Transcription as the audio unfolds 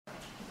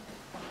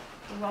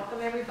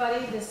welcome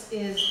everybody. This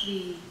is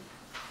the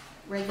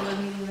regular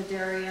meeting of the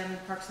Darien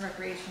Parks and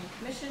Recreation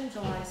Commission,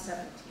 July 17th.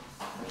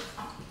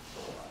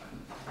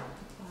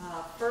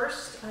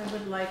 First, I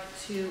would like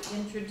to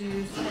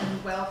introduce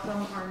and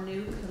welcome our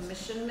new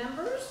commission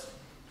members.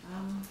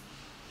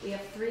 We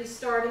have 3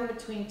 starting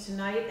between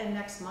tonight and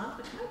next month,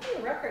 which might be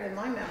a record in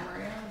my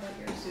memory. I don't know about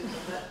yours, Susan,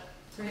 but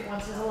 3 at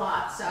once is a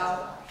lot. So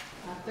a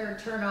third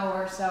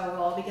turnover, so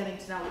we'll all be getting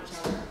to know each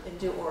other in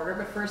due order.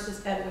 But first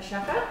is Ed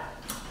Wisheka.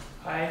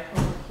 Hi.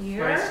 Over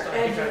here. Nice.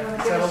 Ed, you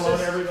want to give Say us hello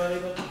to everybody.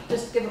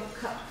 just give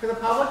for the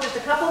public just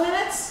a couple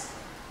minutes?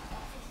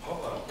 A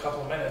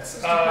couple of minutes.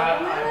 Just a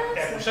couple minutes?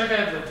 Ed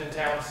Wisheka, I've lived in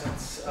town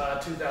since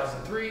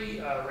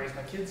 2003. Raised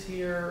my kids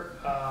here.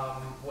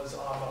 Was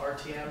on the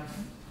RTM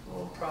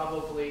for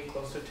probably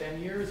close to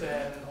 10 years,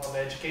 and on the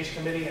education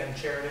committee, and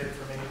chaired it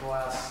for maybe the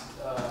last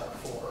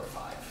 4 or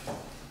 5.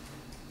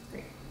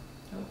 Great.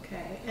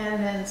 Okay,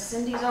 and then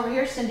Cindy's over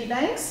here. Cindy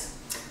Banks.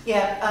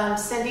 Yeah,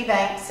 Cindy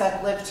Banks.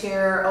 I've lived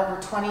here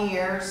over 20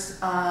 years.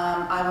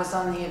 I was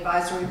on the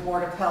Advisory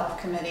Board of Health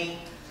Committee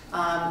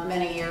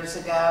many years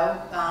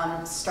ago.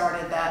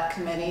 Started that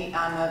committee.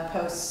 I'm a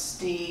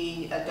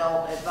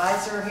post-adult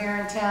advisor here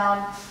in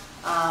town.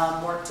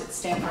 Worked at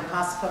Stanford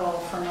Hospital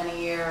for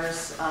many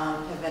years.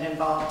 Have been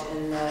involved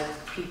in the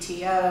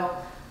PTO.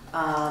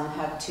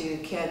 Have 2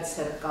 kids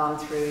that have gone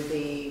through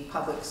the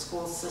public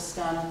school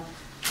system.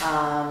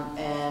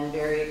 And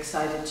very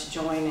excited to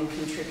join and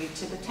contribute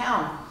to the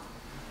town.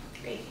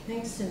 Great,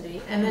 thanks Cindy.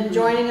 And then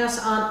joining us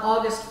on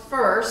August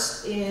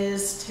 1st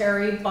is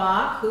Terry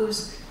Bach,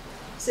 who's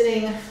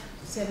sitting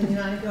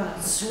 79, if you want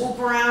to swoop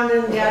around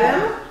and get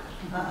him.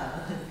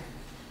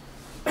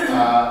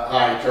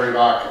 Hi, Terry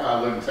Bach.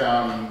 I live in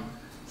town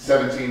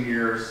 17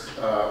 years,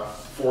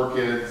 4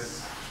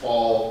 kids,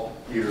 all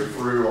either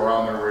through or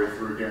on their way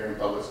through Darien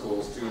Public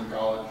Schools, 2 in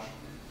college,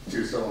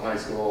 2 still in high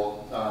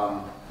school.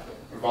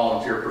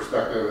 Volunteer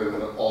perspective,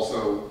 and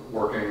also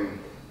working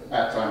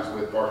at times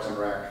with Parks and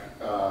Rec.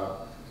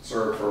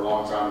 Served for a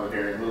long time on the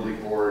Darien Little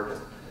League Board,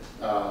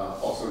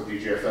 also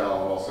DGFL,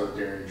 also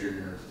Darien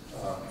Junior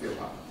Field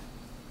Hockey.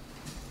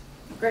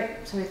 Great,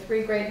 so we have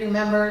 3 great new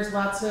members,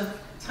 lots of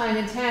time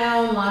in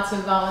town, lots of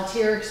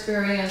volunteer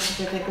experience,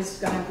 which I think is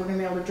we're going to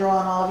be able to draw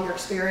on all of your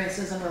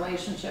experiences and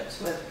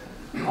relationships with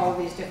all of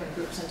these different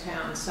groups in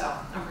town, so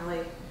I'm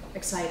really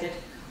excited.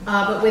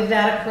 But with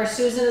that, of course,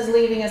 Susan is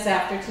leaving us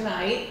after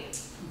tonight.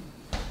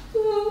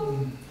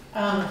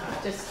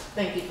 Just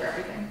thank you for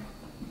everything.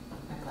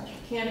 My pleasure.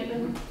 Can't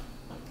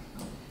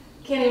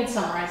even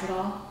summarize it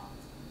all,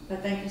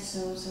 but thank you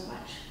so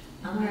much.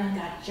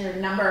 Got your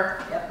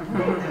number. Yep,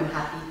 I'm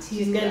happy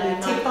She's to gonna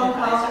be take my phone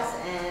calls advisor.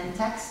 and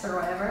text or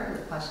whatever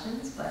with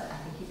questions, but I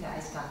think you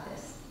guys got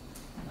this.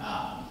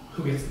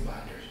 Who gets the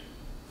binders?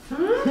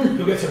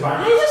 Who gets the I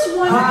binders? just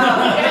wonder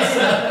who gets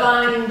the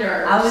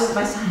binders.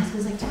 My son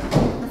was like, do I put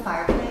them in the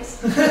fireplace?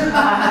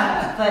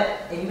 But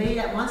anybody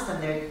that wants them,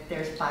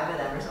 there's 5 of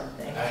them or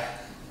something.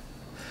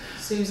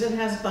 Susan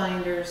has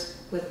binders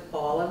with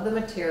all of the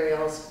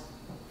materials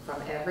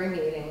from every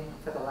meeting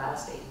for the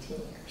last 18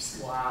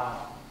 years.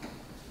 Wow.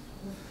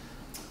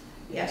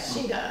 Yes,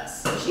 she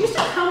does. She used to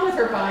come with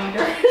her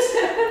binders.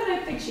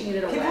 I think she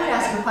needed a People would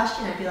ask wagon. a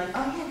question, I'd be like,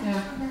 oh yeah, Yeah.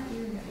 that's from that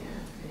year ago.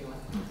 Yeah, anyway.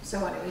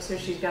 So anyway, so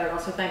she's got it all.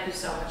 So thank you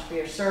so much for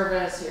your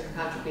service, your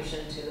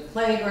contribution to the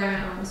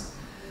playgrounds,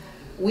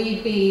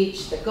 Weed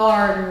Beach, the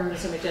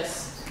gardens. I mean,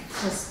 just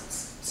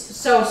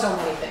so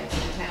many things in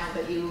town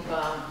that you've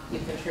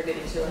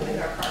contributed to and made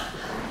our park.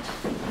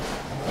 Thank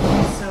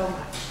you so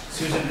much.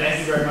 Susan, thank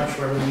you very much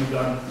for everything you've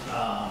done.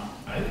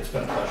 It's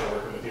been a pleasure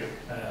working with you.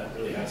 It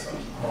really has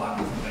a lot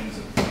of different things.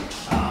 And,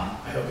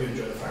 I hope you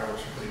enjoy the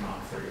fireworks we're putting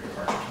on for your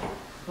departure.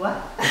 What?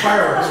 The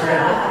fireworks,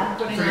 right?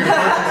 For your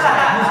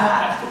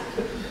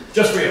departure.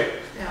 Just for you.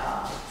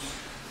 Yeah.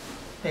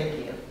 Thank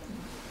you.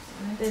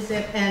 That is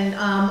it. And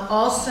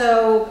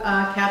also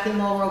Kathy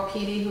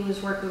Mulrow-Petey, who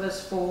has worked with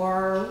us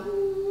for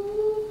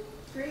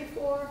 3,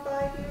 4,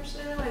 5 years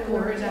now. I don't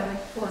remember exactly.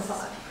 4 or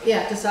 5.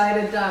 Yeah,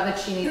 decided that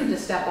she needed to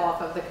step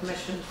off of the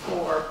commission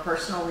for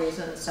personal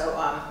reasons. So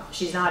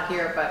she's not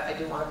here, but I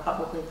do want to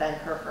publicly thank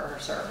her for her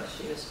service.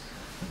 She was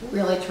a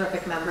really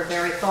terrific member,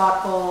 very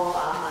thoughtful.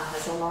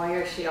 As a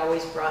lawyer, she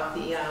always brought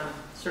the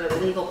sort of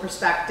legal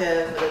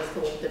perspective. It was a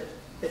little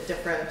bit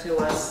different to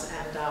us,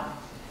 and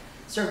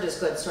served as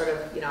good sort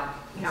of,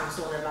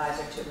 counsel and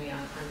advisor to me on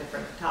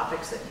different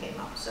topics that came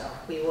up. So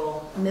we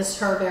will miss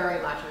her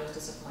very much. I was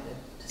disappointed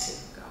to see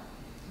her go.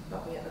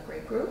 But we have a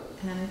great group,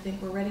 and I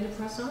think we're ready to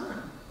press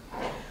on.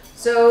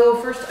 So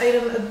first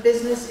item of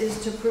business is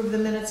to approve the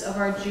minutes of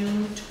our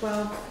June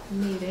 12th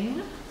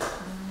meeting.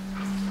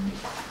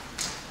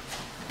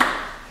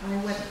 I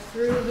went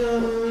through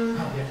them.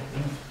 Oh, yeah.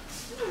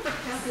 I don't know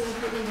if Kathy went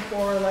through them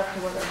before or left,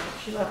 or whether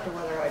she left or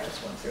whether I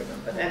just went through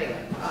them. But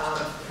anyway,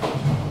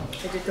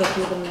 I did go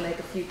through them and make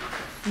a few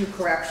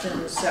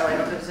corrections. So I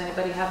don't know, does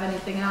anybody have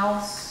anything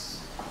else?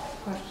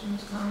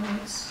 Questions,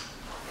 comments?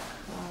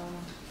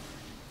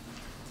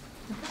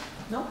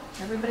 No,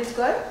 everybody's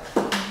good.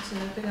 So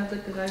I think I'm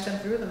good because I've been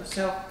through them.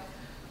 So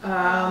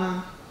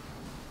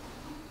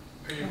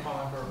Are you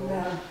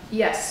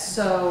Yes,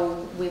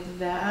 so with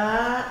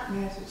that,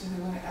 Yes, it's in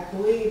the minute. I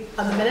believe.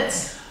 on the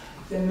minutes?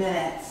 The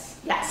minutes.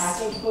 I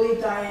Yes.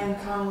 believe Diane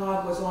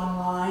Conlog was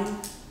online,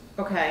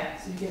 Okay,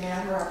 so you can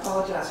add her. I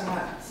apologize for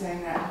not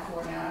saying that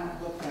before now. I'm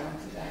gonna look that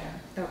up today.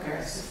 okay.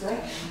 Yes,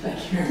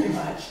 thank you very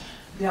much.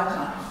 Del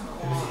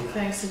Conlog.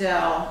 Thanks,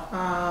 Adele.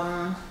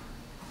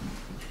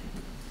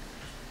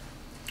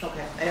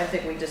 Okay, I don't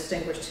think we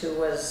distinguished who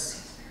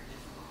was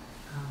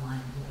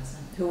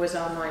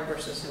online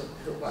versus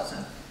who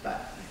wasn't,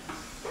 but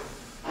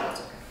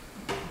that's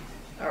okay.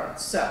 All right,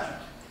 so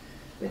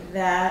with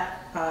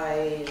that,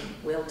 I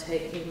will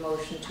take a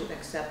motion to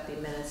accept the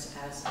minutes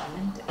as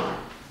amended.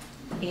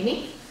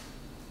 Amy?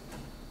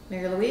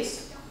 Mary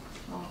Louise?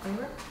 All in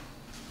favor?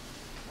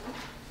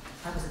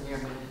 I wasn't there,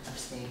 but I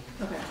abstained.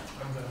 Okay,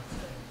 I'm gonna.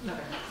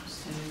 okay.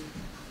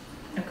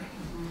 Okay,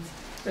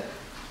 good.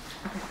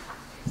 Okay.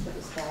 So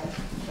it's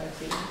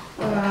 5-0.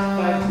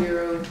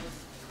 5-0.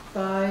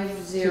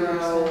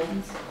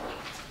 5-0.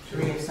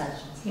 3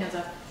 abstentions. Hands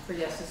up for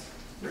yeses.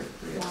 1, 2,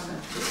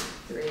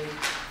 3,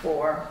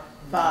 4,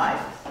 5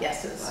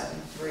 yeses. 5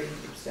 and 3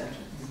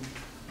 abstentions.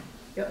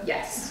 Yep,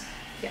 yes,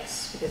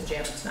 yes, because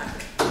Janet's not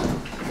here.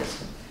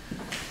 Because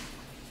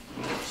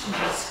she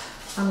has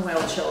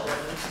unwell children,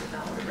 and we did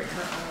not want to bring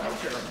her unwell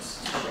germs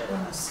to share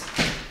with us.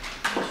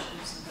 She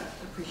isn't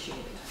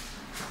appreciated.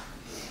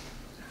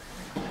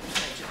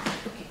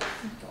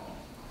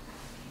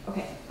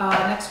 Okay,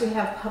 next we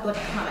have public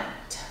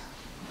comment.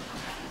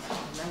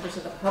 Members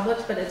of the public,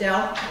 but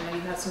Adele, I know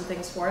you have some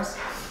things for us.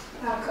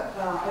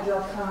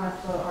 Adele Connor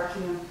for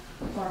RTM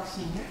Park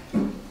Center.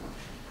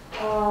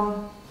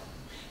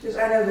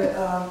 I know that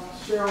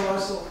Cheryl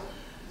Russell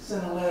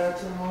sent a letter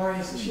to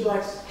Lori, so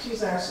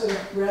she's our sort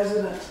of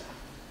resident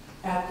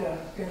at the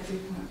Pear Tree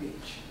Point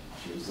Beach.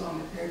 She was on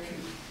the Pear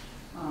Tree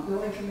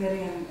Building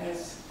Committee, and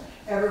as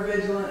ever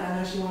vigilant, I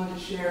know she wanted to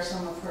share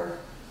some of her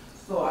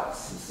thoughts.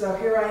 So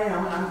here I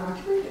am, and I'm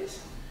going to read it.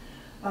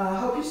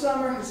 Hope your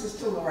summer, this is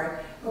to Lori,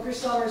 hope your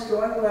summer is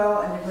going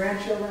well and your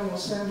grandchildren will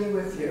soon be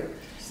with you.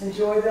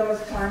 Enjoy them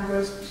as time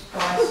goes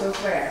by so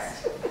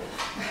fast.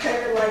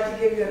 I would like to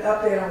give you an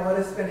update on what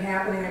has been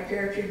happening at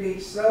Pear Tree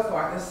Beach so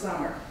far this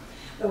summer.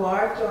 The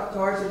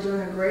lifeguards are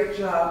doing a great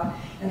job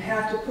and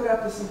have to put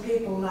up with some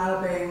people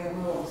not obeying the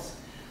rules,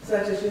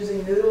 such as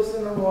using noodles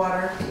in the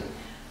water.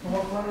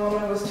 One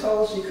woman was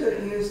told she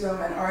couldn't use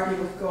them and argued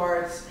with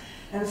guards,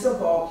 and some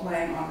ball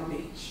playing on the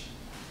beach.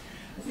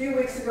 A few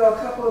weeks ago, a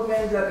couple of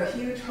men dug a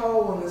huge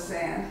hole in the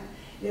sand.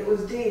 It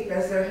was deep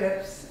as their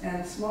hips,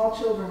 and small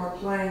children were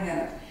playing in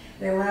it.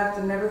 They laughed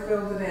and never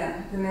filled it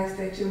in. The next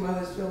day, 2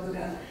 mothers filled it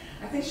in.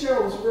 I think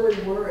Cheryl was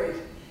really worried,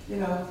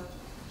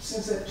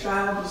 since a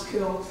child was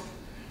killed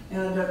in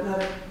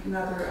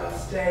another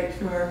state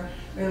where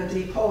in a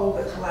deep hole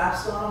that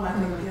collapsed on them. I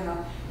think,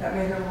 that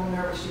made her a little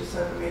nervous. She was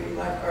hoping maybe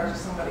lifeguards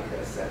or somebody could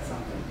have said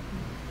something.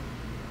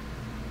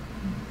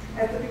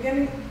 At the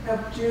beginning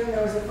of June,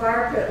 there was a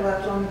fire pit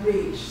left on the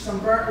beach. Some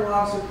burnt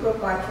logs were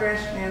put by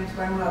trash cans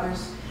by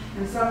mothers,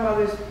 and some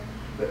mothers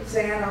put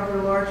sand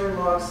over larger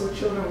logs so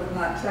children would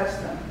not touch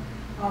them.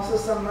 Also,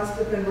 some must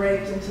have been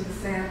raked into the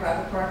sand by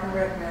the Park and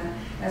Rec men,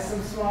 as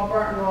some small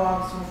burnt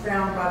logs were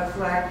found by the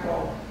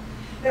flagpole.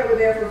 They were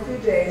there for a few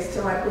days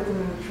till I put them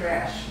in the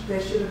trash.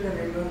 They should have been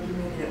removed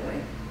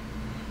immediately.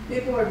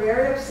 People are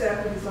very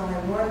upset that there's only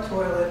one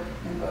toilet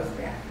in both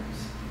bathrooms.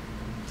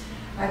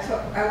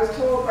 I was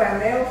told by a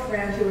male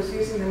friend who was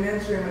using the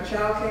men's room, a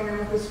child came in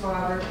with his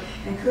father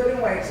and couldn't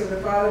wait, so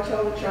the father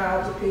told the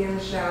child to pee in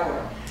the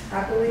shower.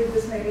 I believe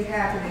this may be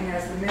happening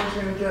as the men's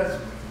room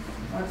does,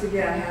 once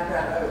again, have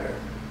that odor.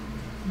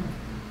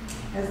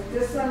 As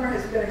this summer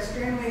has been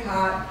extremely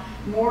hot,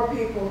 more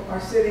people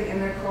are sitting in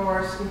their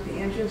cars with the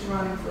engines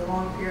running for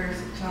long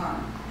periods of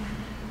time,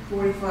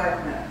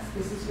 45 minutes.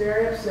 This is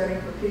very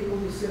upsetting for people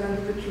who sit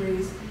under the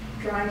trees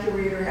trying to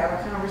read or have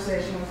a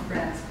conversation with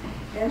friends.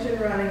 Engine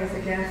running is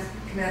against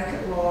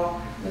Connecticut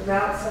law.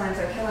 Without signs,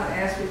 I cannot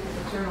ask people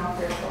to turn off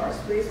their cars.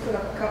 Please put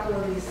up a couple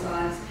of these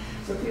signs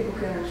so people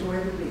can enjoy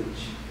the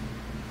beach.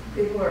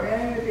 People are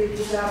entering the beach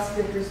without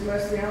stickers,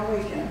 mostly on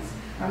weekends.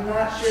 I'm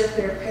not sure if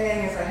they're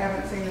paying, as I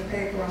haven't seen the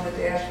paper on the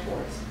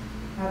dashboards.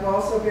 I've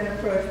also been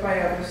approached by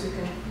others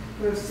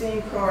who have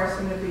seen cars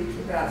in the beach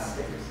without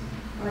stickers.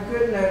 On a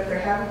good note, there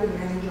haven't been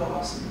many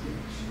dogs in the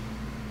beach.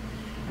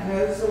 I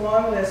know this is a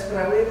long list, but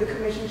I believe the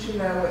commission should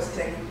know what's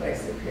taking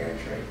place at Pear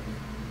Tree.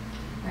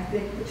 I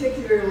think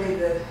particularly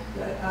the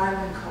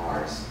island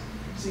cars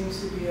seems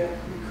to be a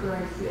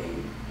recurring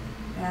theme.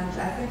 And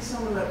I think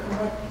some of from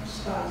what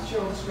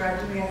Cheryl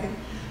described to me, I think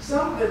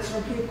some of it's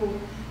from people,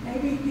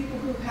 maybe people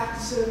who have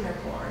to sit in their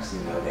cars.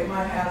 They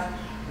might have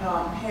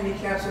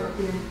handicaps or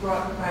being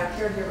brought by a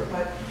caregiver,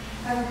 but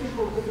having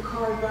people with the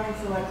car running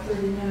for like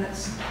 30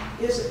 minutes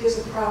is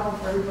a problem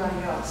for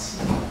everybody else.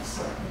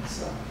 So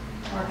it's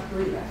hard to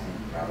breathe, I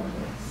think, probably.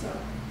 So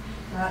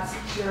that's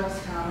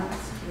Cheryl's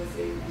comments this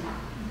evening.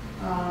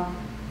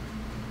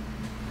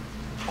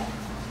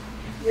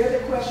 The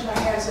other question I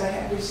had is I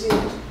had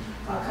received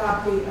a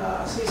copy,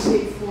 a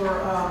CC for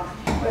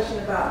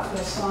question about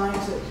the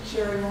signs at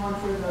Cherry Lawn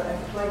for the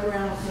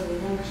playground, for the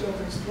young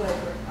children's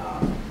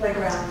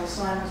playground. The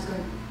sign was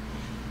going,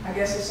 I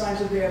guess the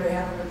signs are there, they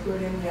haven't been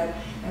put in yet.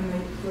 And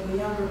for the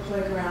younger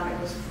playground, it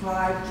was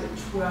 5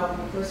 to 12,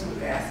 and the person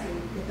was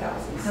asking if that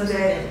was Those have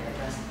instead been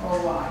addressed. or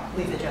why.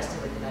 We've addressed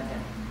it with the method.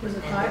 Was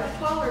it 5 to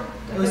 12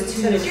 or? It was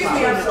 2 to 12. Excuse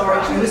me, I'm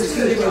sorry, It was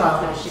 2 to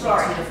 12, no, it should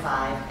sorry. be 2 to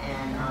 5,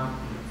 and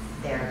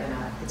they're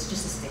gonna, it's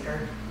just a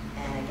sticker,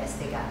 and I guess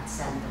they got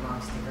sent the wrong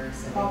stickers,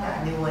 so they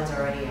got Okay. new ones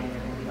already, and they're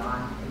gonna be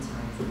on in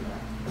time for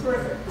the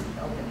Terrific.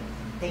 opening.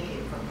 Thank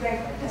you for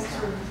letting us Thanks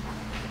for, know.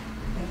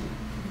 thank you.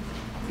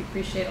 We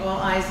appreciate all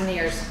eyes and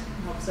ears.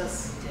 Helps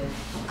us We did.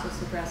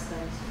 address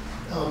things.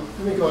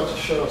 Let me go on to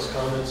Cheryl's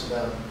comments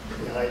about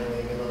the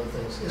idling and other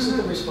things. Isn't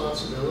the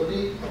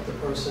responsibility of the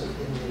person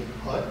in the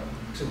hut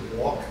to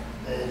walk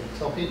and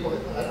tell people?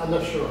 I'm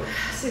not sure.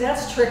 See,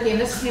 that's tricky,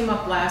 and this came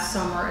up last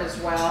summer as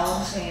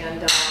well,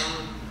 and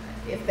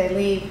if they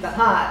leave the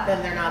hut,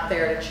 then they're not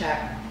there to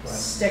check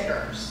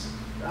stickers.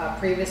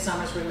 Previous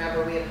summers,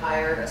 remember, we had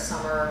hired a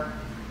summer,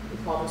 we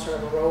called him sort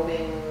of a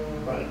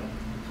roving Right.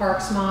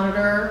 parks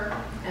monitor,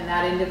 and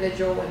that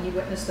individual, when he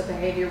witnessed the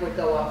behavior, would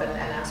go up and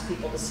ask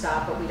people to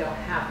stop, but we don't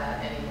have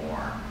that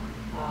anymore.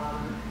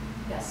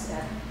 Yes,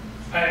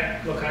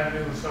 Ed? Look, I'm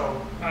new,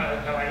 so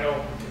I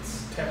know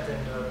it's tempting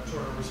to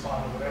sort of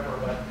respond to whatever,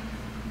 but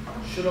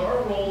should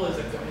our role as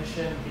a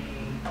commission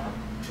be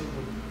to,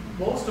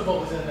 most of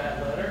what was in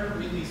that letter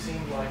really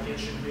seemed like it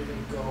should really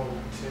go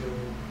to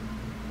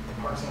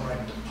the Parks and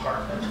Rec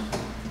department.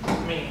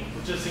 I mean,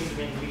 it just seems to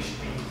me we should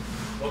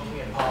be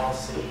looking at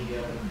policy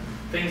and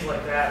things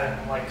like that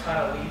and like kind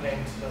of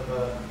leaving to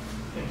the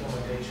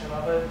implementation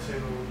of it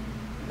to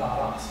not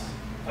us.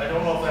 I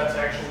don't know if that's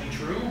actually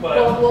true, but.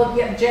 Well,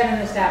 yeah, Jen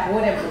and the staff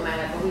would implement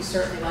it, but we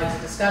certainly like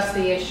to discuss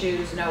the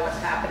issues, know what's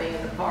happening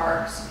in the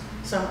parks.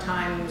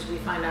 Sometimes we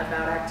find out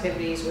about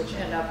activities which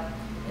end up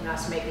in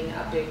us making an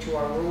update to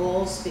our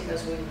rules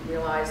because we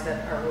realize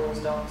that our rules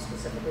don't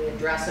specifically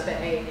address a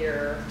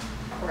behavior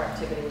or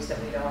activities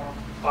that we don't.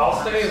 I'll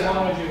stay as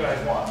long as you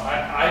guys want.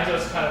 I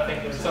just kind of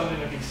think there's something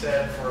to be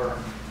said for,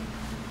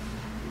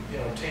 you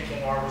know,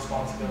 taking our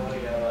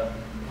responsibility at a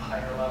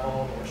higher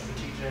level, more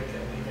strategic,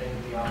 and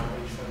leaving the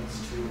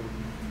operations to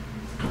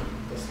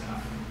the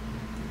staff.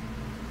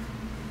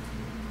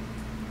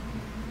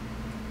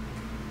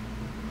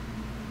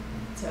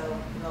 So,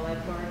 the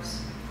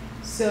lifeguards.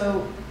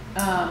 So,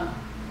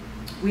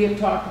 we have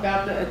talked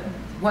about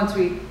once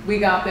we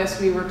got this,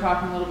 we were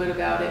talking a little bit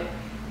about it.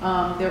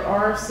 There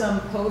are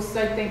some posts,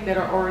 I think, that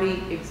are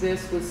already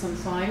exist with some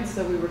signs,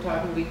 so we were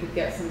talking we could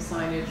get some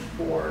signage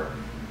for,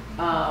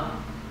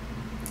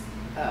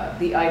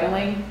 the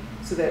idling,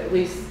 so that at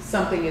least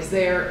something is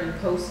there and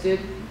posted.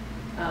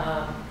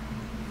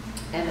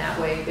 And that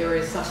way there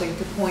is something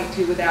to point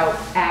to without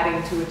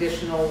adding to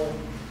additional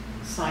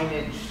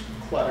signage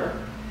clutter.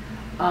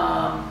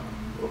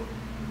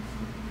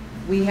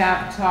 We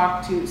have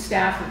talked to,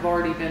 staff have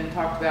already been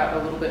talked about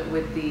a little bit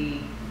with the,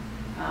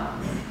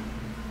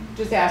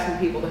 just asking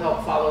people to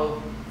help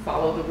follow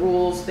the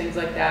rules, things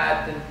like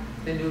that, and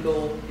the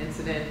noodle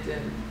incident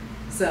and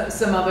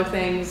some other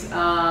things.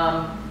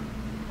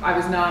 I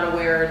was not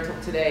aware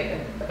until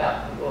today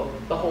about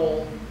the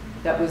hole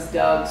that was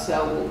dug,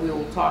 so we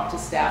will talk to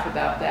staff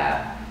about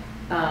that.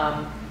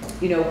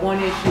 You know,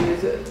 one issue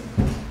is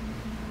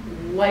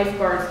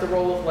lifeguards, the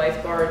role of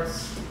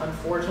lifeguards,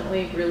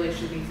 unfortunately, really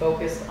should be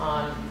focused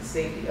on the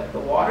safety of the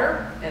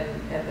water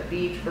and the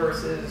beach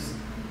versus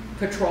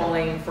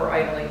patrolling for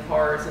idling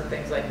cars and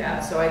things like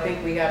that. So I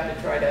think we have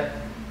to try to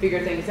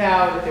figure things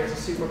out. If there's a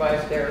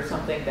supervisor there or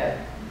something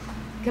that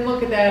can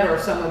look at that, or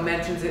if someone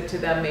mentions it to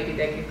them, maybe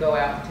they could go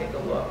out and take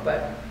a look.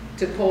 But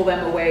to pull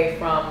them away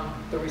from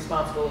the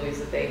responsibilities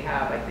that they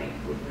have, I think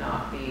would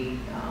not be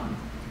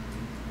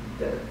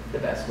the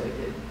best way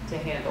to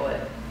handle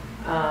it.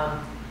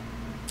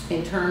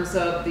 In terms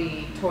of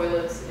the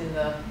toilets in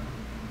the,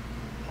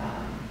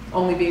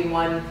 only being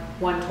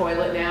one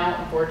toilet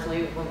now,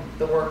 unfortunately, when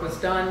the work was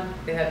done,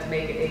 they had to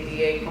make it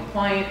ADA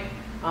compliant,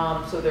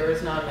 so there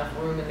is not enough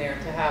room in there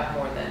to have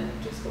more than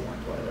just the one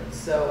toilet.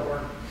 So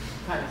we're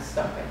kind of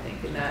stuck, I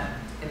think, in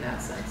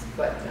that sense.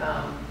 But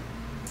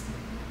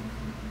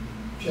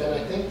Jen,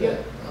 I think that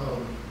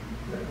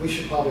we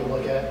should probably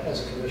look at,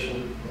 as a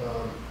commission,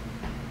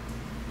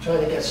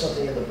 trying to get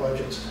something in the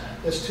budgets.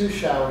 There's 2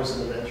 showers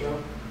in the men's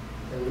room,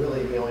 and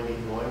really we only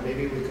need 1.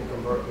 Maybe we can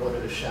convert one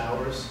of the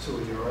showers to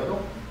a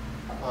urinal.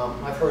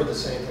 I've heard the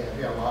same thing. I've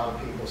heard a lot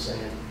of people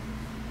saying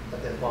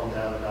that they're bummed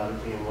out about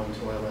it being 1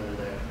 toilet in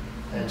there.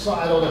 And so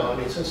I don't know. I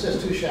mean, since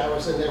there's 2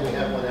 showers in there, we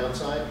have 1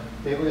 outside.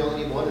 Maybe we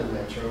only need 1 in the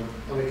men's room,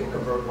 and we can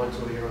convert 1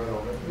 to a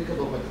urinal. But we could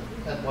look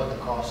at what the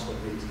cost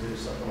would be to do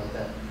something like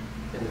that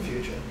in the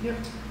future. yep,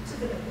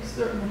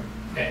 certainly.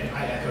 And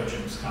I echo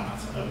Jim's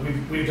comments.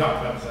 We've talked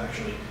about this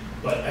actually,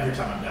 but every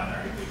time I'm down there,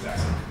 I get the exact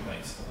same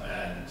complaints.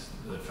 And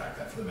the fact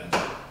that for the men's,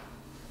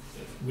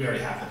 if we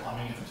already have the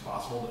plumbing, if it's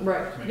possible.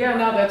 Right. to make Yeah, it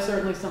no, work. that's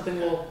certainly something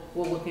we'll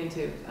look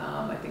into.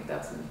 I think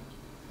that's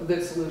a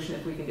good solution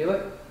if we can do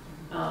it.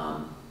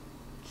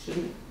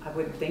 I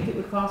wouldn't think it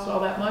would cost all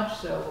that much,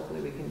 so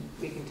hopefully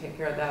we can take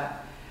care of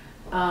that.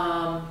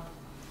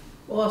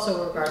 Well, also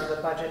with regard to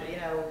the budget, you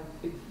know,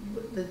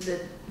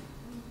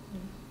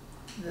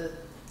 the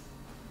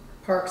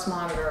parks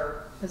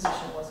monitor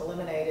position was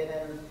eliminated,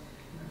 and,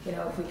 you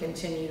know, if we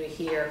continue to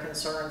hear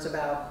concerns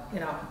about, you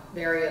know,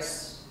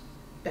 various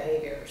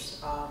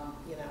behaviors,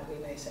 you know, we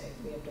may say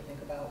we have to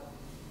think about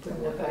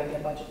putting a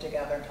budget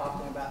together,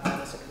 talking about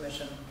that as a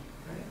commission,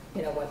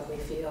 you know, whether we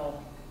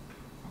feel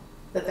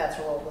that that's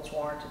a role that's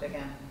warranted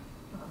again.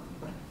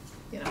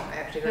 You know, I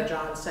actually heard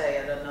John say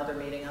at another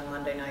meeting on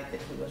Monday night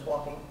that he was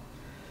walking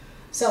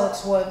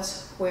Selleck's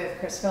Woods with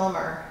Chris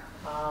Filmer,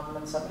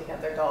 and somebody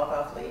had their dog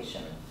off leash,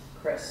 and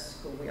Chris,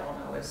 who we all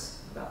know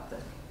is about the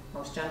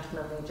most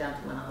gentlemanly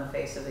gentleman on the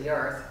face of the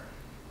earth,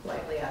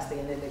 politely asked the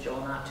individual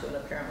not to, and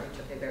apparently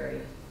took a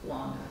very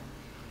long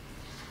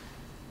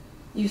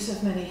use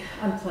of many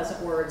unpleasant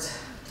words,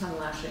 tongue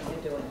lashing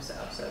in doing so.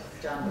 So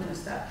John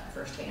witnessed that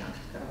firsthand,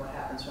 kind of what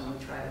happens when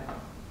we try to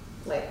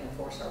blatantly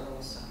enforce our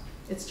rules. So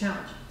it's a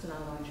challenge. It's an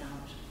ongoing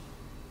challenge.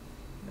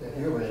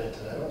 And you ran into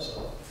that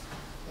also.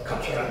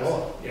 Couple Cherry times.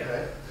 Lawn, Yeah.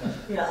 right?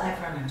 Yeah, I've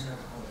run into it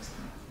all the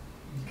time,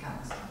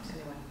 countless times.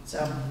 Anyway, so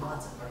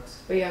Lots of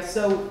works. But yeah,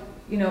 so,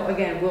 you know,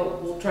 again,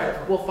 we'll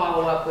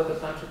follow up with a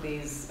bunch of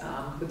these,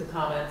 with the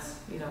comments,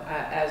 you know,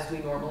 as we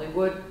normally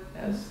would.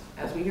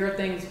 As we hear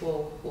things,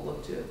 we'll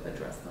look to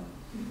address them.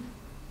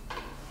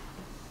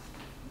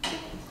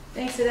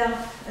 thanks, Adele.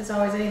 As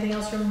always, anything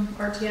else from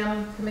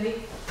RTM committee? I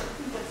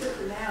think that's it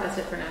for now. That's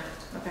it for now.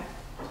 Okay.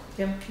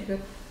 Kim, you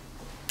good?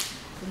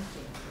 Thank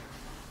you.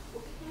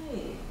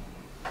 Okay.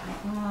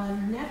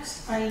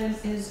 Next item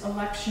is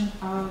election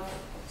of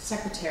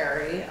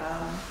secretary.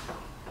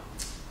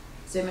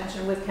 As I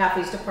mentioned, with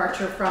Kathy's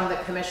departure from the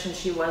commission,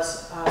 she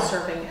was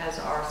serving as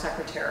our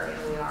secretary,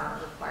 and we are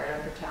required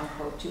under town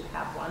code to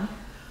have one.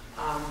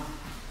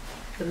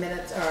 The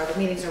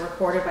meetings are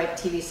recorded by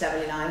TV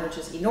 79, which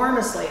is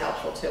enormously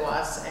helpful to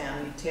us,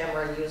 and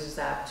Tamara uses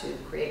that to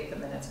create the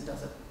minutes and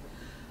does an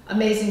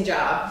amazing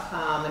job.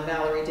 And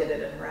Valerie did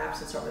it in her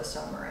absence over the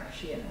summer,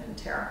 she and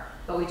Tara.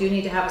 But we do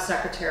need to have a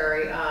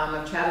secretary.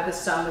 I've chatted with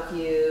some of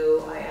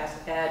you. I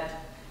asked Ed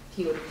if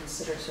he would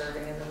consider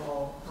serving in the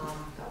role,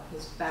 about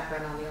his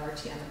background on the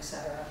RTM, et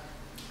cetera.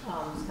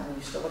 He's kind of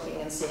used to looking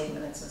and seeing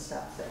minutes and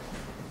stuff. So.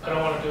 I don't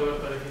want to do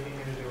it, but if you need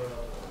me to do it,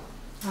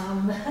 I'll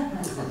do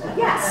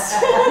Yes,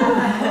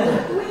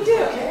 we do.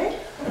 it.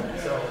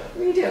 So,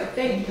 We do.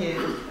 Thank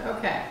you.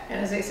 Okay. And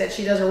as I said,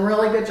 she does a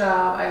really good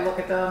job. I look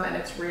at them and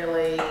it's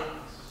really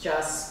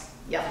just,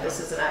 yep, this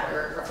is an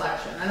accurate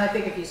reflection. And I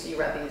think if you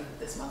read these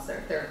this month,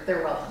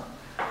 they're well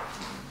done.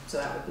 So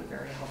that would be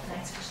very helpful.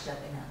 Thanks for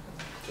stepping up.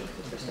 Thank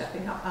you for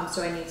stepping up.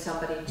 So I need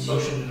somebody to.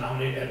 Motion to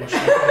nominate Edward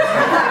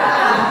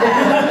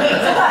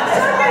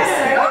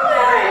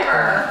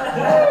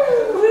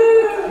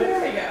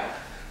There we go.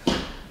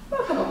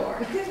 Welcome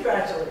aboard.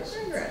 Congratulations.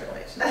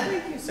 Congratulations.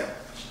 Thank you so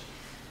much.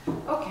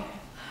 Okay.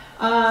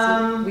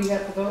 So we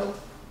got the vote.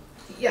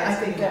 Yeah, I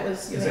think that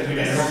was. Is it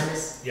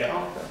unanimous? Yeah.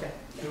 Oh, okay.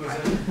 it was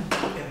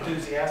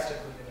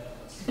enthusiastically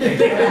unanimous.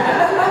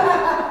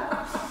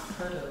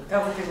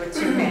 That would be with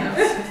 2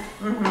 hands.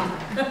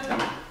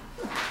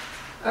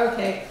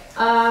 Okay,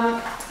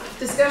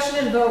 discussion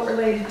and vote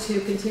related to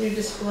continued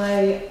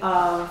display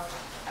of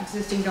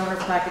existing donor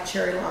plaque at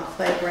Cherry Lawn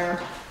Playground.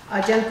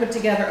 Jen put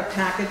together a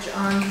package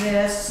on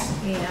this,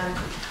 and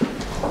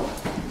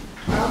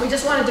we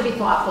just wanted to be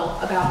thoughtful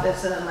about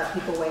this and then let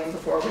people weigh in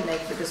before we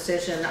make the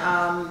decision.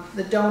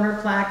 The donor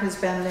plaque has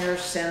been there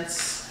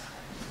since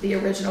the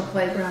original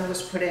playground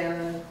was put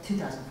in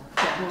 2004.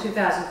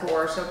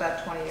 2004, so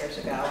about 20 years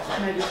ago.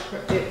 Can I just,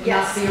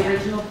 Yes. not the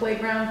original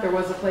playground, there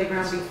was a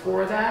playground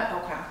before that,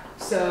 Okay.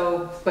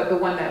 so, but the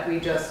one that we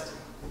just,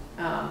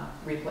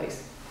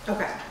 replaced.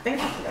 Okay,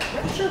 thank you for that.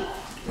 Yeah, sure.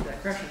 For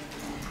that correction.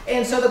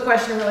 And so the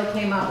question really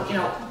came up, you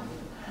know,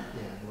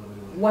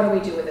 what do we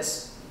do with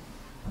this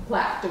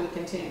plaque? Do we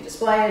continue to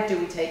display it? Do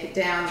we take it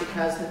down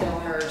because the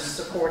donors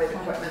supported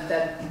equipment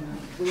that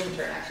we in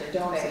turn actually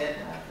donated?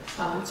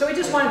 So we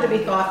just wanted to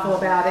be thoughtful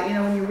about it. You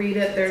know, when you read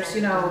it, there's,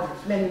 you know,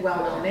 many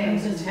well-known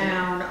names in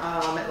town.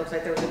 It looks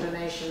like there was a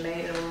donation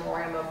made in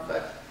memoriam of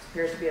what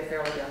appears to be a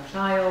fairly young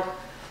child.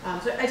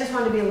 So I just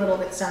wanted to be a little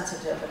bit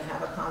sensitive and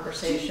have a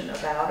conversation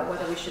about it,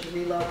 whether we should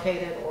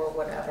relocate it or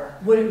whatever.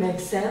 Would it make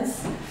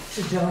sense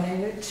to donate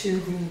it to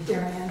the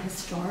Darien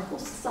Historical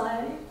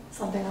Society,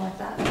 something like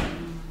that?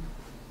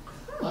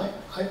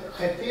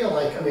 I feel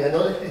like, I mean, I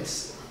know that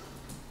it's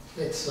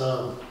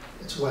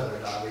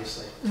weathered,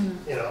 obviously,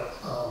 you know,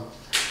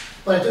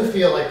 but I do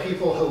feel like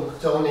people who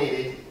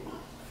donated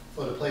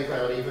for the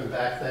playground even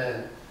back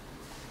then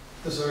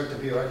deserve to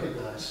be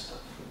recognized.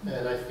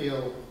 And I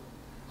feel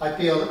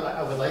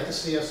I would like to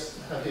see us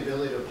have the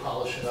ability to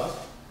polish it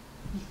up.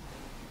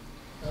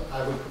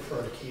 I would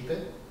prefer to keep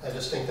it. I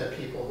just think that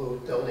people who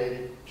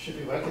donated should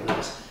be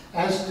recognized,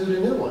 as do the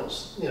new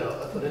ones, you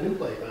know, for the new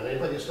playground.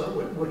 Anybody who's done,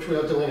 which we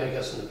are doing, I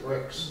guess, in the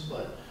bricks,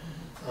 but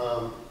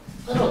I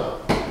don't know.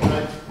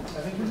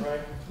 think you're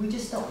right. We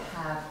just don't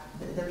have,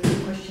 the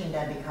question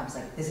then becomes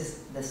like, this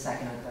is the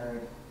second or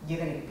third, you're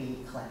gonna be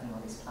collecting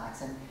all these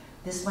plaques, and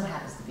this one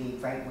happens to be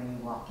right when you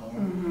walk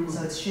in.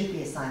 So it should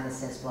be a sign that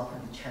says,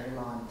 welcome to Cherry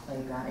Lawn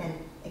Playground, and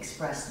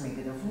express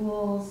maybe the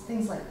rules,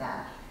 things like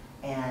that.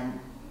 And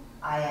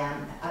I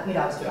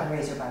was a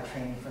fundraiser by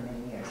training for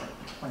many years,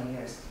 like 20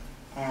 years.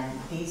 And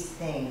these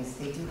things,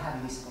 they do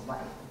have a useful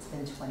life. It's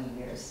been 20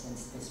 years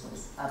since this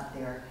was up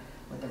there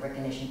with the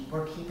recognition.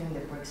 We're keeping the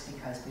bricks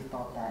because we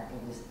felt that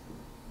it was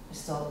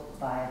still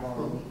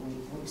viable.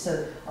 And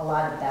so a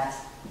lot of that's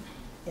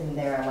in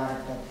there, a lot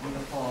of the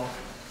beautiful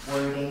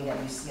wording that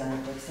you see on the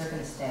bricks, they're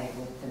gonna stay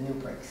with the new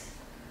bricks.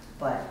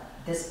 But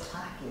this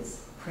plaque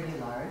is pretty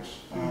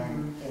large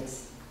and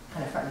it's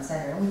kind of front and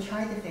center. And we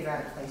tried to figure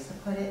out a place to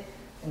put it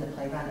in the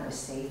playground that was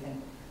safe,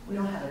 and we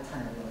don't have a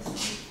ton of real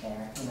estate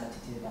there, to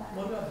do that.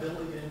 What about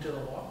building it into the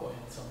walkway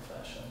in some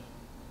fashion?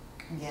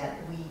 Yeah,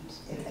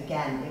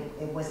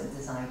 it wasn't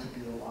designed to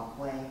be a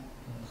walkway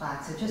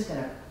plaque, so it's just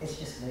gonna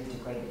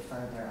degrade it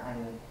further. I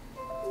mean,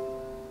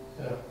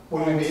 Yeah.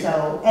 What do you mean?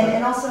 so,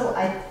 and also,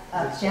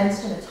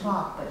 Jen's gonna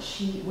talk, but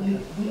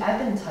I've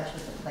been in touch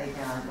with the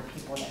playground, the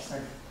people that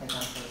started the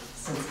playground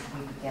since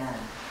we began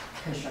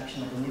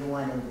construction of the new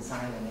one and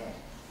designing it.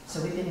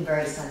 So we've been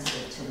very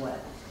sensitive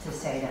to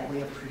say that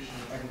we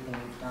appreciate everything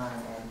we've done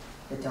and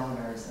the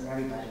donors and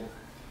everybody.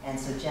 And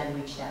so Jen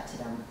reached out to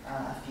them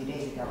a few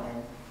days ago,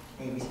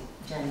 and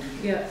Jen.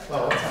 Yeah.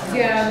 Oh,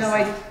 Yeah, no,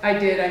 I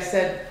did. I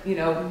said,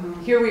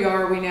 here we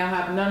are. We now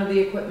have, none of the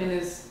equipment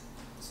is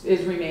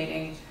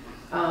remaining.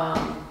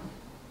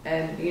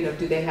 And,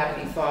 do they have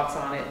any thoughts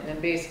on it?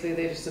 And basically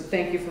they just said,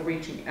 thank you for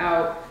reaching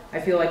out. I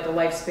feel like the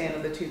lifespan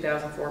of the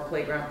 2004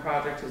 playground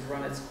project has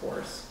run its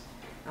course.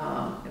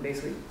 And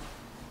basically,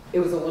 it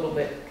was a little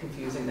bit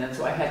confusing then,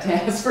 so I had to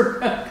ask for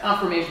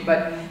confirmation,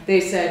 but they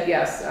said,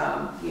 yes,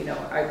 I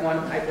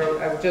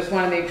just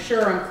want to make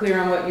sure I'm clear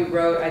on what you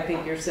wrote. I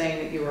think you're saying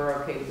that you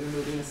are okay with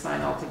removing the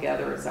sign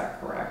altogether, is that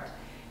correct?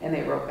 And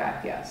they wrote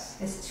back, yes.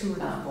 It's 2 of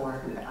the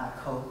 4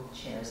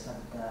 co-chairs of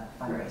the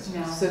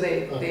fundraiser. So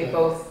they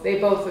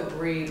both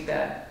agreed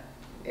that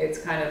it's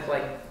kind of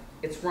like,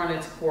 it's run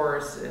its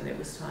course and it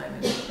was time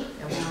and we should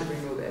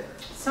remove it.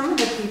 Some of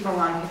the people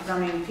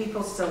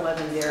people still live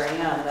in Darien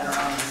that are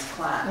on this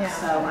plaque, Yeah.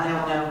 so I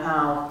don't know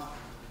how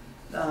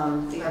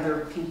the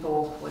other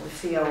people would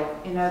feel.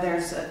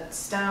 There's a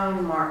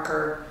stone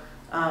marker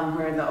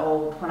where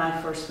when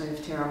I first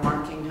moved here, I'm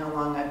marking how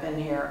long I've been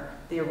here,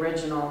 the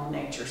original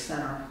Nature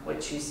Center,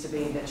 which used to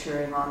be the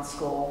Cherry Lawn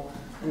School,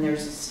 and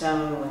there's a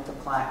stone with the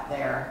plaque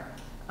there.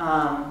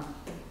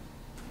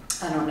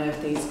 I don't know if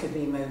these could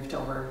be moved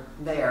over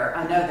there.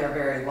 I know they're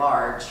very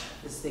large,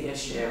 is the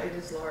issue. It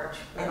is large.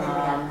 And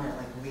then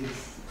we have to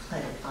put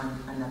it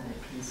on another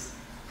piece.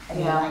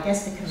 Yeah. I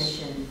guess the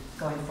commission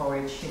going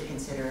forward should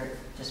consider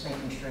just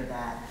making sure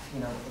that,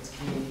 it's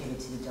communicated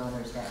to the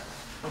donors that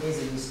it is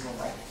a useful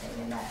life thing,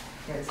 and that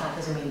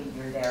doesn't mean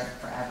you're there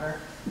forever.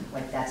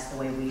 Like, that's the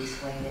way we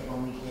explained it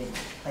when we did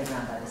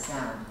Playground by the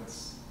Sound.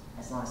 It's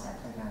as long as that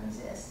playground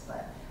exists.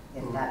 But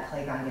if that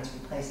playground gets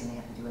replaced and they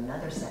have to do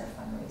another set of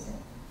fundraising,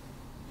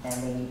 then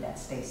they need that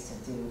space to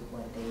do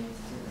what they need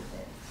to do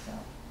with it. So.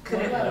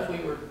 What about if we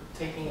were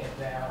taking it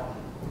down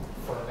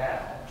for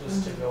now,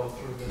 just to go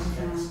through this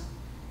next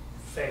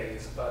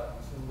phase, but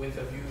with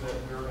a view that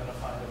we were gonna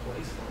find a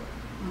place for it?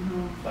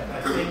 Like,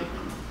 if we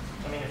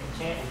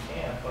can't, we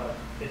can't, but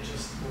it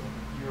just, with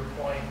your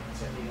point,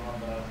 Cindy,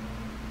 on the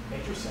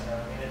Nature Center,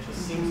 it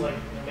just seems like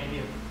maybe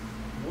it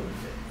would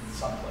fit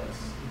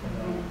someplace, even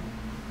though.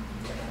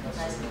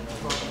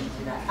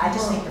 I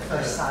just think the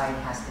first side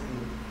has to be,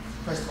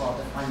 first of all,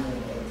 the funding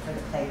for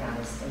the playground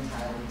is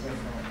entirely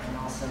different, and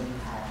also you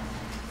have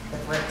the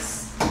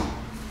bricks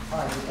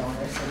are the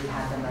donors, so you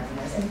have them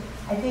recognized. And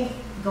I think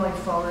going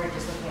forward,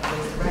 just looking at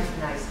ways to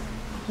recognize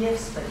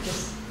gifts, but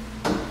just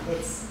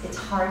it's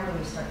hard when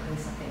you start putting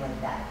something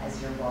like that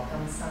as your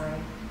welcome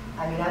sign.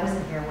 I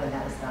wasn't here when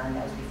that was done,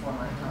 that was before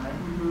my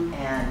time,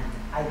 and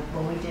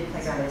when we did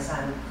Playground by the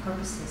Sound, we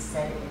purposely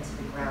set it into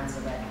the ground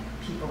so that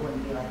people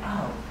wouldn't be like,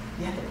 oh,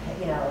 you have to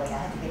pay, I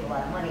had to give a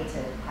lot of money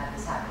to have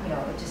this happen.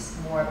 It's just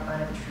more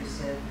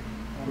unobtrusive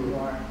and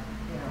more,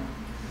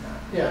 not.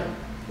 Yeah.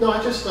 No,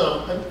 I just, I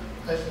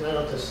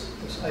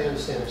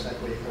understand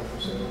exactly where you're coming from.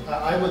 So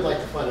I would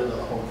like to find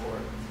another home for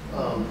it.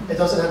 It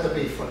doesn't have to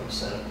be front and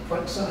center.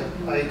 Front and center,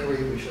 I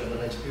agree, we should have a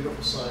nice,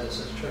 beautiful sign that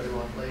says Cherry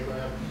Lawn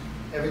Playground.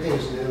 Everything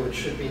is new, it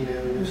should be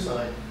new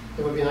sign.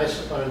 It would be nice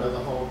to find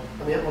another home.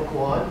 At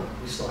McGuan,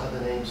 we still have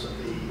the names of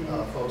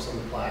the folks on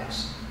the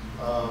plaques.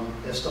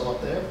 They're still up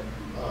there.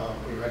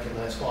 We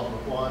recognize Father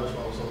McGuan as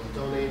well as all the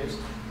donators.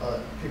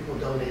 People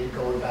donated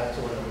going back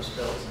to when it was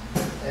built.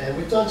 And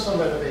we've done some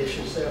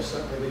renovations there.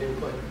 Certainly we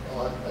didn't put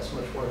as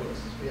much work as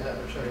we have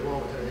at Cherry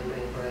Lawn with everything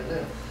being brand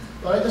new.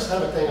 But I just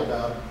have a thing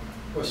about,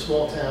 we're a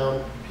small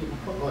town, people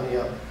put money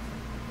up.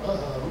 I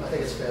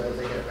think it's fair that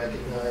they get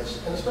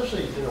recognized. And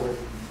especially, the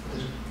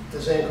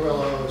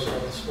Zangarillos or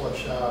the Sports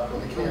Shop or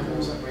the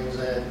Campbells that brings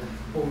in,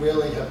 who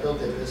really have built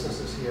their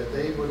businesses here.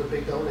 They were the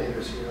big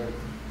donators here.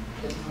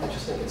 I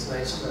just think it's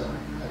nice to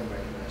kind of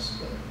recognize.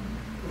 But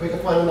if we can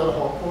find another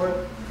home for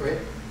it, great.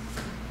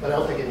 But I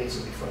don't think it needs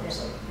to be front and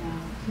center.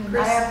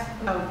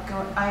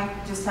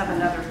 I just have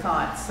another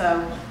thought.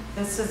 So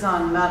this is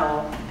on metal,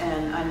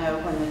 and I know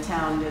when the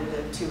town did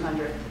the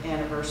 200th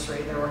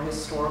anniversary, there were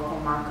historical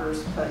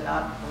markers put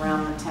up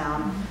around the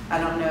town. I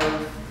don't know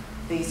if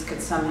these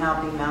could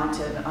somehow be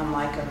mounted on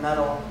like a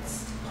metal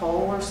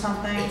pole or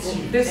something.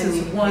 This And is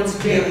you- one it's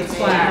big really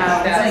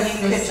plaque. big. That's So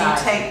could this you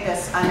size. take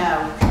this, I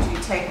know, could you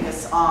take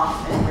this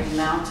off and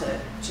remount it?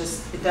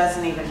 Just, it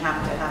doesn't even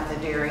have to have the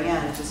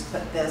Darien, just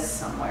put this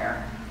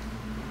somewhere.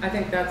 I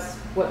think that's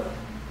what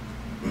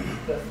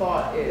the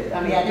thought is. I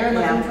mean, Yeah, they're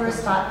yeah. looking for a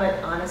spot,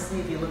 but honestly,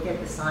 if you look at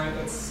the sign,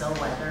 it's so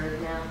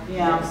weathered now.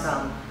 Yeah. Even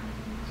from,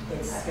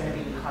 it's gonna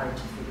be hard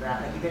to figure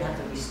out, like, you're gonna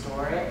have to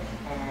restore it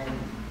and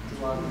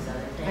do all these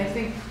other things. I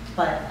think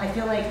But I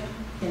feel like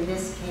in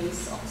this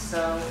case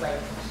also, like,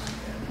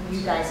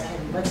 you guys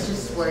can, let's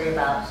just worry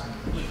about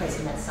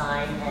replacing that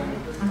sign,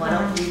 and why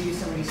don't you do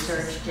some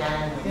research,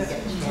 Jen, when you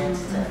get the chance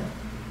to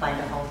find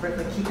a home for it,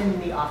 but keep it in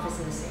the office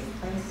in a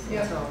safe place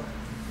Yeah. until,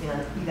 you know,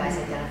 you guys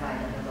identify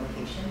another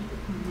location.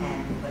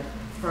 And, but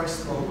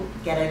first we'll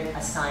get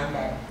a sign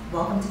that,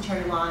 welcome to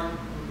Cherry Lawn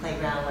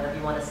Playground, whatever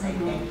you want to say,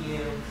 thank you,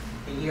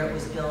 the year it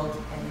was built,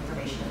 and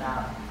information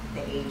about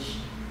the ages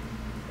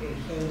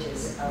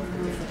of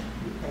the different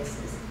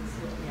places.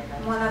 So, yeah,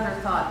 that- One other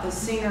thought, the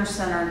senior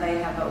center,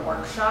 they have a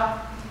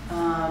workshop.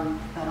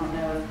 I don't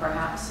know if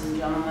perhaps some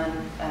gentlemen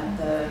at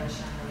the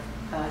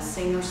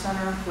senior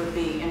center would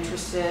be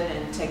interested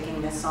in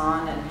taking this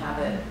on and have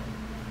it,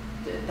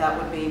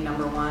 that would be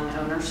number one,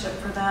 ownership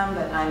for them,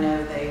 but I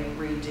know they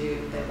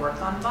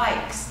work on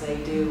bikes, they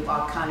do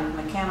all kind of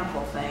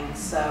mechanical things,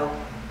 so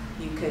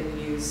you could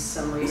use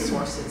some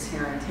resources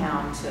here in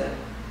town to,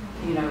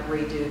 you know,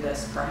 redo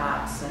this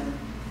perhaps, and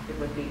it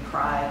would be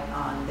pride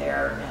on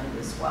their end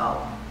as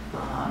well.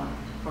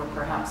 Or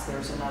perhaps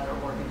there's another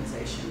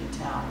organization in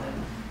town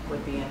that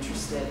would be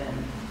interested in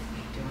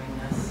doing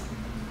this.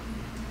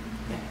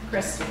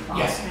 Chris, your thoughts?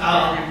 Yes,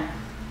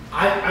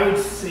 I would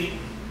say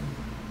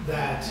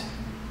that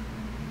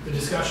the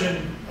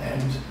discussion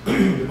and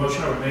the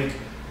motion I would make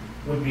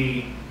would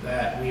be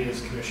that we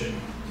as a commission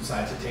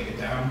decide to take it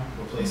down,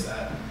 replace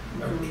that,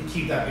 or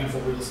keep that beautiful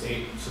real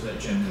estate so that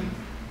Jen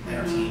and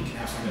our team can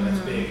have something that's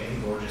big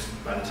and gorgeous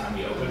by the time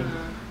we open,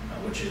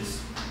 which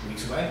is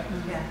weeks away.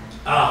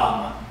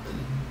 Yeah.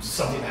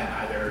 Something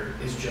that either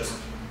is just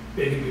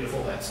big and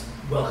beautiful, that's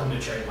welcome to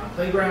Cherry Lawn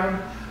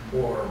Playground,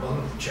 or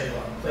welcome to Cherry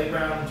Lawn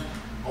Playground,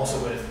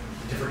 also with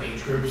different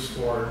age groups,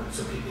 so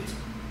it's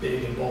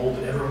big and bold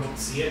and everyone can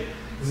see it,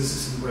 because this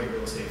is some great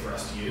real estate for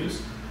us to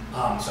use.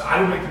 So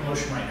I would make the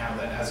motion right now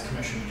that as a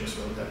commission, we just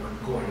vote that we're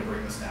going to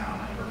bring this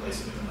down and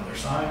replace it with another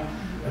sign,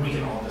 and we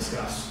can all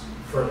discuss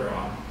further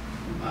on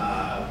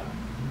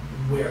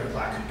where the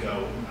plaque could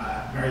go.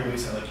 Mary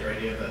Louise, I like your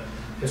idea of the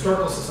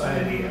Historical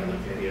Society, I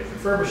like the idea of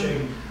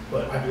refurbishing,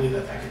 but I believe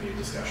that that could be a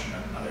discussion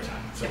at another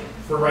time. So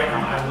for right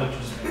now, I would like to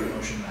just make a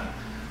motion that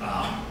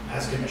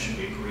as a commission,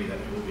 we agree that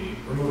we will be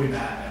removing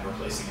that and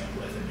replacing it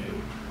with a new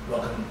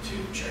welcome to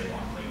Cherry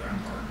Lawn Playground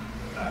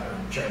Park, or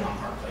Cherry Lawn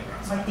Park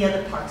Playground. Like the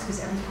other parks,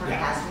 because every park Yeah.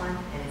 has one,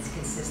 and it's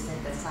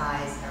consistent, the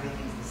size,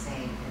 everything's the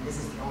same, and this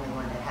is the only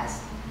one that has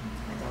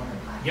a donor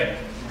plaque. Yep.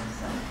 You know,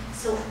 so.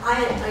 So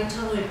I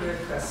totally agree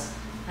with Chris.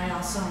 I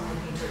also am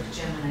looking toward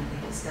Jim, and I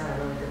think he's got a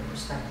really good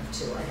perspective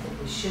too. I think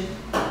we should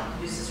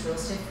use this real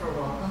estate for a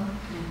welcome.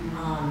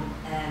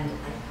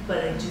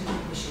 But I do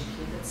think we should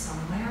keep it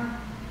somewhere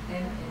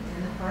in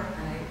the park,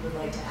 and I would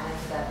like to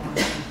add to that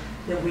motion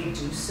that we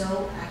do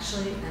so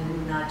actually,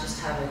 and not just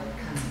have it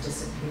kind of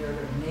disappear,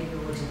 or maybe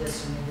we'll do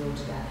this, or maybe we'll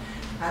do that.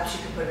 Perhaps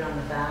you could put it on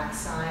the back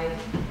side,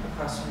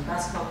 across from the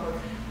basketball court,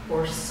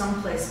 or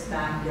someplace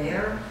back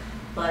there.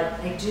 But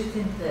I do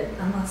think that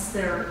unless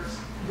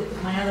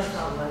my other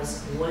thought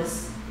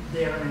was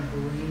there an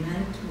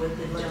agreement with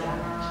the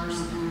donors?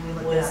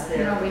 Was You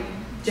know, there?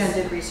 Jen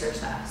did research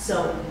that.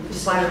 So,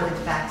 Why we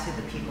went back to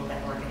the people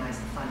that organized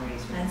the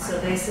fundraiser. and so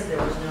they said there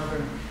was no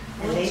agreement.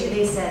 And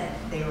they said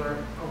they were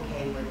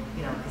okay with,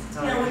 you know, because it's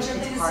You know, already, which I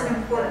it's think is part an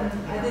of important, the,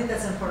 I think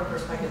that's an important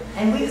perspective.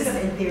 And we could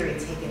have, in theory,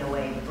 taken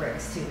away the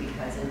bricks too,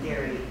 because in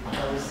theory,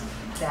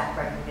 that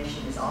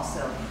recognition is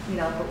also, you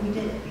know, but we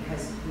did it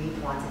because we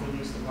wanted to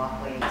use the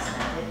walkway and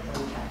extend it, and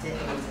we kept it,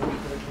 it was in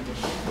good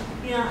condition.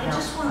 Yeah, I You know,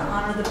 just want to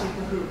honor the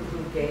people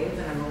who gave,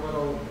 and I'm a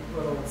little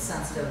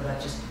sensitive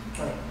about just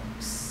like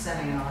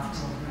sending it off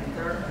to my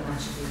third, and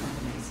that should be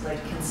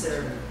like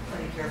considered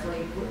pretty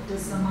carefully.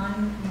 Does the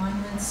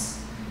monuments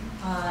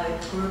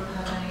group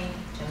have any?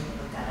 Jen can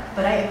look that up.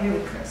 But I agree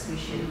with Chris, we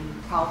should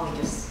probably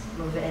just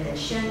move it and then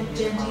she can do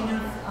Jen, the do you know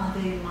follow-up.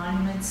 if the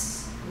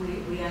monuments,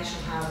 we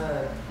actually have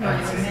a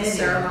Monuments and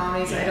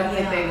ceremonies, I don't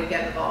think they would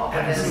get involved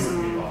with Everything this.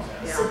 would be involved,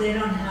 yes. So they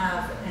don't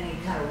have any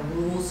kind of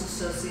rules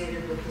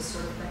associated with this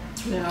sort of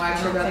thing? No, I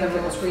actually read the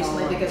rules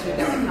recently because we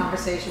got the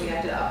conversation, we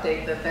had to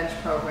update the bench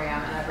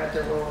program, and I read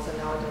the rules, and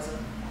no, it doesn't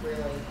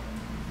really.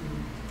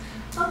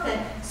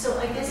 Okay, so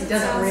I guess It it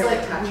doesn't sounds really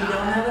like touch we on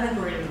don't it. have an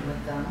agreement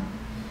with them,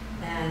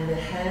 and the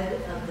head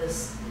of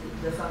this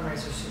the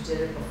fundraisers who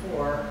did it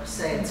before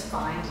say it's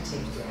fine to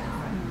take it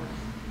down.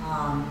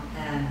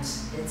 And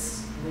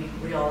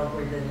we all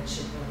agree that it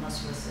should, well,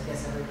 most of us, I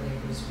guess everybody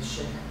agrees we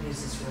should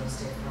use this real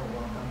estate for a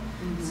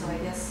welcome. So I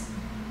guess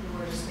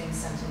we're just being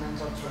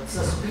sentimental towards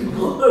those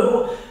people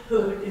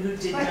who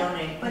did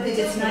donate. I think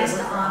it's nice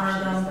to honor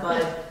them,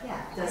 but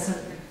Yeah.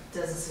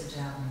 doesn't seem to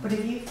have, But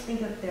if you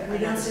think of their. we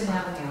don't seem to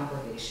have any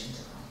obligation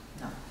to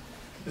them.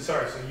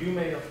 Sorry, so you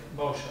made a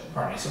motion.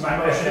 Pardon me, so my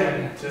motion,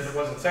 And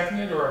was it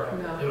seconded or?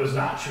 No. it was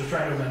not, she was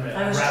trying to amend it.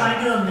 I was rather-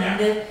 trying to amend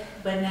yeah. it,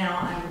 but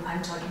now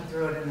I'm talking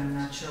through it and I'm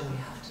not sure we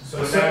have to.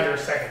 So now you're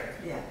seconding.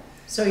 Yeah.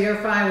 So you're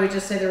fine, we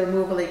just say the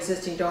removal of the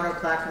existing donor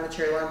plaque from the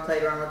Cherry Lawn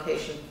Playground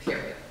location,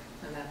 period.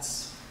 And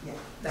that's, Yeah.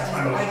 That's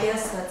my motion. I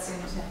guess that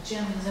seems,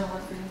 Jim, does that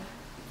work for you?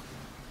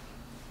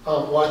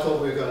 Well, I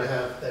thought we were gonna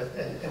have,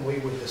 and we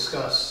would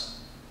discuss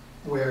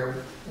where it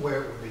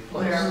would be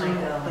placed. Where am I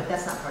going? But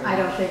that's not part of the I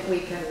don't motion. think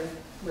we can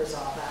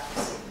resolve that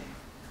this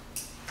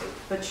evening.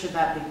 But should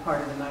that be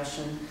part of the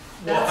motion?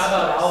 Well, how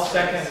about I'll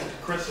second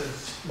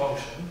Chris's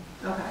motion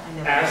Okay, And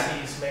then as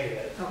he's made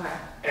it. okay.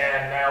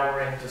 And now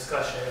we're in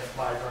discussion, if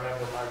I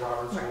remember my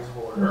Robert's Rules of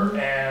Order.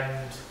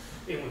 And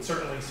it would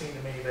certainly seem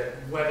to me that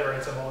whether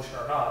it's a motion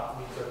or not,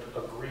 we could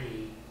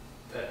agree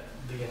that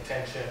the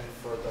intention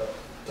for the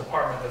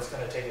department that's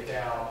gonna take it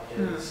down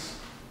is,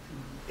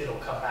 it'll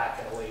come back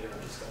in a later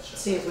discussion.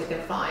 See if we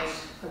can find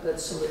a good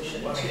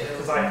solution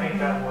Because to. I think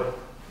that would,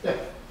 Yeah, you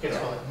that's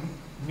know, fine.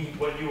 meet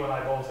what you and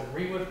I both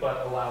agree with,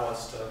 but allow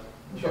us to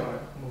Sure.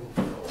 move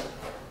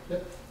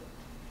forward.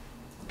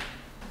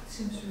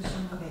 Seems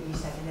reasonable. Okay, you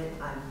seconded,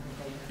 I'm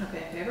in favor.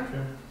 Okay, in favor?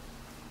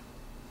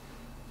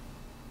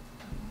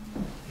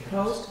 Yes.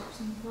 Opposed?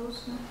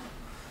 Opposed, no?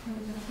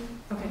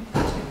 Okay,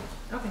 that's good.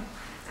 Okay,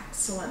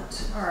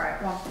 excellent. All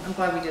right, well, I'm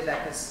glad we did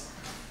that because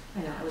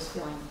I know I was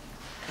feeling,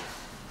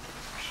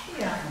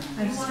 Yeah,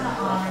 I I just want to don't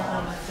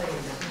honor like them if they did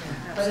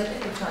it, but I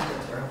think we're trying to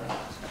do it early.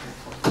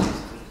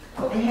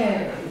 And you Okay.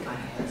 have every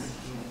finance.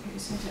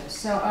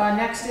 So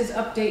next is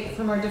update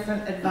from our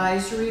different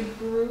advisory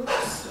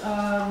groups.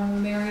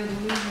 Mary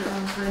Louise, you're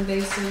on for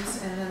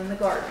invasives and then the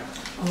garden.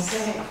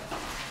 Okay.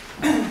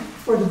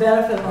 For the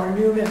benefit of our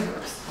new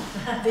members,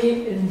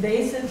 the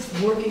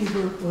invasives working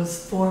group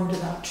was formed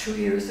about 2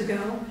 years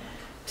ago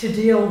to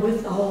deal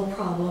with the whole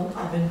problem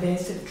of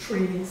invasive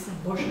trees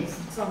and bushes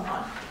and so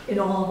on in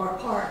all of our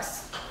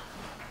parks.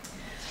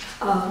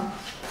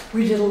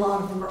 We did a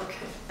lot of work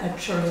at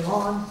Cherry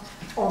Lawn,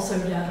 also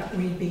down at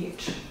Reed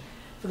Beach.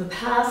 For the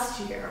past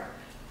year,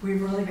 we've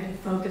really been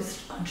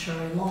focused on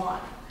Cherry Lawn.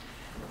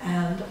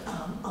 And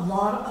a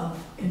lot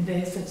of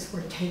invasives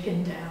were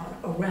taken down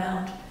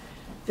around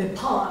the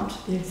pond,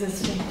 the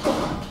existing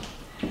pond.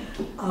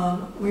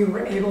 We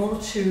were able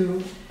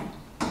to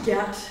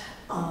get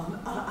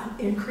an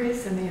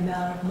increase in the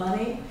amount of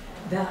money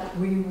that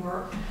we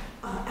were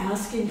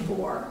asking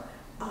for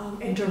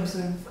in terms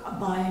of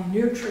buying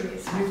new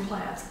trees, new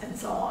plants, and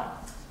so on.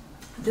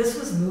 This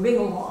was moving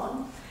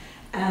along,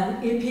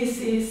 and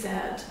EPC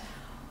said,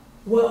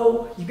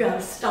 whoa, you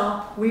gotta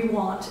stop. We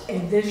want a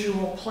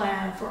visual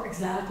plan for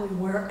exactly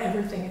where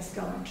everything is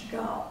going to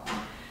go.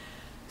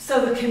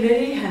 So the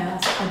committee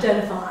has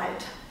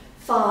identified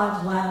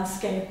 5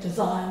 landscape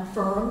design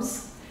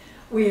firms.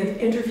 We have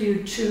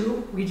interviewed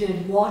 2. We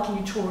did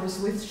walking tours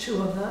with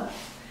 2 of them.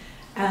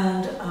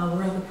 And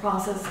we're in the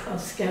process of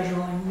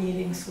scheduling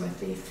meetings with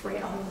the 3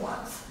 other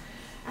ones.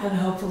 And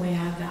hopefully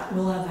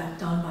we'll have that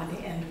done by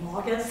the end of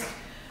August.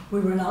 We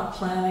were not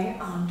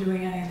planning on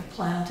doing any of the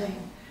planting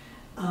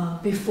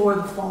before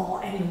the fall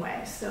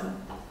anyway, so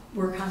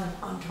we're kind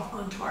of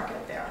on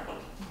target there.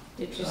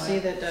 Did you see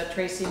that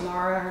Tracy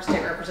Mara, her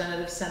state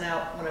representative, sent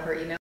out one of her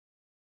emails?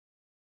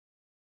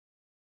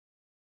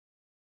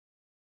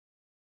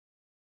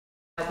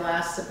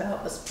 Blasts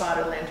about the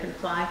spotted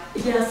lanternfly.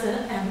 Yes,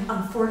 and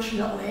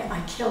unfortunately,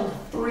 I killed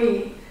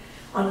 3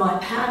 on my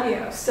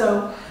patio,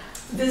 so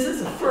this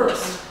is a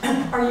first. Do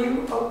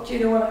you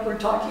know what we're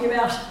talking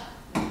about?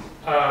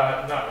 No,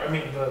 I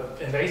mean,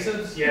 the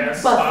invasives,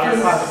 yes, But spotted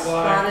these- lanternfly.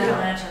 Spotted Yeah.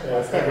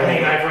 lantern. I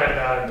mean, I've read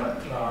about it,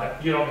 but no,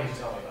 you don't need to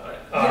tell me about it.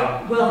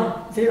 Yeah,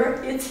 well,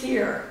 it's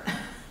here.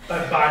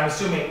 But I'm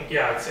assuming,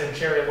 yeah, it's in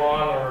Cherry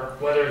Lawn, or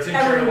whether it's in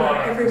Cherry Lawn,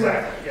 or Everywhere.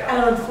 exactly, yeah.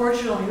 And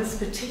unfortunately, this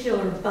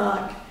particular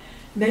bug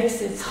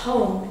makes its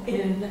home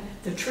in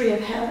the tree of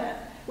heaven,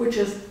 which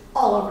is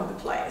all over the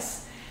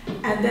place.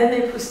 And then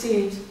they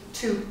proceed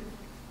to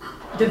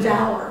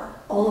devour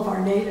all of our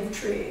native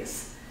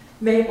trees,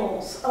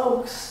 maples,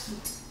 oaks,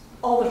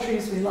 all the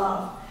trees we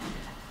love.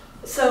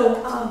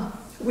 So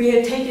we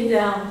had taken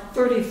down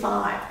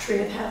 35 tree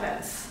of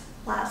heavens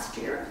last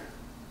year,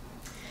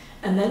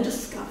 and then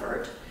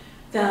discovered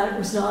that it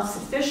was not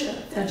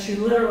sufficient, that you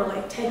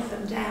literally take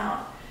them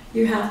down.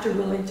 You have to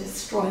really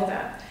destroy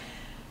them.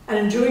 And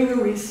in doing the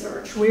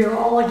research, we are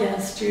all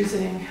against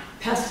using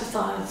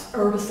pesticides,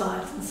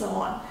 herbicides, and so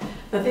on.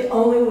 But the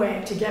only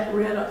way to get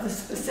rid of the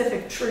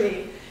specific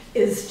tree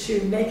is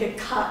to make a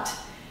cut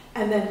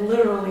and then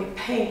literally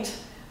paint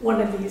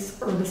one of these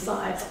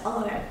herbicides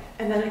on it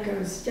and then it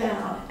goes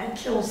down and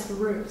kills the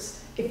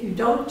roots. If you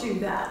don't do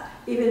that,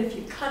 even if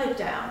you cut it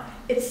down,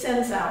 it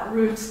sends out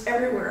roots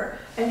everywhere,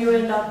 and you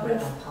end up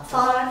with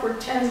 5 or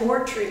 10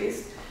 more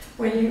trees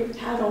when you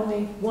had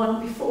only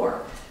one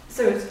before.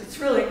 So it's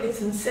really,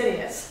 it's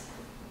insidious.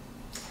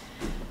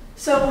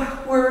 So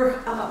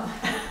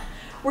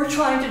we're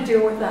trying to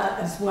deal with that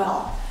as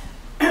well.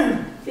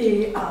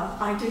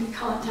 I did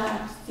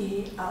contact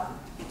the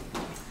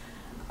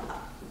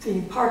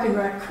Park and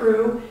Rec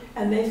crew,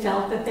 and they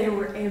felt that they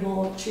were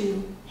able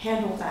to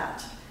handle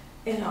that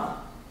in a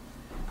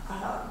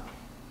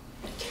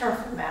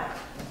careful manner.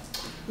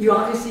 You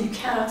obviously, you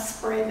cannot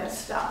spray this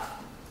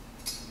stuff.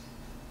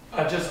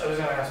 I was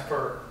gonna ask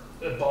for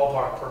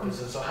ballpark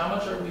purposes, so how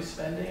much are we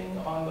spending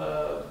on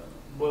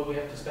what we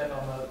have to spend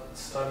on the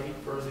study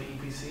for the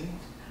EPC?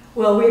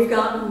 Well, we've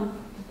gotten,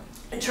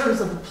 in terms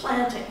of the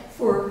planting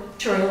for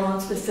cherry lawn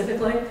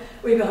specifically,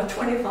 we've got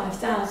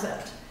 25,000.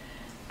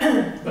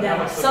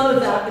 Now, some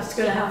of that is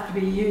going to have to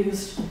be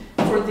used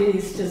for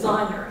these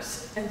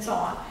designers and so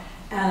on.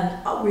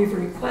 And we've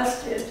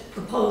requested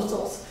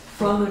proposals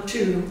from the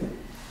 2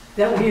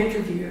 that we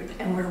interviewed,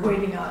 and we're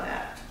waiting on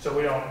that. So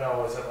we don't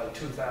know, is it like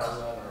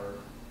 2,000 or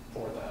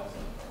 4,000?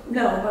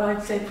 No, but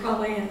I'd say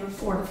probably in the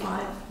 4 to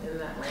 5 In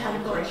that range.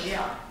 category,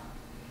 yeah.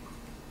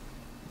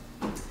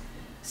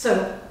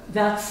 So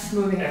that's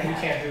moving And we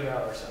ahead. can't do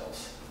that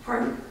ourselves.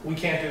 Pardon? We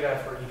can't do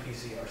that for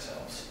EPC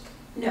ourselves.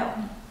 No,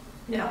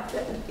 no,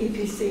 the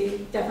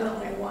EPC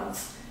definitely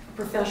wants a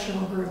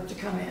professional group to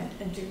come in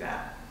and do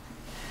that.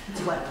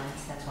 It's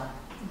wetlands, that's why.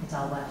 It's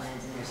all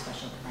wetlands and there's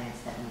special plants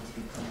that need to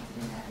be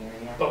planted in that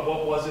area. But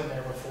what was in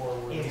there before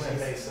were It these was-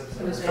 invasives?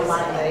 it was A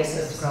lot of invasives.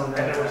 invasives grown And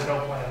there was over.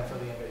 no plan for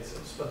the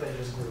invasives, but they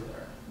just grew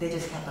there. They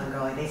just kept on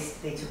growing.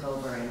 They took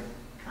over and.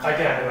 I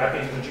get it, I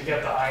mean, but you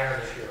get the iron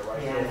here,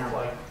 right? Yeah, I know.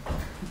 Like,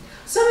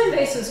 Some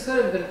invasives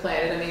could have been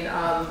planted. I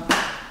mean,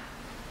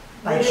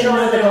 Like- Sean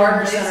at the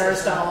Gardner Center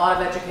has done a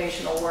lot of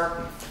educational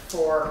work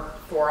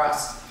for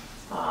us.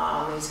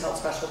 He's held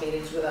special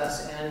meetings with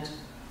us, and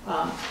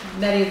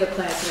many of the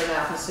plants that are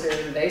now considered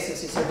invasives,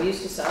 he said, we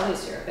used to sell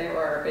these here. They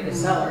were our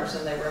biggest sellers,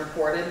 and they were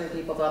imported, and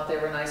people thought they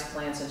were nice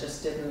plants and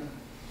just didn't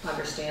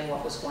understand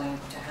what was going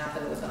to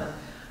happen with them.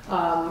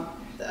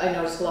 I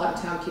noticed a lot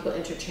in town, people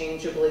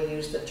interchangeably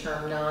use the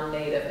term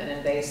non-native and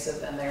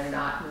invasive, and they're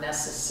not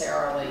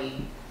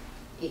necessarily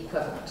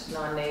equivalent.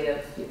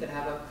 Non-native, you can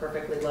have a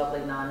perfectly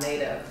lovely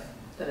non-native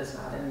that is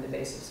not an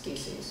invasive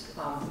species.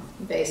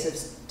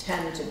 Invasives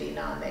tend to be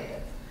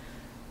non-native.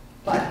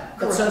 But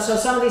so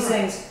some of these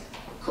things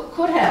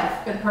could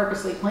have been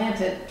purposely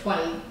planted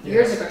 20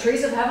 years ago.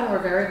 Trees of heaven were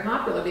very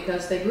popular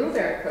because they grew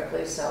very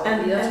quickly, so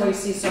And- that's why and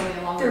you see so many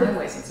along the they're-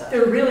 highways and such.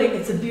 They're really,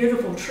 it's a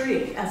beautiful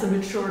tree as a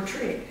mature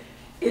tree.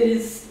 It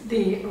is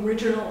the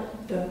original,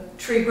 the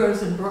tree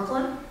grows in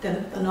Brooklyn,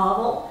 the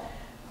novel.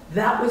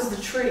 That was the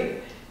tree.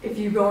 If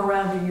you go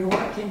around New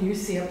York and you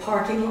see a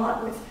parking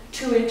lot with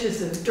 2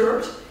 inches of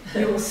dirt,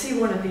 you will see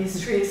one of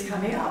these trees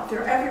coming out.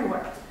 They're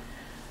everywhere.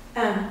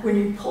 And when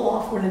you pull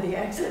off one of the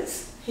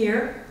exits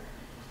here,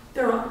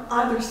 they're on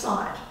either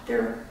side.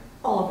 They're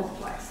all over the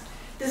place.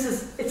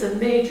 It's a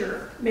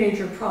major,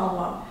 major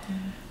problem,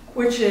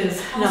 which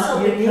is not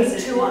Also unique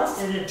because to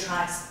us. it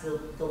attracts the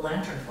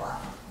lanternfly,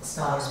 the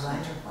Smiles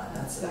lanternfly,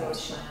 that's the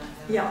That's-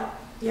 Yeah,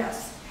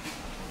 yes.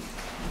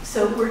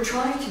 So we're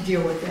trying to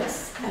deal with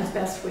this as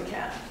best we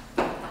can.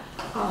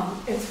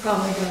 It's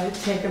probably going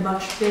to take a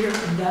much bigger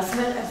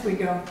investment as we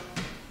go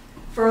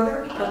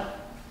further, but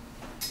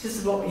this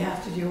is what we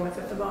have to deal with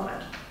at the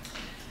moment.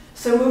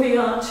 So moving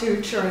on to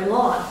Cherry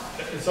Lawn.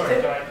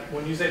 sorry,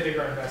 when you say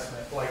bigger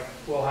investment, like,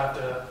 we'll have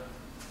to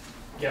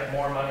get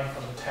more money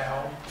from the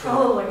town to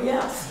Probably,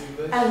 yes.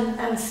 do this?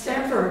 And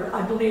Stanford,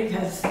 I believe,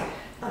 has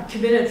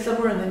committed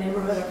somewhere in the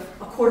neighborhood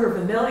of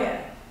 $250,000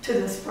 to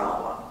this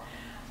problem.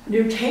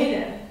 New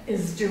Canaan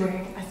is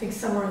doing, I think,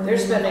 somewhere in the They're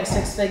spending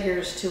neighborhood. 6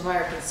 figures to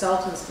hire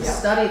consultants to Yeah.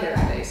 study their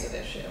invasive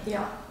issue.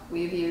 Yeah,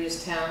 We've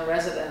used town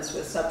residents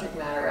with subject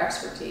matter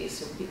expertise,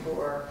 so people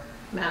who are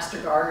master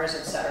gardeners,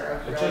 et cetera.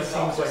 It really just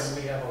helped seems us.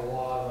 like we have a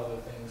lot of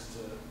other things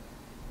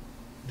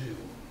to do.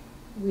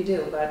 We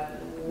do, but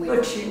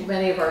But you-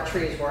 many of our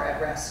trees were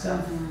at risk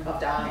of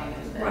dying,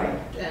 Right.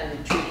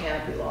 and tree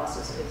canopy loss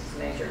is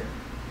major.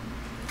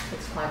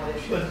 It's a climate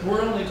issue. But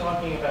we're only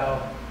talking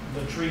about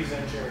the trees in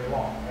Cherry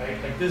Lawn,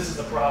 right? Like, this is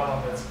the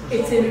problem that's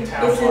it's presumably in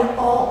town-wide.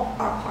 all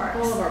our parks.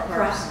 All of our parks.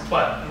 Correct.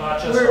 But not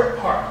just We're- our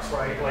parks,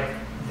 right? Like,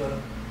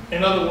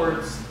 in other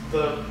words,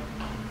 the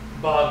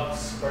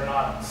bugs are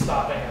not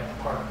stopping at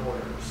the park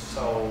borders.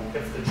 So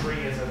if the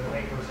tree is at the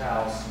neighbor's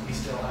house, we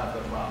still have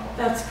the problem.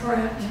 That's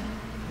correct.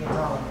 Yeah, it's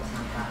all over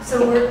town property.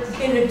 So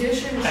we're, in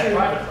addition And to,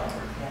 private property.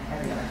 Yeah,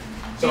 everywhere.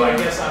 So I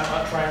guess I'm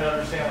not trying to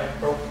understand,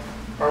 like,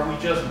 are we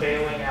just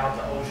bailing out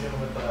the ocean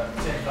with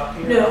the tin cup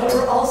here? no,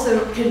 we're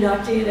also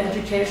conducting an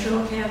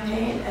educational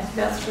campaign as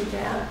best we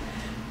can.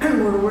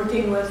 We're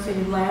working with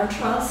the Land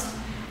Trust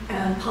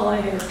and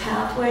Pollinator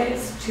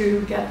Pathways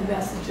to get the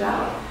message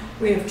out.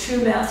 We have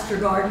 2 master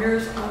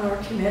gardeners on our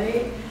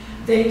committee.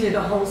 They did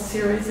a whole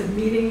series of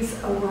meetings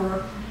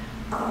over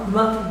the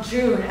month of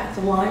June at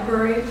the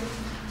library,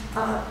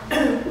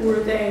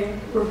 where they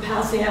were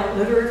passing out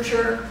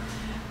literature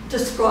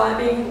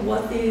describing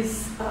what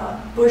these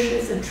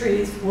bushes and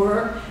trees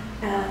were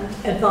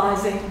and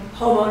advising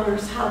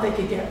homeowners how they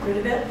could get rid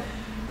of it.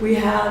 We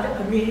had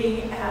a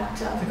meeting at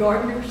the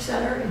Gardner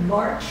Center in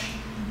March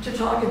to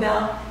talk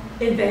about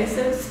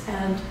invasives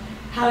and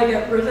how to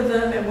get rid of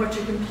them and what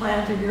you can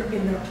plant in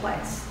their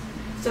place.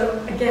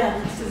 So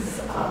again, this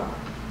is,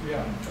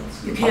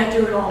 you can't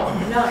do it all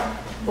overnight,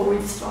 but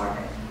we've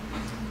started.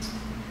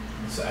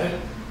 So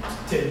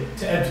to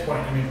Ed's point,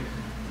 I mean,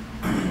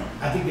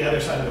 I think the other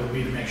side of it would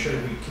be to make sure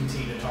we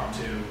continue to talk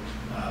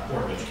to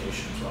Board of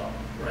Education as well,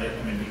 right?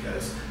 I mean,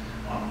 because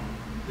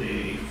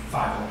the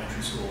 5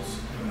 elementary schools,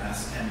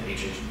 UMS and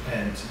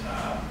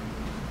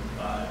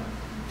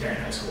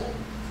Darien High School,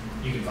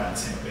 you can find the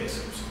same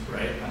invasives,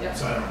 right? Yep.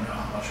 So I don't know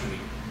how much we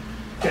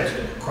get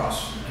to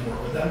cross and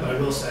work with them, but I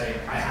will say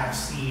I have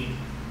seen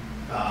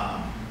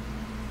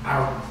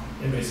our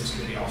invasives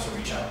committee also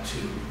reach out to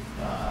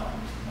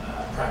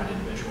private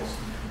individuals.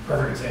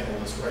 Perfect example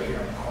is right here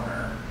on the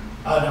corner.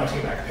 No, I take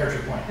it back. Pear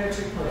Tree Point. Pear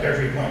Tree Point. Pear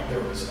Tree Point. There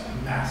was a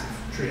massive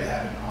tree that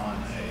happened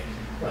on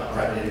a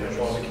private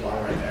individual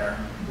lot right there.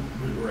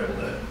 We were able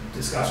to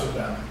discuss with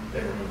them.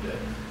 They removed it.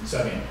 So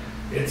I mean,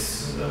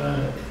 it's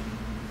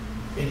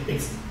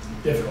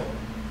difficult.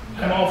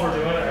 I'm all for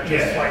doing it. I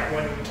just Yeah. like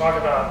when we talk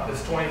about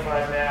this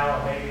 25 now,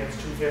 and maybe it's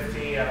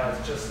 250.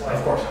 It's just like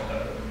Of course.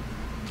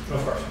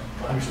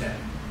 I understand.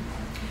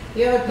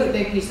 The other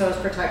big piece, I was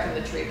protecting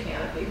the tree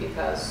canopy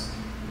because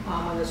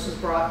when this was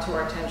brought to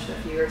our attention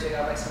a few years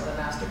ago by some of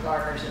the master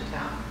gardeners in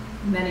town,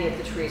 many of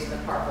the trees in the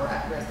park were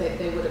at risk.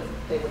 They would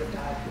have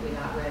died had we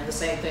not ran. The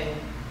same thing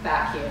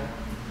back here.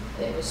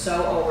 It was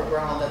so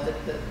overgrown that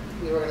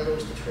we were going to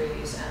lose the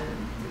trees.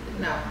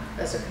 And no,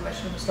 as a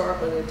commission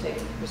historically, we've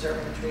taken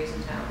preserving the trees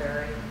in town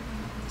very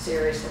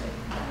seriously.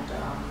 And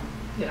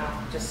you know,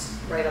 just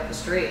right up the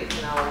street,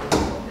 you know, at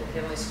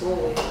Henley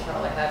School, we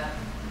probably had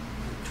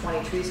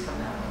 20 trees come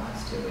down in the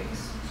last 2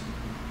 weeks.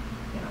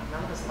 You know,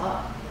 none of us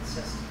love. It's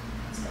just,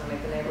 it's going to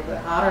make the neighborhood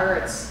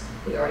hotter.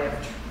 We already have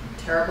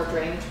a terrible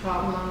drainage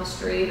problem on the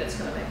street. It's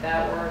going to make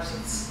that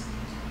worse.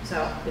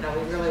 So, you know,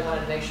 we really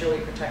wanted to make sure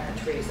we protect the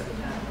trees that we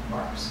have in the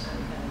parks,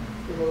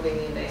 and removing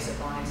the invasive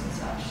vines and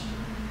such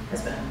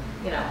has been,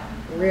 you know,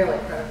 really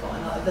critical.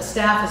 And the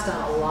staff has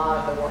done a lot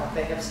of the work.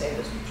 They have saved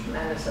us a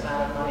tremendous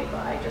amount of money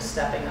by just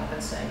stepping up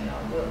and saying, you know,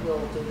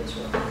 we'll do this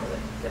work and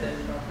get it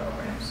into our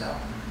program. So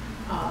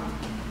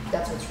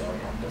that's what's really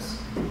helped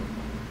us.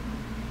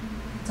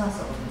 It's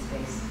also open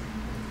space,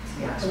 to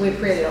be honest. And we've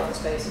created open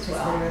space as Because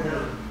well.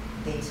 literally,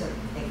 they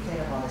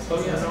cleared up all this. Oh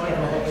yeah, space, no, I give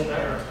know another it's acre.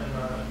 better.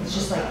 It's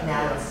just like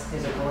now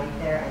there's a void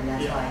there, and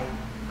that's Yeah. why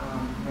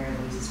Mary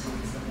Louise's group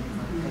is looking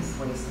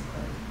for ways to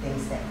put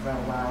things that grow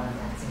well in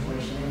that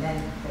situation. And then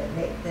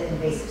the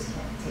invasives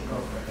can't take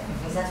over again,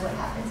 because that's what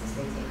happens, is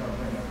they take over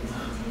and nobody's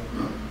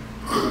maintaining it.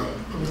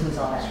 We lose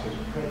all that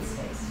great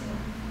space, you know,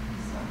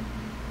 so.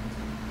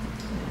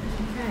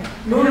 Okay.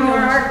 Moving How are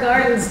on our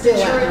gardens doing?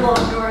 Cherry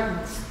Lawn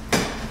Gardens.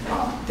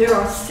 There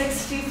are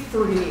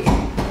 63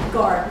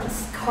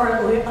 gardens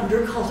currently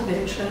under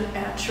cultivation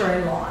at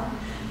Cherry Lawn.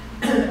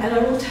 And I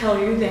will tell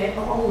you, they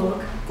all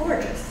look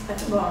gorgeous at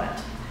the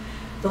moment.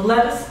 The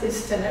lettuce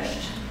is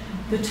finished.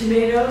 The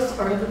tomatoes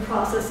are in the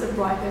process of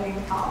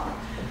ripening up.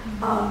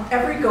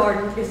 Every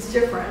garden is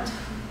different.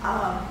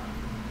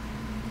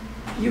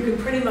 You can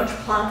pretty much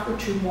plant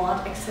what you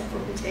want except for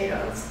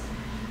potatoes.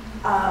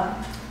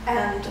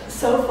 And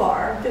so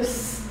far, this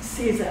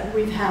season,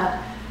 we've had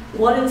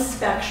one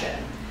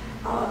inspection.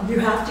 You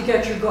have to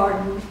get your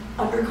garden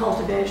under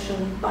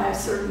cultivation by a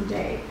certain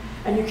date,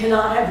 and you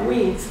cannot have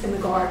weeds in the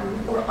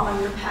garden or on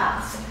your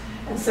paths.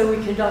 And so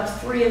we conduct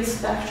 3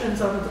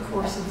 inspections over the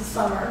course of the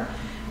summer,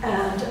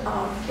 and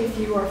if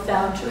you are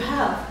found to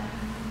have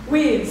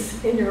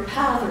weeds in your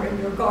path or in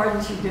your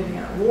gardens, you're giving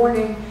a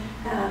warning,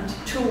 and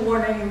 2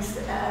 warnings,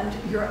 and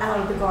you're out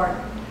of the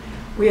garden.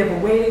 We have a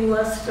waiting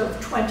list of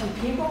 20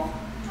 people,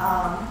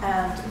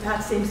 and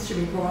that seems to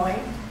be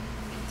growing.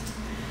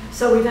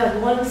 So we've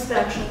had 1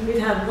 inspection, we've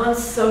had 1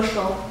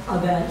 social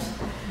event,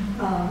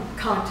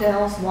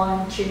 cocktails,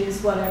 wine,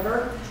 cheese,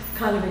 whatever,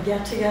 kind of a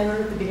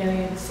get-together at the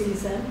beginning of the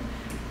season.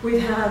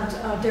 We've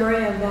had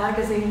Darien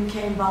Magazine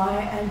came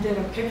by and did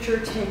a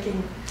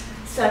picture-taking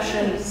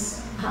session.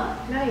 Nice. Huh?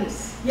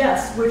 Nice.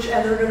 Yes, and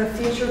they're going to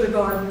feature the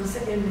gardens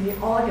in the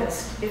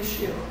August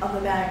issue of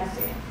the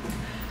magazine.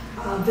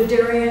 The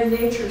Darien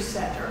Nature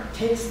Center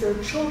takes their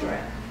children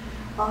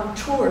on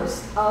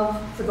tours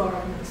of the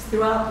gardens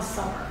throughout the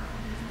summer.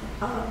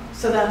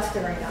 So that's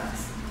very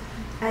nice.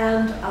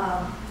 And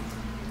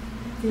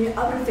the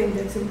other thing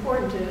that's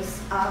important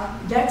is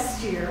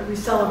next year we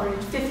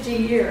celebrate 50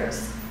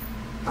 years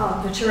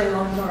of the Cherry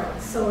Lawn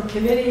Gardens. So a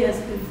committee has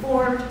been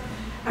formed,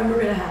 and we're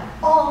going to have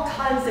all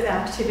kinds of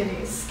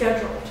activities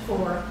scheduled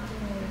for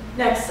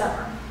next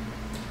summer.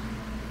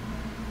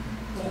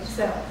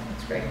 So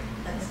That's great.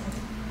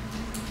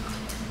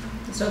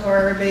 So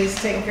far, everybody's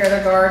taking care of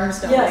their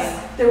gardens, don't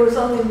yes, there was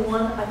only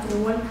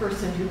one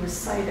person who was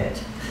cited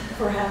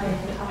for having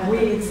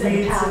weeds and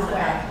Weeds in the pathway.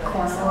 back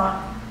corner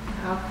lot.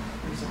 Oh,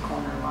 There's a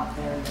corner lot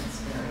there that's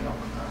very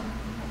overgrown.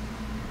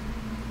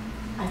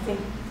 I think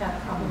that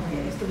probably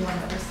is the one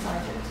that was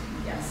cited.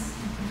 Yes.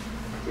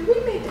 Did we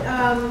make,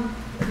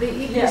 the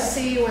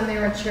EPC, when they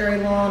were in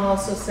Cherry Lawn,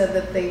 also said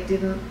that they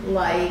didn't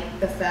like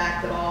the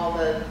fact that all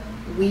the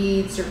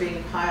weeds are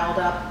being piled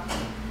up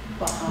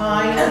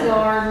behind the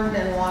garden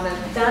and wanted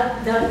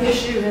That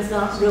issue has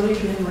not really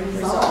been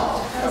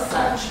resolved as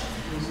such.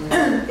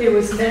 It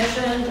was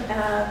mentioned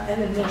at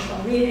an initial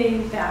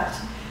meeting that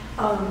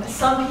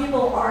some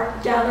people are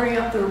gathering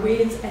up their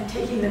weeds and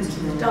taking them to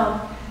the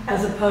dump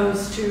as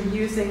opposed to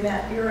using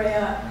that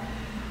area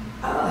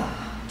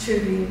to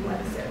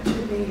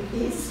the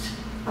east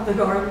of the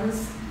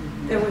gardens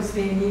that was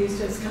being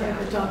used as kind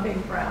of a dumping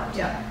ground.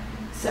 Yeah.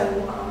 So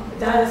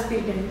that is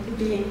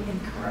being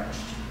encouraged.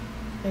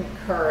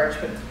 encourage,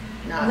 but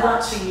not.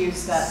 Not to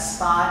use that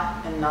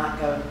spot and not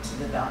go to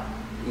the dump.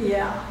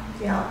 Yeah,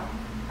 yeah.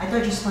 I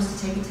thought you're supposed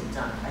to take it to the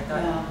dump. I Yeah.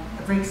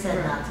 thought, Rick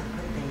said not to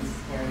put things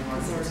there anymore.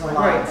 Because there's a There's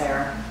lot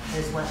there.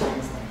 There's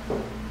wetlands there.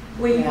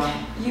 Well, Yeah.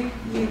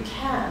 you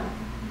can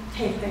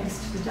take things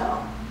to the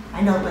dump.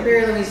 I know, but,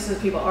 Very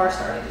limited, people are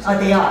starting to. oh,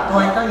 they are. Oh,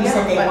 I thought you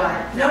said they But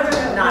weren't. No,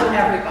 not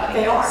everybody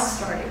They is. are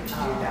starting to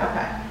do that.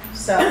 Okay,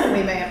 so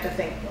we may have to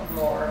think of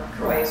more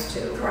ways to,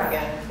 Correct.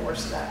 again,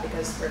 enforce that,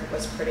 because Rick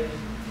was pretty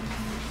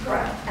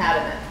Correct,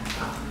 adamant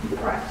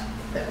correct.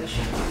 that we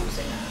should be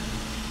using that.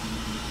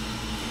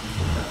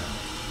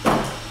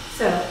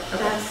 So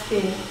that's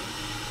the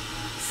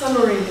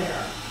summary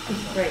there.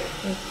 Great,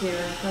 thank you.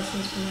 Any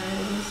questions from the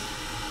audience?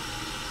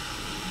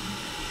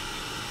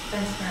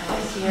 Thanks,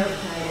 Mary.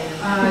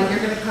 You're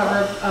gonna cover,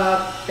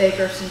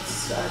 Baker,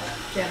 since,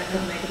 Janet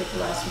couldn't make it at the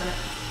last minute.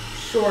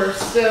 Sure,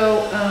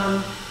 so,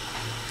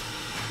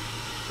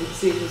 let's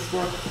see if this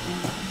works.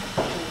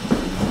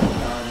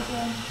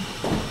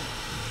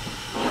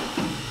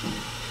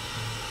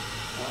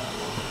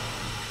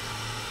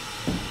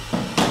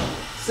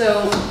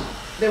 So,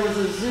 there was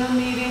a Zoom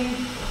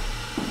meeting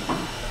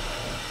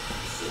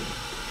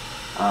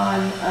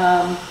on,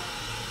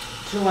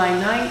 July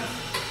 9th.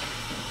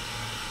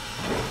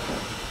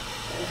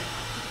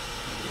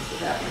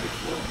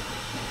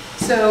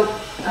 So,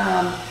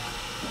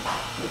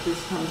 if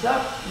this comes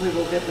up, we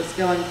will get this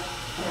going.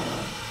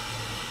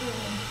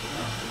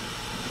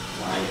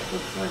 Why it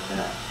looks like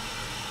that.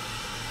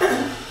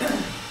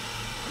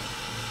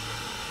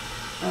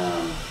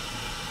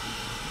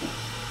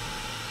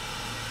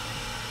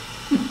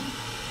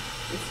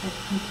 It's like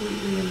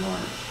completely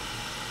enlarged.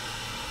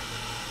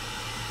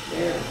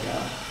 There we go.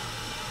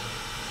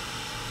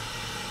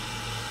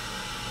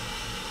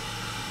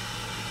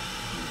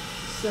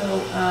 So,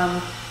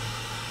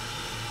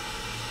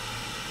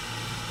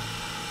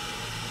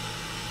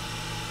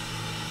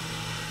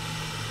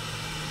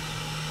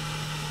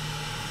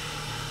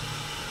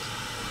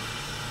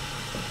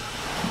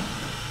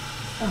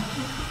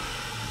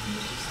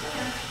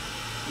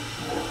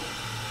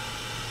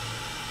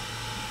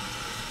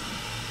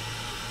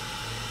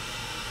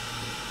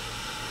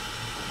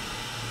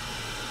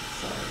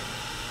 sorry.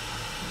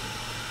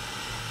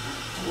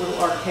 A little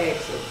archaic,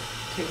 so it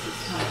takes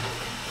its time.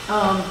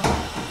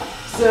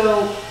 So,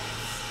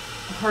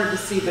 hard to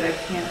see, but I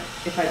can't,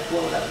 if I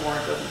blow it up more,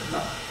 it doesn't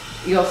come up.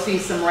 You'll see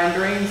some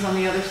renderings on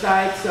the other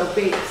side. So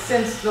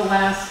since the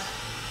last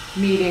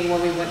meeting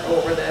when we went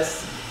over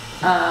this,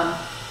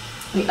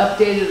 we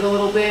updated it a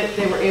little bit.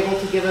 They were able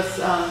to give us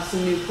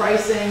some new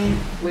pricing,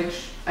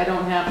 which I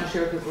don't have to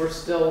share because we're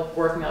still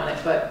working on it.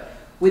 But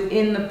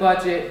within the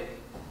budget,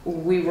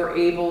 we were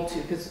able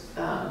to, because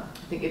I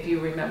think if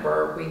you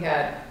remember, we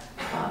had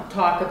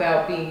talk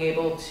about being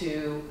able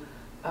to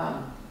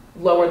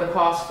lower the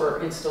cost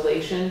for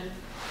installation.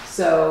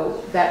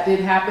 So that did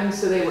happen.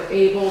 So they were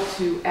able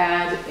to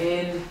add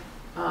in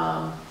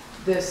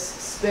this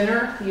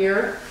spinner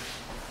here.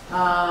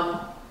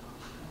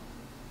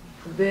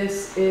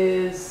 This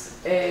is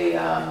a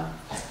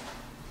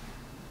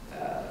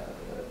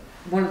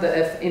one of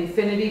the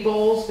infinity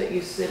bowls that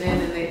you sit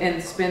in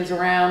and spins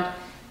around.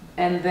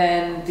 And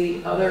then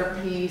the other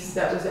piece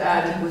that was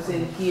added was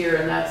in here,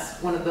 and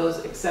that's one of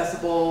those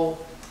accessible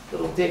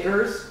little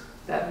diggers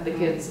that the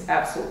kids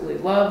absolutely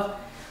love.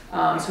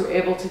 So we're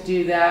able to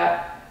do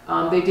that.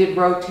 They did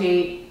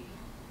rotate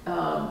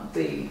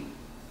the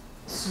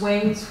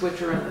swings,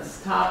 which are in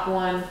this top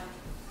one,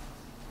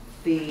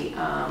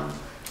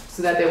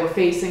 so that they were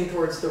facing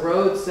towards the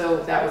road. So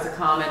that was a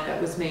comment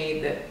that was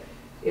made that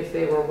if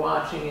they were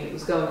watching and it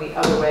was going the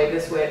other way,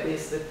 this way at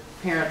least the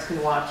parents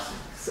can watch,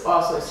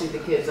 also see the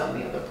kids on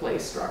the other play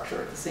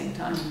structure at the same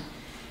time.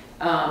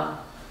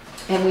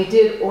 And we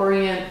did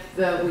orient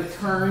we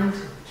turned,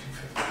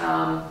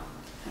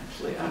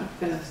 actually I'm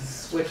gonna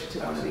switch to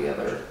one of the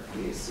other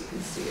views so you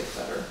can see it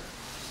better.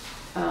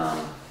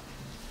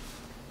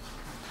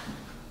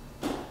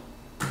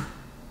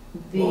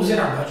 What was in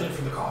our budget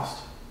for the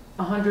cost?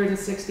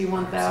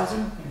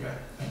 161,000. Okay,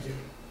 thank you.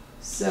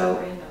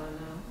 So,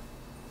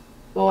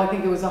 well, I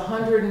think it was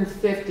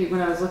 150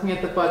 when I was looking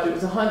at the budget. It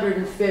was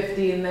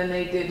 150, and then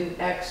they did an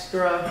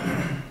extra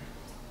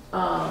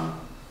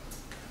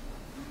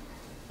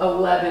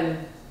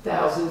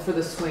 11,000 for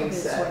the swing The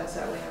set. swing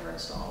set we never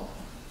installed.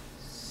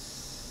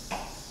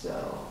 So, I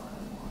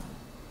want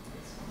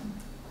this one.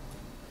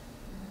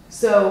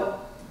 So,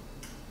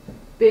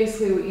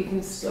 basically what you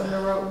can, So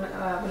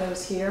when I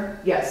was here,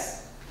 yes.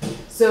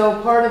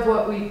 So part of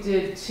what we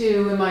did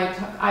too,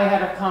 I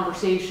had a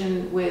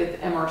conversation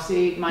with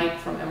MRC, Mike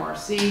from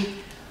MRC,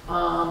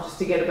 just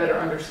to get a better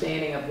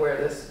understanding of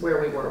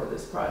where we were with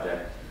this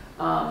project.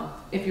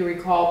 If you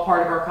recall,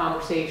 part of our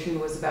conversation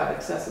was about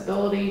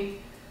accessibility.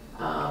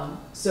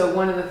 So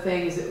one of the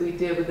things that we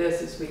did with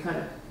this is we kind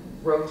of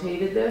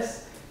rotated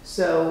this.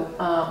 So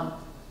I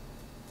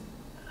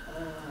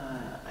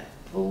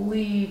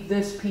believe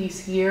this piece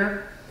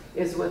here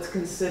is what's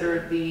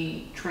considered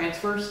the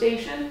transfer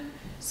station.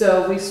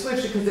 So we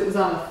switched it because it was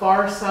on the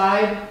far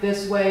side.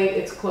 This way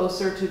it's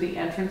closer to the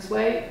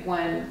entranceway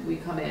when we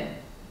come in.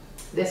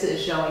 This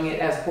is showing it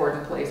as poured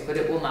in place, but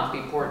it will not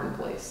be poured in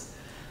place.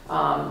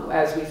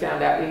 As we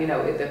found out,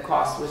 the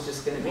cost was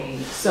just going to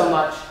be so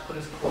much. What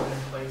is poured in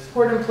place?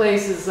 Poured in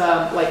place is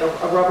like a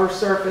rubber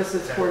surface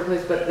that's poured in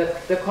place, but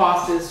the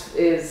cost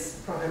is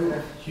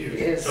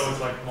Huge. So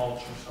it's like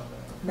mulch or something?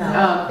 No.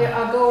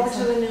 I'll go over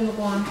to the new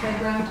McGuan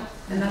playground,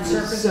 and that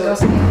surface, So- go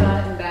stand on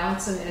it and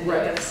bounce, and you'll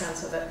Right. get a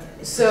sense of it.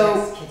 So-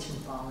 There's kitchen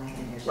falling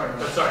and there's. Right,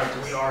 but sorry,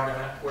 we're not gonna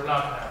have.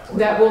 poured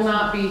That in will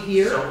not be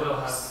here. So we'll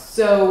have.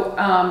 So,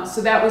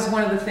 so that was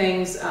one of the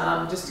things,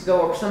 just to go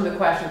over some of the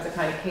questions that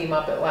kind of came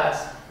up at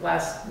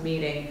last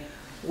meeting,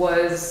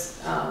 was,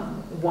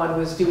 one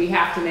was, do we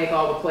have to make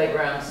all the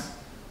playgrounds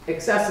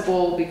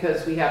accessible?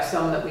 Because we have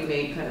some that we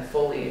made kind of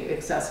fully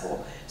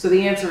accessible. So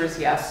the answer is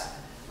yes.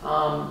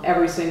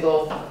 Every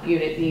single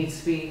unit needs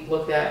to be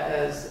looked at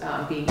as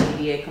being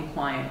ADA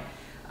compliant.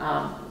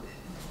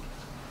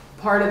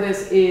 Part of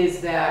this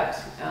is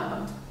that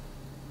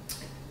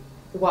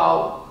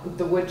while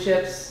the wood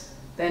chips,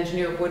 the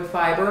engineered wood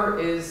fiber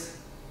is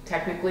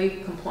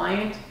technically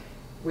compliant,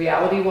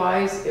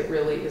 reality-wise, it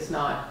really is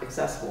not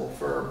accessible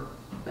for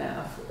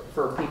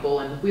people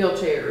in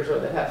wheelchairs or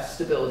that have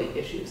stability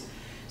issues.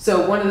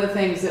 So one of the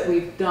things that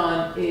we've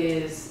done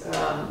is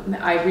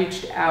I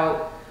reached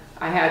out,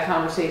 I had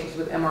conversations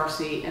with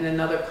MRC and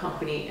another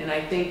company, and I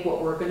think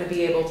what we're going to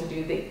be able to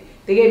do, they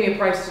gave me a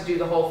price to do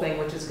the whole thing,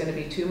 which is going to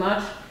be too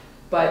much,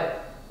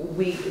 but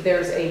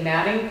there's a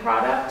matting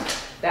product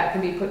that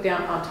can be put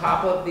down on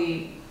top of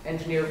the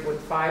engineered wood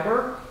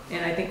fiber,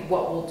 and I think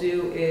what we'll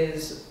do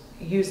is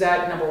use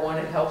that. Number one,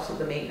 it helps with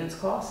the maintenance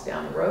costs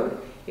down the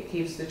road. It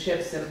keeps the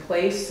chips in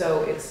place,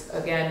 so it's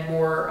again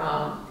more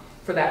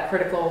for that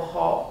critical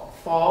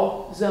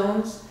fall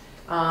zones.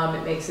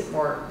 It makes it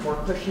more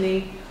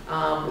cushiony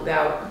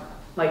without,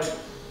 like,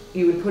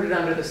 you would put it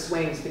under the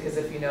swings, because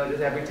if you notice,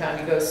 every time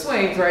you go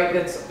swings, right,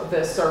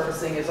 the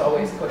surfacing is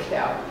always pushed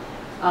out.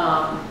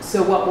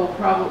 So what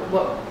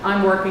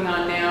I'm working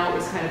on now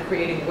is kind of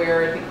creating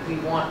where I think we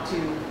want to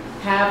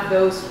have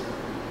those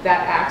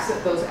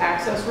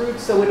access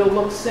routes. So it'll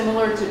look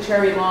similar to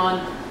Cherry Lawn,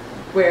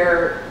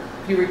 where,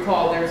 if you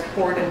recall, there's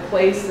poured in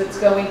place that's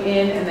going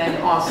in, and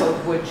then also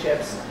wood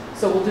chips.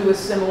 So we'll do a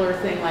similar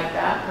thing like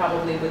that,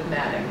 probably with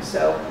matting.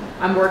 So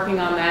I'm working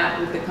on that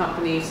with the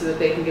company so that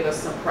they can give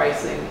us some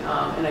pricing,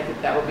 and I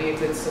think that would be a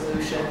good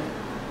solution,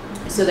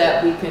 so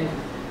that we can,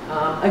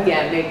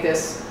 again, make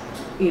this,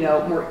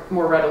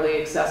 more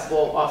readily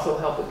accessible, also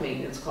help with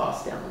maintenance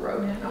costs down the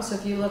road. And also,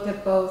 if you look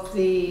at both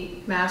the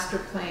master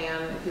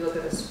plan, if you look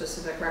at the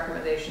specific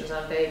recommendations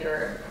on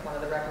Baker, one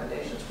of the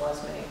recommendations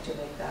was made to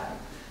make that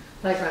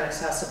playground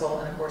accessible,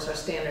 and of course our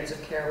standards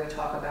of care, we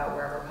talk about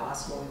wherever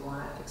possible we want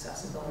to have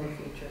accessibility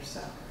features.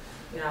 So,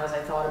 as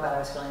I thought about it, I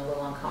was feeling a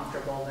little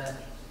uncomfortable that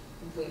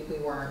we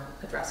weren't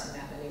addressing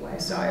that anyway.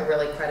 So I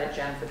really credit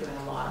Jen for doing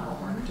a lot of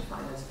homework to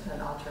find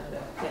an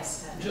alternative.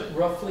 Yes, Ed? Just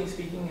roughly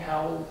speaking,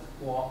 how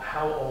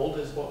old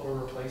is what we're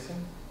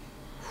replacing?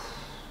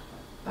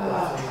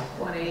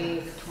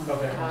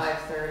 25,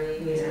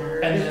 30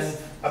 years. And then,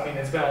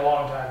 it's been a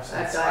long time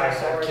since I've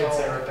had dinosaurs kids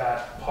old. there at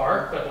that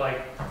park, but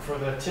like, for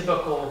the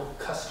typical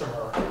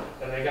customer,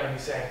 are they gonna be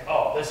saying,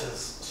 oh, this is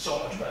so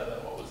much better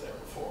than what was there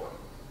before?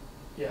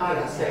 I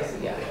would say so,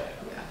 yeah.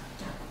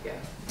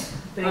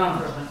 Big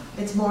improvement.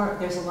 It's more,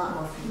 there's a lot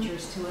more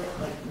features to it,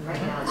 like right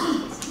now it's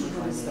just basically.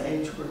 What is the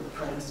age group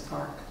for this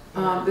park?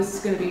 This is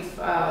going to be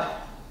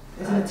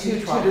Isn't it 2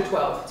 to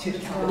 12, 2 to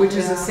 12. which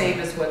is the same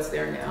as what's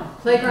there now.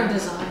 Playground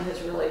design has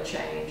really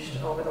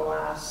changed over the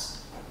last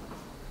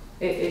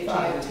It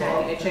 5 to changes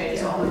 10 years. It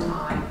changes all the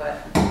time,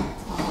 but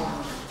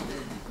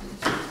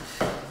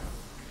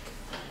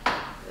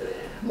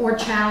more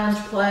challenge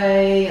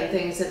play and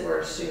things that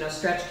were,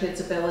 stretch kids'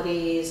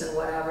 abilities and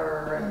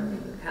whatever,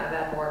 and kind of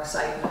add more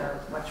excitement, or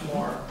much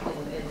more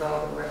in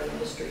vogue where the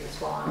industry has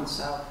gone.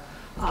 So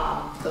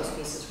those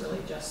pieces really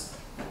just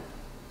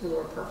blue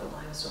or purple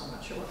dinosaur, I'm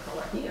not sure what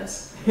color he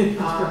is.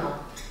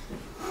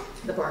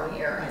 The Barney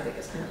era, I think,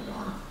 is kind of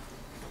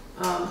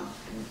gone.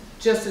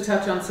 Just to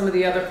touch on some of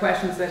the other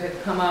questions that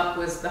had come up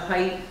was the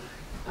height.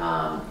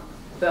 The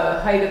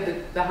height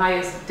of the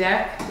highest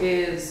deck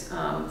is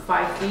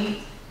 5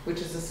 feet, which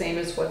is the same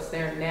as what's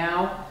there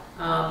now.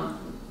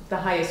 The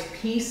highest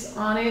piece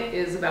on it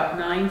is about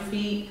 9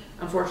 feet.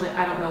 Unfortunately,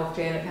 I don't know if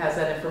Janet has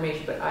that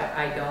information, but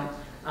I don't,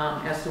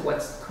 as to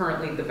what's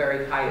currently the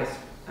very highest,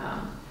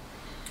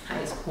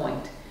 highest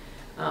point.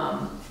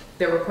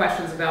 There were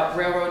questions about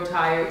railroad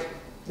ties,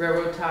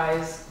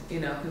 you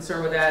know,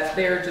 concerned with that.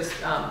 They're just,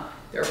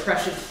 they're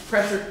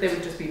pressure, they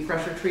would just be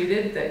pressure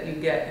treated that you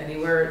get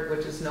anywhere,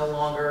 which is no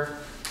longer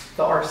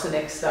the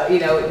arsenic stuff, you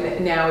know,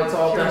 now it's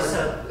all done,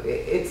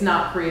 it's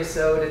not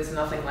creosote, it's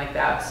nothing like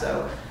that,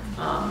 so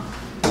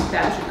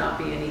that should not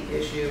be any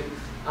issue.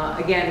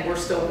 Again, we're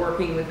still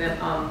working with them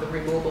on the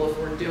removal if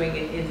we're doing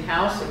it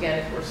in-house.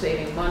 Again, if we're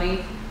saving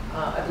money,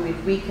 I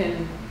believe we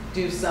can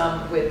do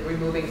some with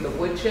removing the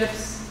wood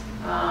chips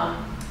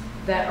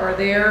that are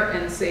there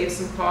and save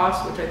some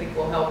costs, which I think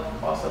will help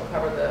also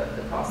cover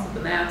the cost of the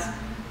mats,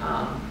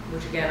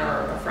 which again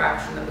are a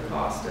fraction of the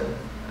cost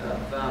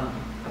of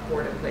a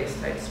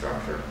board-in-place type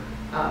structure,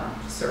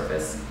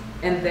 surface.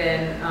 And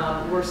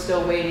then we're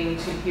still waiting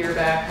to hear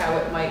back how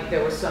it might,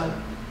 there was some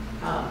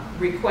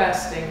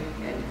requesting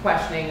and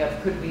questioning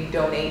of could we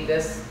donate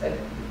this,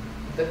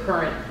 the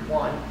current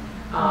one.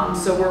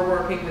 So we're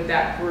working with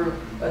that group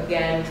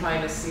again,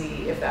 trying to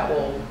see if that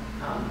will,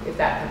 if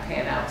that can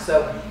pan out.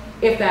 So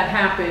if that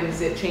happens,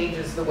 it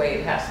changes the way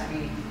it has to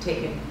be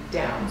taken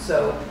down.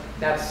 So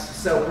that's,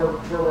 so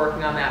we're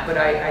working on that. But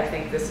I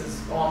think this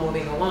is all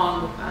moving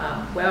along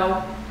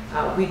well.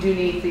 We do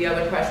need, the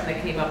other question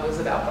that came up was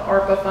about the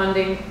ARPA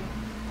funding.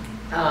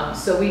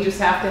 So we just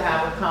have to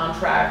have a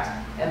contract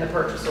and the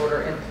purchase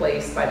order in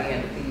place by the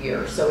end of the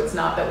year. So it's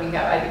not that we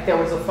have, I think there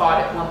was a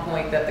thought at one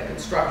point that the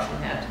construction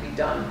had to be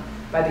done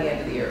by the end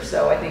of the year.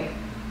 So I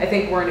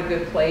think we're in a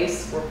good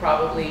place. We're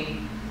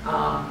probably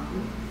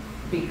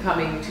be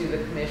coming to the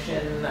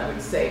commission, I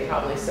would say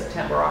probably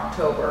September,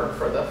 October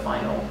for the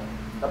final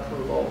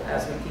approval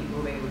as we keep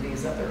moving with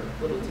these other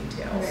little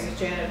details. Okay,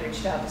 Janet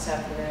reached out this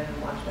afternoon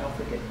and wanted to know if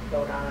we could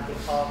vote on it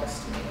the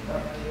August meeting,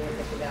 but you were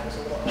thinking that was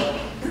a little early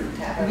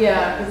to have it.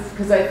 Yeah,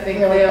 because I think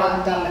really they'll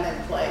buttoned up be, and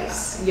in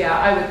place. yeah,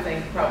 I would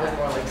think probably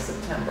more like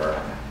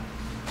September.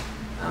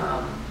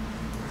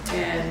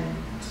 And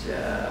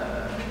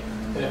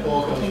if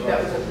all goes think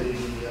right, that was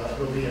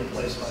it'll be in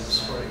place by the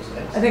spring.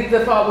 I think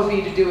the thought would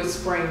be to do a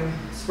spring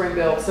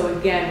build. So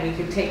again, we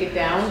could take it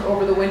down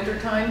over the winter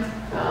time,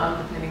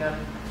 depending on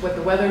what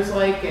the weather's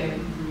like.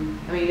 And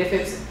I mean, if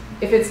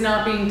it's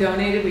not being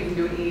donated, we can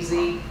do it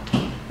easy,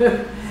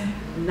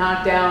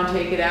 knock down,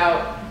 take it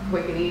out,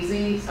 quick and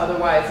easy.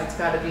 Otherwise, it's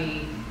got to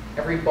be,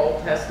 every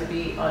bolt has to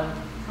be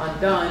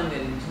undone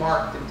and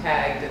marked and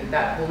tagged, and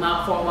that will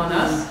not fall on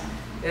us.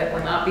 That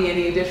will not be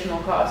any additional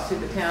cost to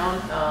the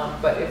town.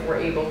 But if we're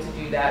able to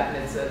do that,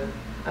 and it's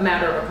a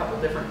matter of a couple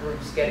different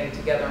groups getting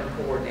together and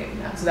coordinating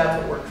that. So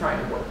that's what we're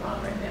trying to work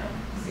on right now,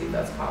 see if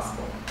that's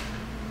possible.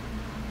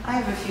 I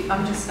have a few,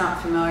 I'm just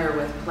not familiar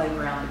with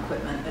playground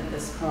equipment at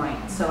this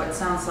point. So it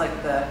sounds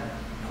like the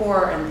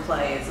pour and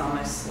play is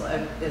almost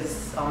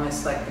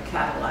like the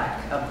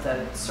Cadillac of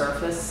the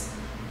surface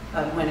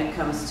when it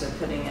comes to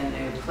putting in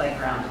new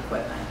playground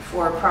equipment.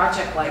 For a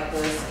project like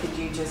this, could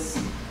you just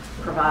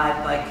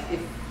provide, like,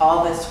 if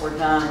all this were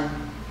done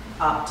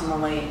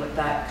optimally with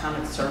that kind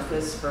of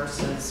surface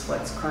versus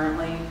what's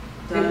currently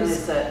done?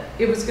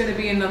 It was going to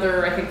be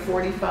another, I think,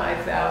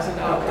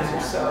 $45,000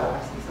 or so.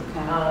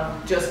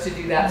 Okay. Just to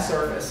do that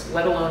surface,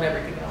 let alone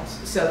everything else.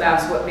 So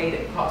that's what made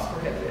it cost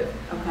prohibitive.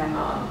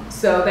 Okay.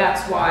 So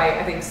that's why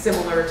I think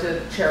similar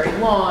to Cherry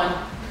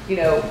Lawn, you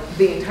know,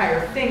 the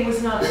entire thing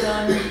was not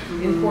done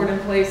in Port in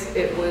Place.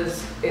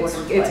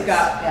 It's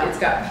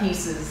got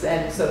pieces,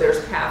 and so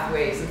there's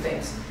pathways and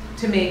things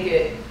to make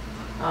it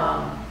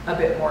a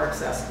bit more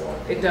accessible.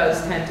 It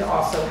does tend to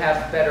also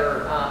have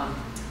better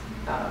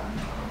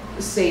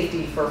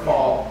safety for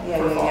fall.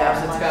 So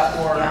it's got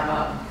more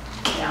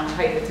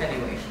height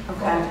attenuation.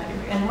 Okay.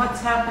 And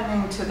what's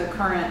happening to the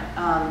current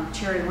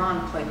Cherry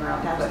Lawn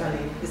playground That was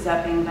equipment? donated. Is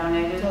that being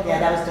donated? Yeah,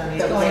 that was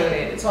donated. That was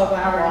donated. It's all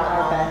going Our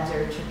around.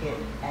 vendor took it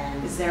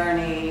and. Is there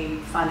any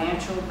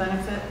financial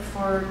benefit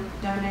for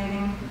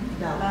donating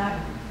No, that?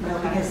 no,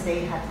 Okay. because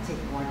they had to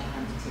take more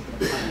time to take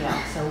it apart.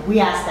 Yeah. So we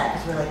asked that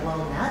because we're like, well,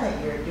 now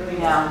that you're doing this,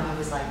 Yeah. and he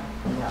was like,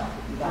 no,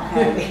 you got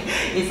Okay.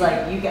 He's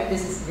like, you got,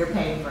 you're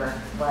paying for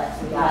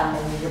what we got,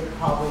 and you're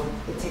probably,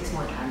 it takes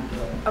more time to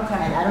do it. Okay.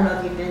 And I don't know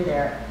if you've been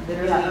there,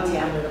 literally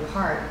Yeah, taking it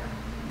apart,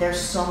 there's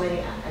so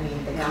many, I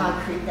mean, the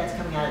concrete that's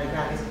coming out of the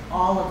ground, is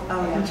all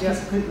of, each piece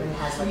of equipment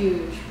has like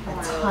Huge.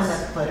 a ton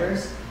of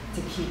footers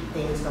to keep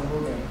things from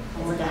moving.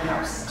 It's like a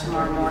house.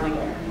 Tomorrow morning,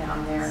 underneath yeah,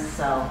 I'm there. it.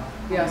 So.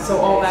 Yeah, so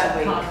all that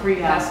Days a week. concrete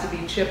Yeah. has to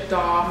be chipped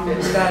off,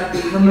 it's got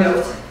to be, you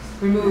know,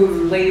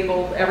 removed,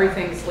 labeled,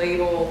 everything's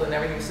labeled and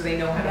everything, so they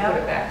know how to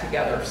put it back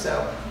together.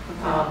 So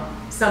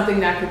something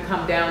that could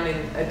come down in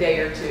a day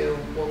or two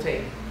will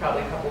take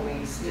probably a couple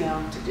weeks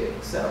to do,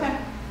 so. Okay.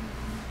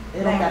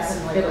 It'll Thanks.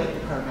 definitely make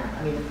the program,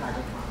 the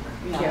project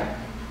longer. Yeah.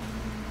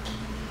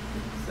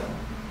 So,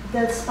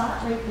 The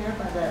spot right there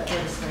by where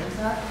the springs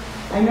are,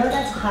 I know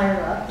that's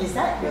higher up. Is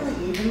that really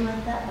even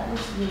like that? That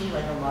looks really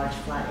like a large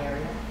flat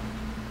area.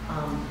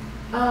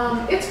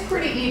 It's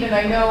pretty even,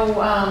 I know,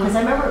 Because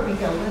I remember it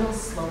being a little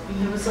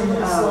slopey. it was a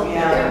little Oh, slopey.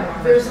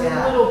 yeah. There's a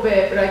Yeah. little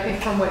bit, but I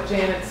think from what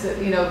Janet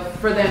said, you know,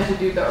 for them to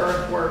do the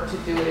earthwork, to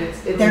do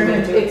it, They're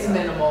gonna do it, it's though.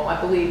 minimal. I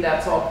believe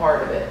that's all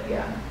part of it,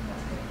 yeah.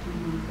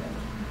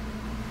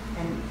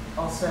 And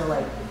also,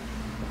 like,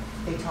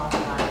 they talk a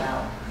lot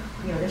about,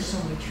 you know, there's so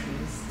many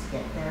trees to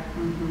get there.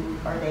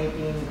 Are they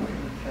being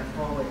pretty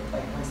careful with,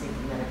 like, once they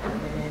bring that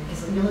equipment in?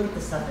 Because when you look at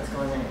the stuff that's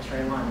going on at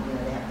Cherry Lawn, you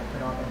know, they have to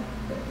put all the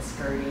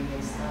skirting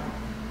and stuff.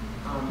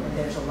 And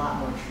there's a lot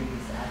more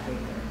trees at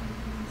Baker.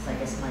 So I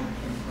guess Mike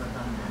can work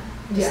on that,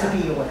 just to Yeah.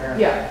 be aware of.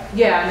 Yeah,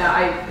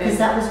 no, Because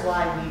that was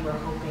why we were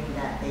hoping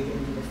that they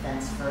didn't do the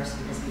fence first,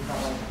 because we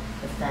felt like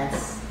the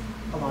fence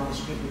along the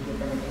street would give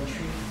them an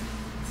entry,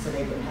 so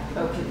they wouldn't have to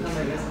go Okay, through the oh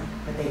my trees. God.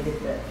 But they did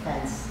the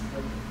fence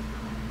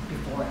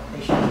before, they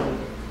should have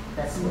waited.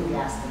 That's what we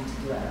asked them to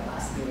do at our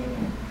last meeting,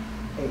 and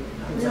they.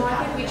 it was No, I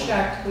okay. think we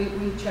checked,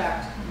 we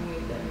checked, and we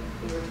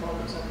were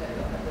told it was okay to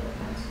go ahead with the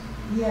fence.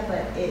 Yeah,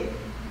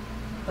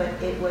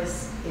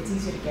 it's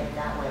easier to get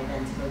that way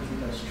than to go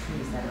through those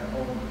trees that are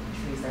old,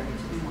 trees that are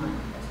intertwined.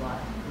 That's why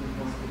we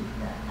wanted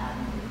that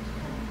avenue to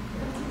kind of, you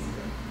know, it's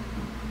easier.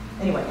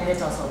 Anyway, and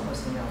it's also a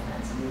post and rail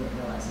fence, and we didn't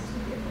realize it was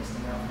going to be a post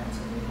and rail fence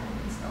when we had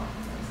it installed.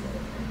 That was the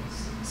other thing.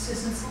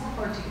 Susan, it's a little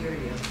hard to hear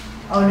you.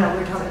 Oh, no, we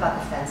were talking about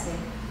the fencing.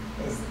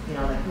 Is, you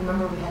know, like,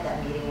 remember we had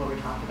that meeting where we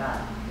talked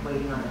about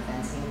waiting on the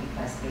fencing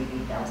because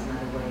maybe that was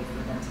another way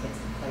for them to get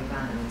to the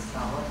playground and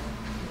install it?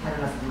 I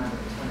don't know if you remember,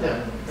 it was one of the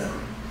Yeah, meetings.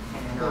 yeah.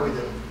 And then, No, we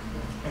do.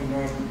 And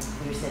then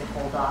we said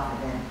hold off,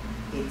 and then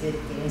they did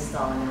the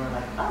install, and they were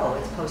like, oh,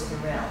 it's post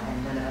and rail,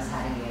 and none of us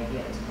had any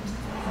idea it was post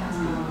and rail fence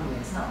when we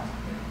installed.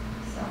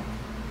 So,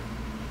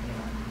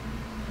 anyway.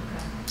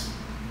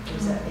 It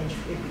was an in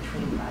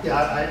between project.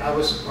 Yeah, I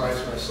was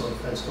surprised when I saw the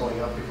fence going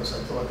up because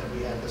I thought that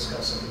we had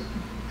discussed that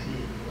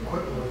the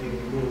equipment would be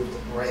removed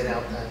right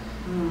out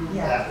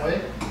Yeah. that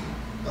way.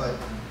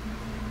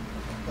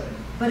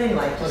 But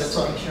anyway, But just it's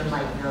to on. make sure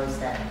Mike knows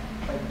that,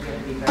 like, you have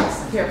to be very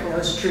sensitive. Careful with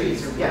Those the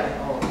trees trees, are yeah.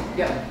 really old. and,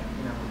 Yeah.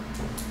 You know,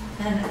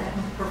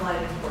 And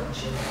provide important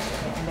shade.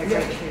 and they're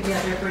great trees.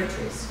 Yeah, they're great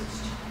trees.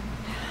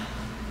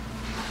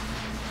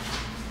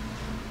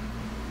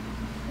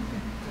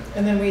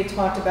 And then we had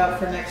talked about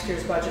for next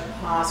year's budget,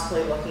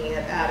 possibly looking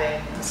at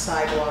adding a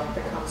sidewalk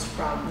that comes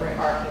from the Right.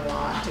 parking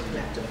lot to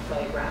connect to the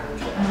playground,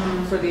 which would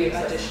add For the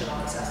additional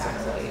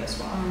accessibility as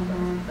well.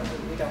 But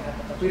we don't have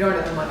the budget. We don't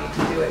have the money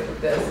to do it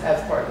with this,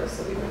 as part of this,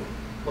 so we would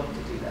look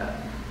to do that.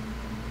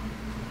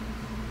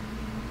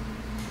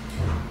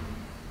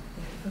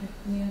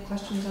 Any other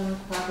questions on the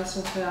progress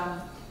of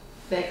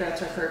Baker?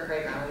 That's our third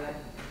playground. We had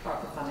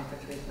ARPA funding for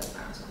 3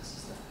 playgrounds, and this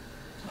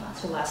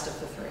is the last of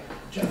the 3.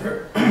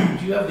 Jennifer,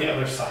 do you have the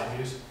other side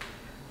views?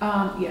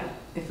 Yeah,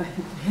 if I,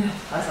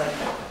 I was like,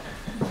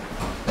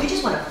 we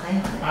just want to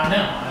plan on it. I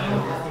know.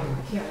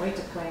 I can't wait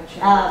to play in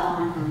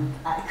Shannon.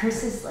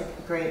 Chris is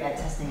like great at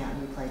testing out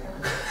new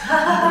playgrounds.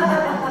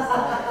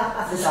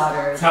 The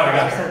daughter. That's how I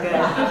got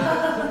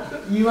So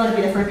good. You want to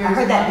be the first. I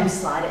heard that new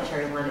slide at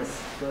Cherry Lawn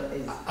is good.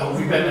 We've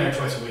been there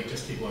twice a week,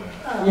 just keep looking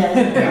at it. Yeah,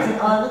 isn't it amazing?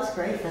 Oh, it looks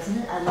great, doesn't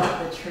it? I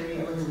love the tree.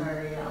 It looks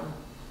very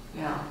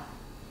Yeah.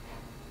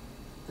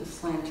 The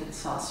slanted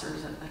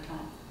saucers at the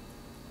top.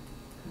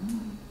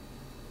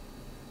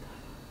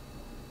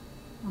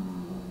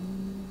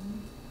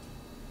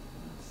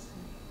 Let's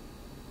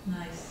see.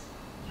 Nice.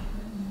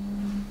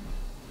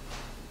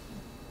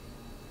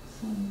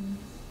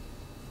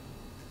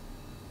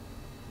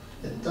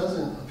 It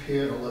doesn't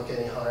appear to look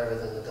any higher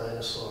than the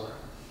dinosaur.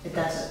 It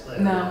doesn't. Later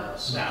in No. the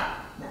house. Nah.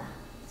 Nah,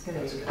 it's gonna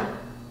That's be good.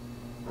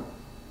 good.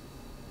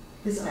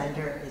 This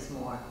vendor is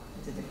more.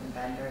 It's a different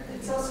vendor. than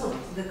It's the also, other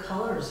ones. the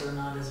colors are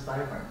not as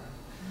vibrant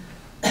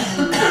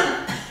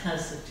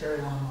as the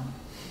cherry lawn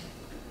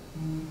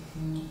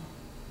one.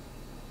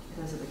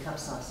 Those are the cup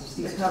saucers.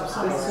 The These cup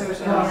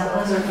saucers, Oh, yeah, yeah,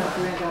 those those are are my cup-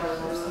 granddaughter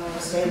loves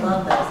those. They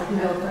love those. They can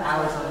go for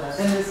hours on those.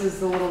 and this is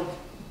the little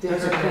Those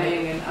digger are great.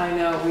 thing, and I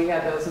know we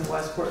had those in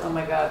Westport, oh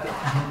my God.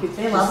 It's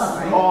They love just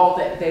them, right? All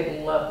day,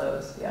 they love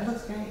those, It yeah,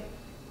 looks great.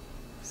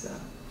 so,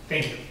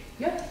 Thank you.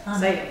 yeah.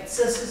 Say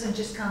So Susan,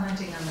 just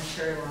commenting on the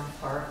Cherry Lawn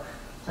Park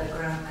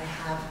playground, I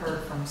have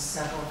heard from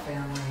several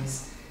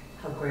families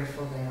how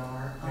grateful they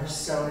are. They're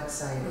so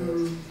excited.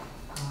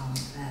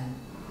 And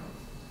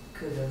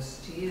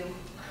kudos to you.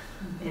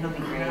 It'll be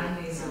great. Not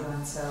an easy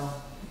one, so.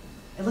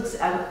 It looks, you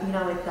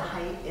know, at the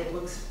height, it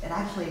looks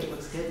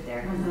good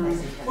there. Nice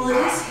and heavy. Well,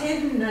 it is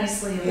hidden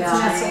nicely in the Yeah.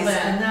 nestled in,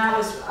 and that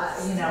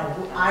was, you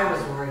know, I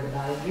was worried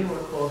about it, you were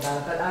cool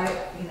about it,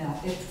 but you know,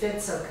 it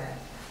fits okay.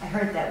 I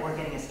heard that we're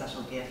getting a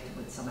special gift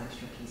with some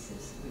extra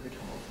pieces, we were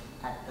told,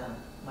 at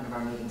one of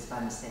our meetings by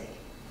mistake.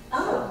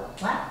 Oh,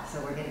 wow.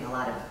 So we're getting a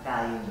lot of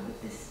value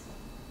with this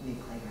new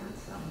playground,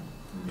 so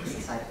I'm pretty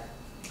excited.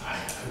 I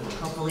will.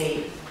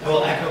 Hopefully. I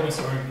will echo Ms.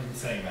 Thorne in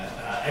saying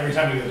that every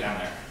time we go down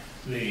there,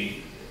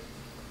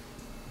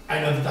 I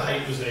know that the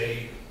height was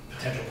a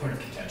potential point of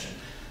contention.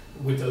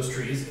 with those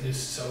trees, it is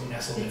so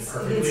nestled in It's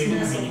perfectly. I mean,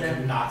 nestled you in.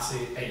 could not see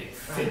it. It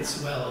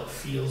fits well. It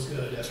feels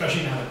good,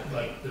 especially now that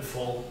like the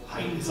full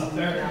height is up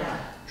there. Yeah.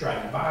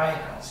 Driving by,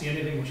 I don't see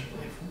anything, which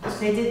I believe.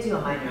 They did do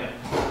a minor,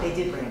 they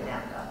did bring it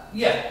down though.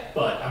 Yeah,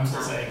 but I'm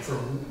still saying for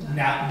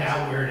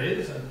now where it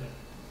is, it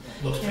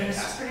looks Yeah,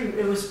 fantastic.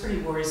 it was pretty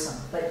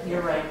worrisome, but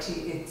you're right,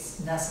 it's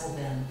nestled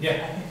in.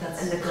 Yeah. I think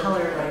that's. And the the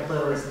color right blue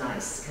word. is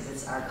nice, because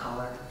it's our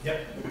color.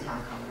 Yep. The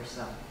town color,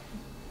 so.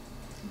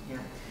 Yeah,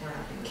 we're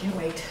happy with it. Can't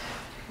wait.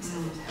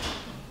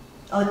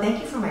 Oh,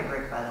 thank you for my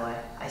brick, by the way.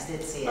 I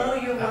did see Oh,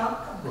 it. you're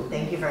welcome.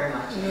 Thank you very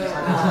much. We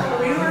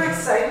were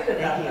excited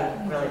about Thank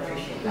that. you, really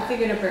appreciate We that.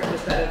 figured a brick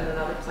was better than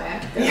another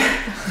plant. I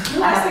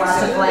have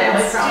lots of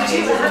plans. How did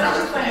you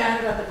find out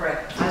about the brick?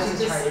 I was in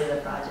Did you charge just- of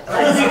the project.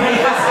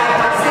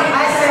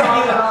 I said,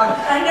 "Oh, God."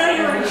 I know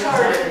you were in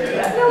charge.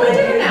 No, we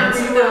did announce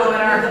it though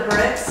at our- The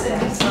bricks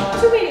and you saw.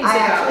 2 meetings ago. I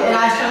actually we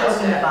opened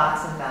the announced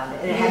box and found it.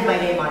 And it had my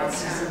name on it,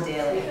 Susan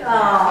Daly.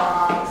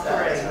 Aw, So it was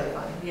great. really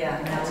funny.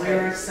 Yeah, That's no, we were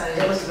great. excited.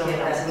 It was to really get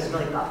nice. that. It was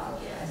really thoughtful.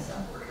 Yeah, so.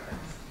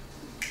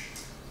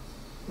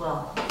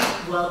 Well,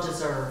 well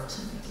deserved.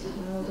 it.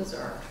 Well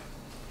deserved.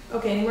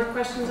 Okay, any more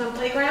questions on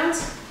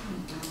playgrounds?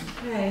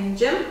 Okay,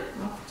 Jim,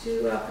 off to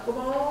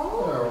pickleball.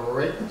 All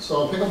right,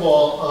 so on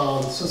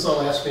pickleball, since our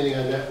last meeting,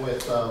 I met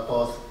with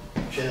both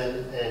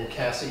Jen and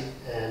Cassie,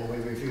 and we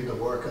reviewed the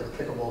work of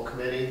the pickleball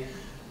committee,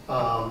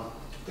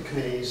 the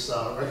committee's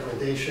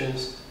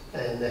recommendations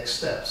and next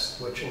steps,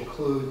 which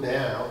include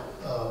now,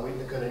 we're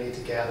going to need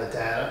to gather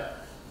data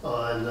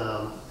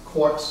on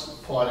courts,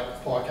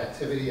 park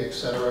activity, et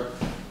cetera,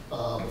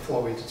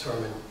 before we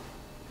determine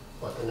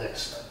what the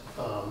next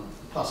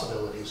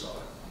possibilities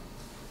are.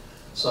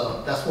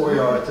 So that's where we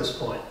are at this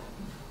point.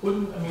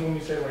 Wouldn't, I mean, when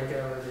you say like get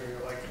out of there,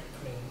 like,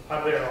 I mean,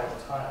 I'm there all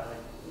the time,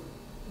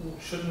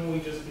 like, shouldn't we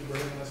just be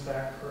bringing this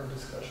back for a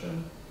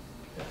discussion?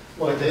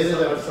 Well, data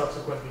At a that,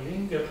 subsequent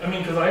meeting? I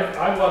mean, because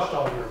I've watched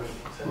all your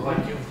meetings, and like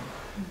you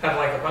have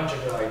like a bunch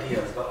of good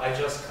ideas, but I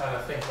just kind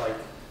of think like,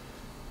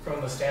 from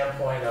the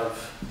standpoint of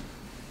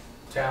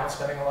town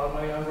spending a lot of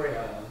money on Great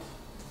Island,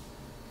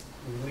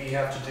 we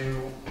have to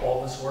do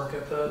all this work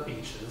at the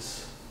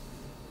beaches.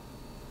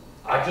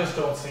 I just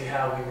don't see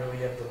how we really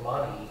have the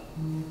money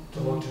to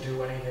look to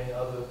do anything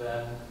other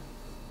than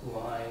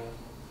line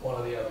one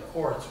of the other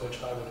courts,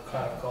 which I would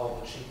kind of call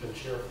the cheap and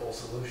cheerful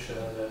solution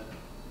that.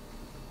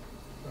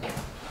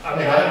 I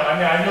mean, I don't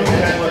know, I know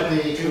that's that what the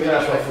didn't do committee's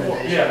that before.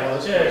 recommendation Yeah,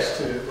 was,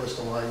 yeah, was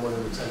to line one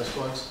of the tennis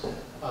courts.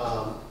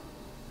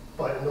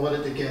 But in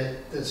order to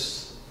get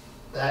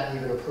that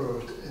even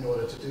approved, in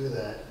order to do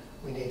that,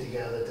 we need to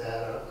gather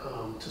data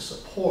to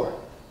support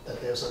that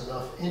there's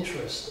enough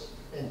interest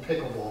in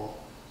pickleball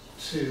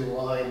to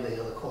line the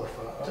other court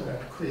to Okay.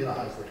 create a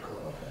hybrid court.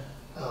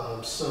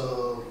 Okay.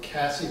 So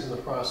Cassie's in the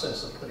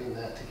process of putting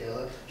that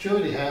together. She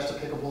already has the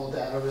pickleball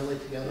data really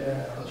together,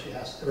 Yeah.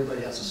 because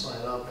everybody has to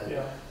sign up, and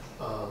Yeah,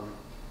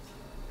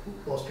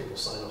 most people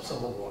sign up,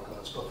 some will walk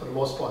outs, but for the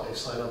most part, they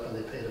sign up and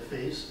they pay the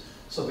fees.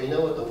 So we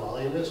know what the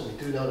volume is, and we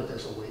do know that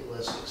there's a wait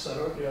list, et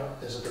cetera. yeah,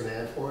 There's a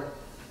demand for it.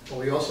 But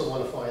we also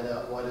want to find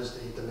out what is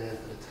the demand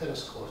for the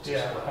tennis courts as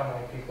yeah, well. how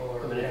many people are.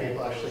 How many paying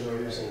people for actually it?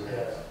 are using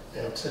that?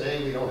 And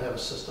today, we don't have a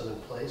system in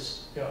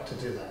place Yeah, to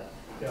do that.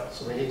 yeah,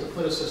 So we need to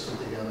put a system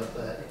together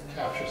that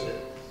captures it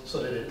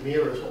so that it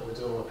mirrors what we're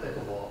doing with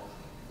pickleball,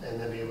 and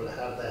then be able to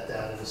have that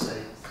data to say,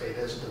 okay,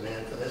 there's a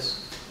demand for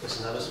this. There's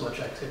not as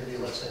much activity,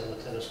 let's say, on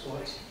the tennis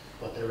courts,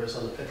 but there is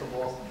on the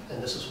pickleball,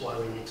 and this is why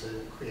we need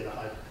to create a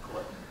hybrid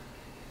court.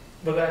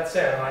 but that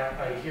said,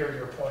 I hear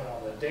your point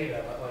on the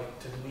data, but like,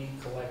 did we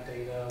collect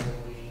data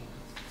when we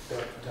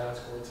built the tennis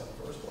courts in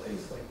the first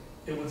place? Like,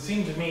 it would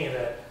seem to me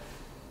that,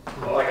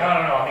 like, I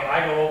don't know, I mean,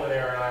 I go over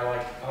there and I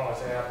like, I don't want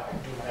to say I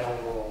do my own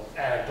little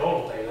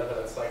anecdotal data, but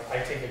it's like,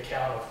 I take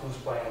account of who's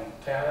playing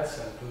tennis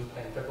and who's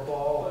playing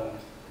pickleball, and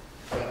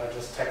I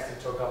just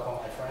texted to a couple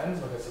of my friends,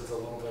 because it's a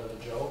little bit of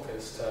a joke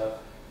as to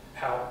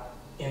how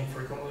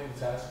infrequently the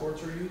tennis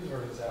courts are used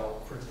versus how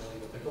frequently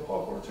the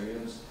pickleball courts are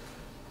used.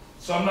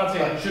 So I'm not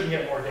saying we shouldn't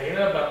get more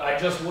data, but I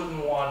just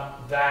wouldn't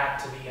want that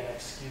to be an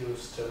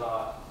excuse to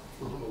not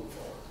move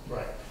forward.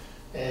 Right.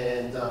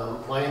 And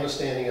my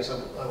understanding is,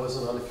 I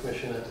wasn't on the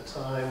commission at the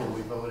time when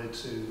we voted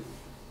to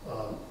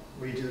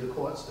redo the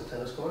courts, the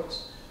tennis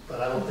courts,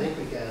 but I don't think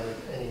we gathered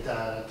any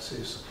data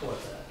to support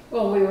that.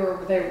 Well,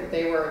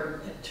 they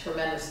were in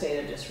tremendous state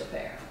of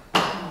disrepair.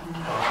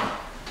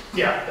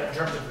 Yeah, in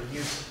terms of the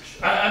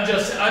usage. I'm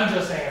just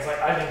saying, it's like,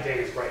 I think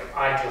data's great.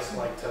 I just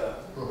like to,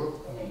 I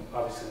mean,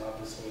 obviously not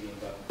this meeting,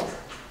 but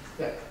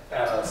Yeah.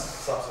 at a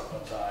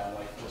subsequent time,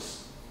 like,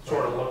 just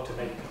sort of look to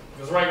make,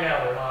 because right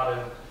now they're not in,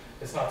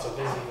 it's not so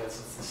busy that it's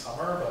the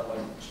summer, but like,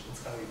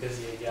 it's gonna be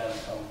busy again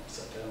come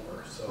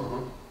September,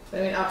 so.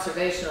 But I mean,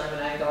 observationally, I mean,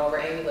 I go over,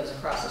 Amy lives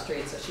across the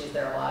street, so she's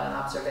there a lot, and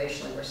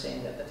observationally, we're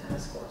seeing that the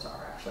tennis courts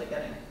are actually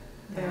getting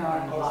They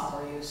are a lot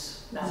more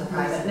use. Now that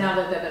Surprising. now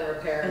that they've been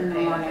repaired In and the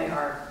painted, morning. they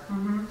are.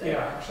 there,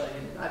 Yeah. actually.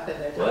 I've been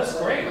there. Well, that's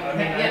twice. great. I mean,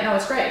 Yeah, no,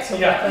 it's great. So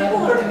Yeah. but,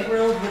 People I are mean,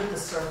 thrilled with the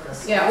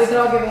service. yeah, we could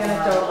all give you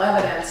anecdotal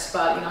evidence,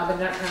 but, you know, I've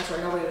been at times where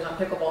nobody was on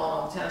pickleball and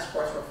all the tennis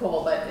courts were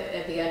full, but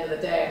at the end of the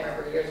day, I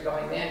remember years ago,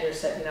 my manager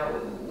said, you know,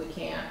 we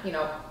can't, you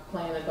know,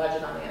 plan and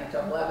budget on the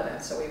anecdotal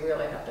evidence, so we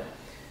really have to,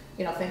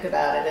 you know, think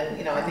about it, and,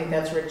 you know, I think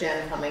that's where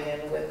Jen coming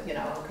in with, you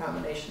know, a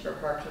combination of her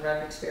Parks and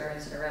Rec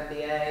experience and her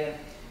MBA, and,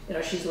 you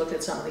know, she's looked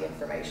at some of the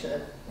information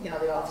that, you know,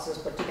 the office has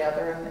put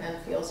together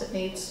and feels it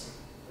needs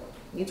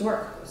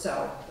work,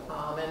 so,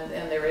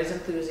 and there is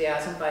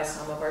enthusiasm by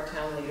some of our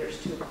town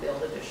leaders to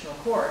build additional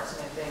courts,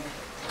 and I think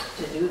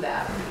to do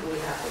that, we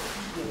would have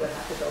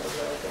to build a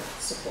really good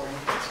supporting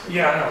case.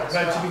 Yeah, no, as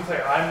but well. to be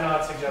clear, I'm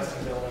not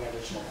suggesting building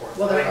additional courts.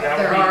 Well, I think that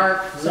there would be are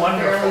some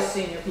fairly wonderful.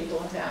 senior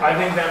people in town. I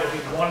think that would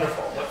be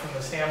wonderful, but from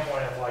the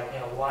standpoint of like, you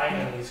know,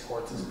 lining these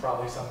courts is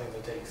probably something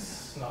that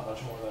takes not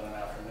much more than an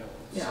afternoon.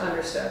 Yeah, So-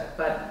 understood,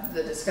 but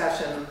the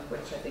discussion,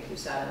 which I think you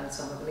sat in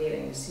some of the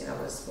meetings, you know,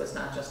 was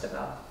not just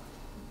about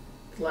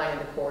lining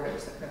the court, it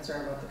was the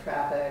concern about the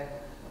traffic,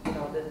 you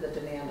know, the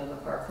demand on the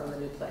park from the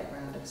new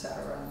playground, et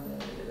cetera,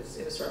 and it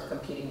was sort of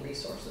competing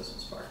resources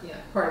was part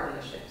of the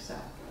issue, so.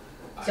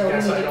 I So we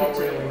guess need I to don't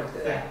continue to really work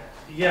through think, that.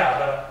 yeah,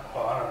 but,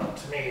 well, I don't know,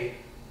 to me,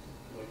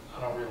 like,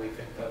 I don't really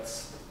think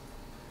that's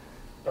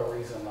a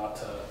reason not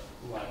to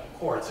line the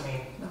courts. I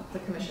mean, No, the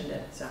commission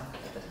did, so,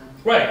 at the time.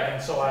 right,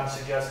 and so I'm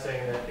suggesting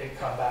that it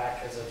come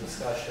back as a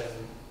discussion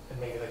and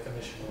maybe the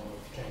commission will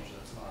change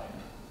its mind.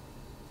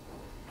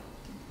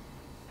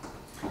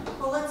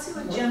 Well, let's see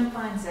what Jim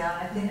finds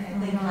out. I think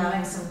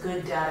having some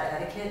good data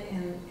etiquette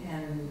in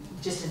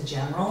just in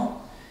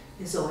general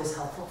is always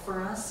helpful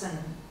for us, and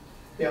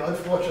Yeah,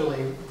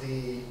 unfortunately,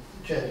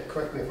 Jen,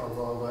 correct me if I'm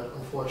wrong, but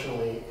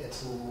unfortunately,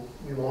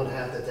 we won't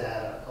have the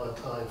data on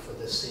time for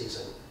this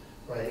season,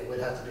 right? It would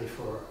have to be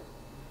for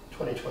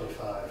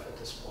 2025 at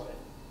this point.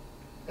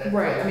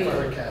 Right, I mean- If I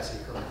heard Cassie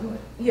correctly.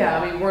 Yeah,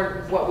 I mean,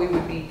 what we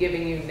would be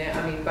giving you now,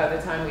 I mean, by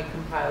the time we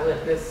compile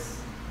it, this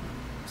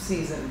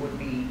season would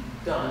be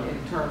done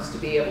in terms to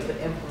be able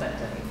to implement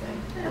anything.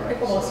 Right,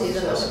 Pickleball so season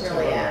it's doesn't just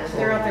really too end. early.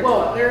 They're out there,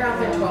 Well, they're out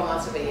there 12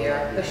 months of a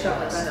year. They're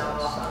shoveling snow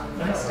off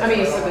on. I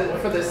mean,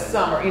 for the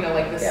summer, you know,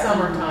 like the Yeah.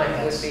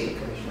 summertime would be,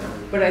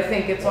 but I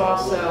think it's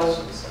also,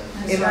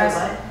 it Guys,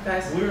 was,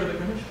 guys, We're the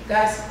commission.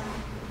 guys,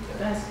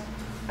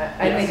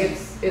 I think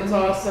it's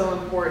also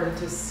important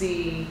to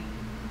see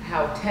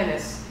how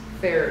tennis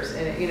fares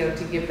and, you know,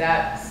 to give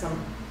that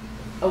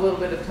a little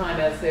bit of time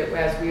as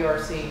we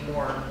are seeing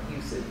more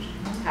usage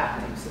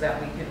happening so that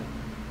we can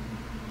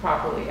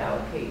properly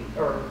allocate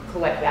or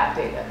collect that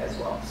data as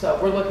well. So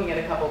we're looking at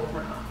a couple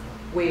different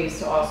ways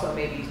to also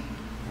maybe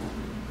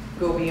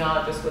go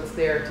beyond just what's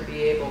there to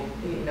be able,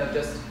 you know,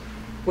 just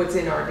what's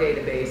in our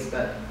database,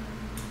 but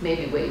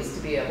maybe ways to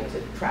be able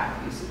to track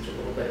usage a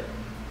little bit.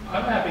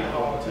 I'm happy to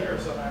volunteer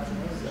some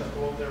afternoons, just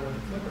go over there with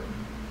the clipper.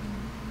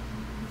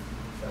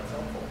 If that's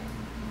helpful.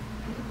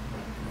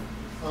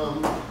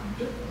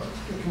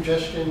 The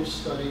congestion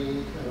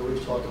study, I know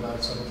we've talked about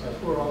it several times,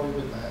 where are we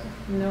with that?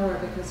 no,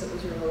 because it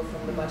was removed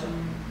from the budget.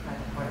 By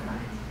the Board of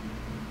Finance.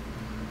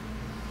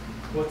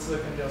 What's the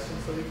congestion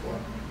study for?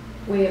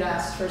 We had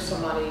asked for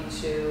some money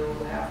to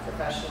have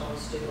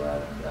professionals do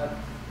a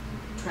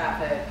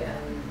traffic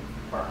and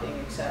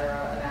parking, et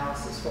cetera,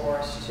 analysis for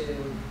us to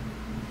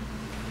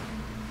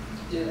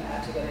do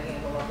that, to get a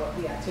handle of what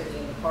the activity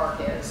in the park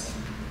is,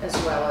 as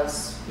well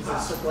as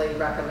possibly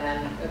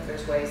recommend if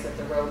there's ways that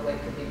the roadway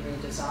could be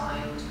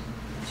redesigned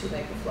to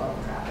make the flow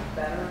of traffic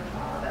better.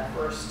 That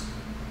first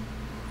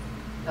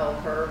L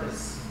curve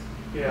is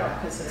Yeah.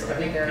 considered I to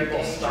be think very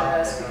people stop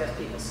dangerous there. because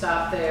people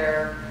stop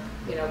there.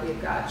 You know,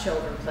 we've got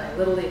children playing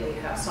Little League, we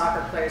have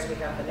soccer players, we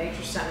have the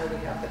nature center,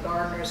 we have the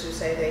gardeners who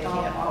say they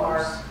can't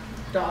park,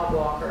 dog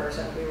walkers,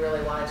 and we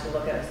really wanted to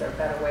look at is there a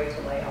better way to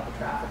lay out the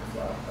traffic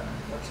flow, but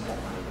unfortunately,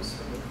 the money was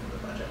removed from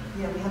the budget.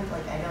 Yeah, we have,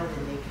 like, I know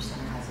the Nature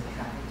Center has a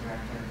traffic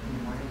director in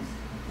the mornings.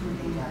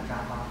 They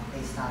drop off,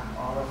 they stop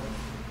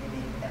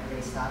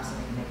everybody stops so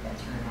they can make that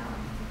turnout,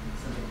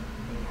 so that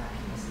they have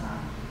people stop.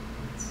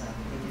 So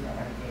they do that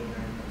every day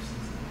during their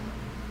season.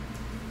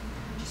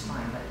 Which is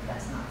fine, but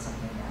that's not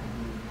something that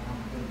I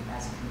don't think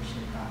as a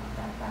commission thought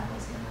that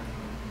was gonna,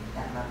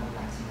 that level of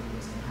activity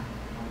was gonna happen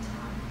at one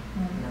time.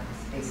 You know,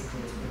 'cause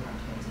basically it's pretty hard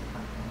to get to the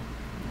park then,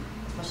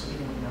 especially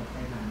even with no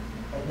playground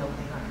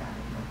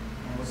traffic,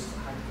 and it was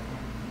hard to get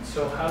in. So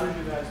how did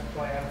you guys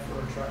plan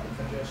for traffic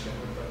congestion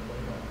with the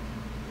playground?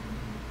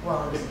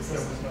 Well, it If was there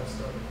was existing. no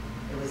study,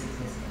 It was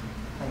existing.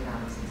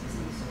 Playground was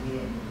existing, so we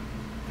didn't.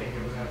 think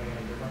it was gonna be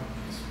any different?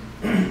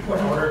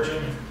 Point of order,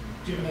 Jim,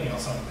 do you have anything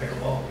else on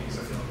pickleball? Because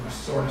I feel like we're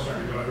sort of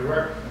starting to go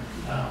everywhere.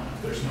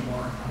 If there's no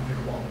more on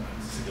pickleball,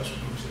 I suggest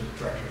we move to the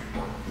director's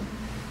report.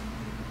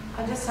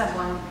 I just had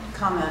one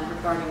comment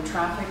regarding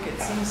traffic. It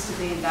seems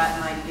to me that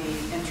might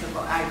be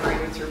integral. I agree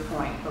with your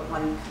point, but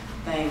one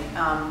thing,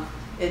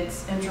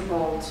 it's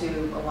integral to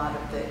a lot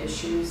of the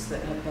issues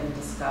that have been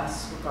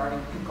discussed regarding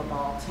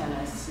pickleball,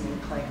 tennis, new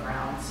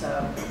playground.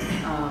 So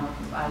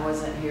I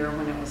wasn't here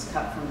when it was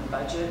cut from the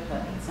budget,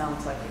 but it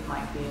sounds like it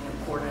might be an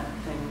important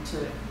thing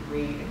to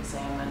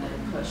re-examine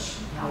and push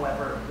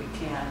however we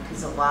can,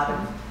 because a lot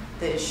of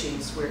the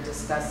issues we're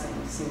discussing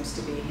seems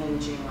to be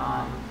hinging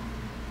on,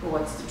 well,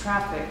 what's the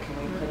traffic? Can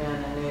we put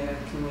in a new,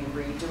 can we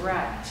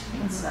redirect?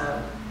 And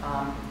so,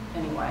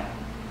 anyway,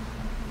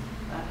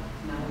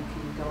 no, we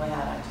can go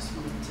ahead. I just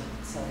wanted to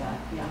say that,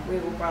 yeah. We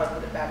will probably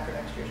put it back for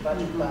next year's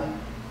budget, but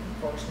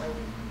unfortunately,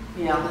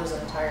 we Yeah. lose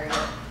an entire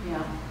year.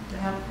 Yeah.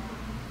 Yep.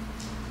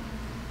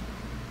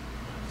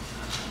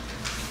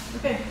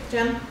 Okay,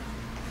 Jen?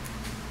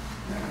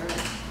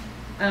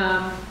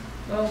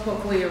 Well,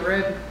 hopefully you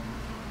read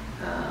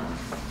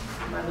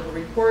my little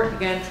report,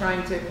 again,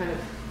 trying to kind of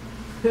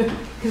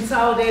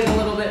consolidate a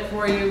little bit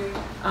for you.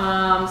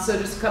 So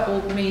just a couple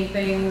of main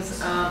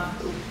things.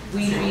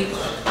 Weed Beach,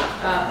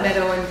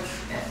 Meadow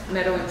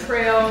and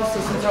Trail.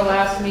 So since our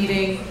last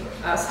meeting,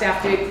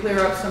 staff did clear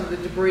up some of the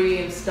debris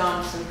and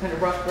stumps and kind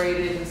of rough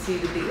graded and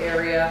seeded the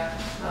area.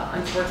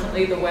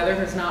 Unfortunately, the weather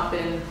has not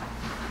been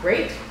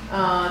great.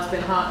 It's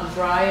been hot and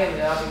dry,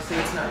 and obviously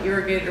it's not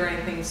irrigated or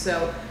anything,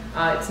 so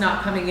it's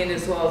not coming in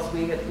as well as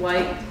we had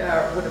liked,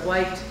 would have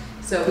liked.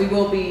 So we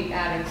will be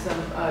adding some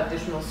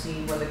additional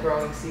seed when the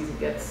growing season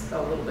gets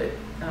a little bit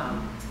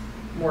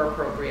more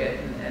appropriate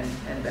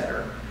and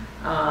better.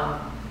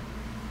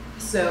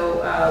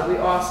 So we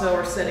also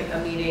are setting a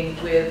meeting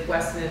with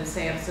Weston and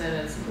Sampson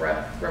and some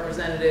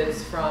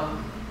representatives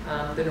from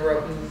the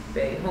Norotan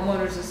Bay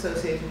Homeowners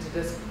Association to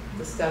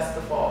discuss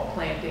the fall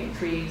planting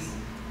trees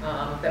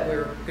that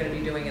we're going to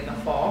be doing in the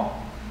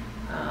fall.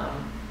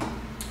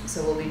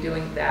 So we'll be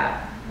doing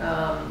that.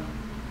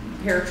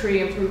 Pear tree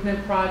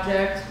improvement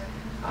project,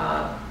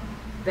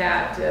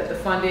 that the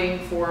funding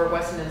for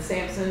Weston and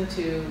Sampson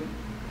to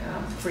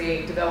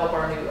develop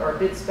our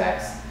bid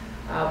specs.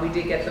 We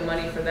did get the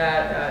money for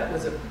that. It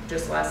was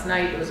just last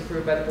night. It was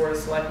approved by the Board of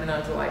Selectmen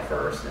on July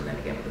 1st, and then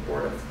again with the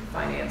Board of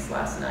Finance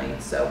last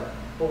night. So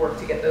we'll work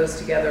to get those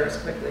together as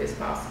quickly as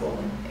possible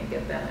and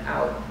get them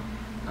out.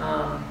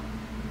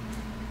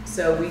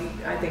 So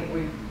I think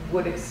we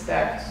would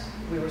expect,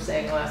 we were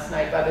saying last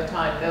night, by the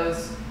time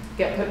those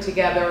get put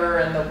together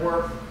and the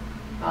work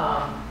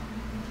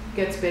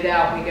gets bid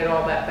out, we get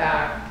all that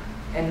back,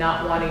 and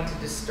not wanting to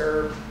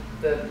disturb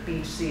the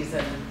beach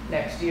season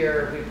next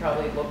year, we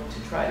probably look to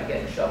try to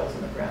get shovels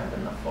in the ground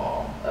in the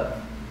fall of,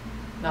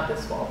 not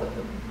this fall, but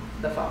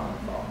the following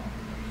fall.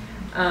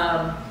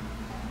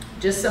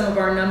 Just some of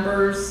our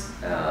numbers,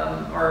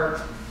 our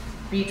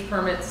beach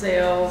permit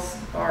sales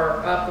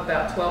are up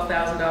about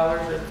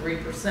 $12,000 or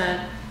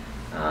 3%.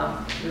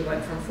 We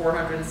went from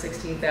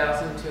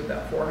 416,000 to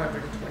about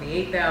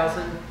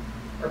 428,000.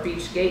 Our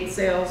beach gate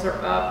sales are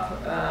up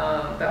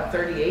about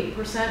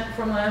 38%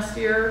 from last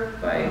year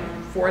by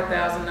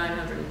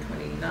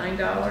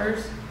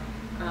 $4,929.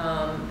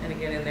 And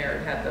again, in there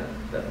it had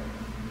the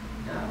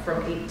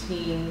from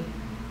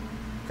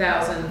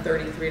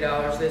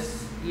 $18,033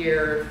 this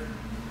year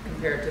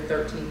compared to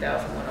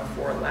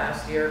 $13,104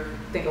 last year.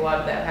 I think a lot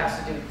of that has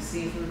to do with the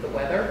season, the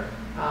weather.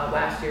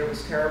 Last year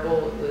was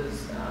terrible. It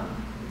was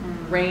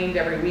rained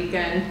every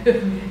weekend,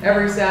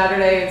 every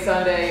Saturday and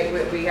Sunday.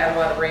 We had a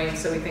lot of rain,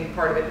 so we think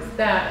part of it is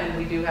that, and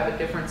we do have a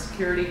different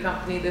security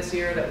company this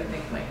year that we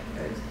think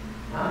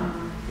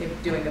is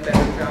doing a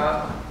better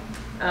job.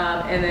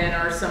 And then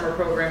our summer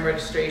program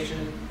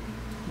registration,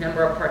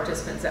 number of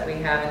participants that we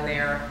have in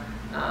there,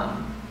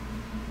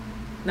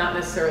 not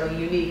necessarily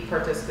unique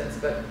participants,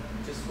 but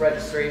just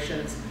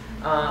registrations,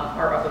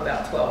 are up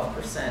about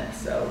 12%,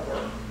 so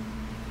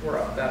we're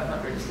up about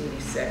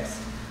 186.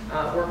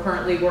 We're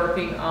currently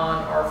working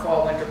on our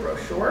fall winter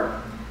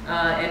brochure,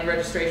 and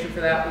registration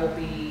for that will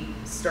be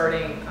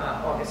starting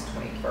August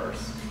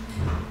 21st.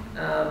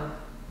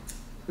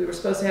 We were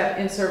supposed to have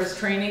in-service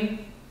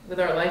training with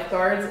our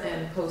lifeguards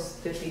and post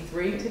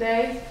 53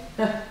 today.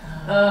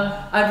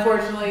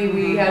 Unfortunately,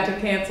 we had to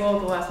cancel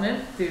at the last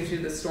minute due to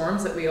the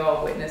storms that we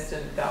all witnessed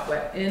and got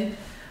wet in.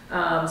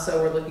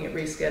 So we're looking at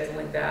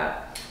rescheduling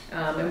that,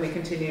 and we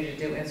continue to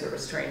do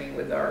in-service training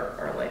with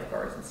our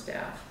lifeguards and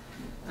staff.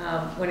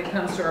 When it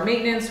comes to our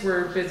maintenance,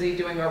 we're busy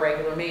doing our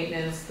regular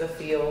maintenance, the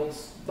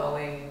fields,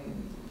 mowing,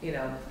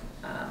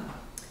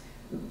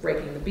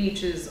 breaking the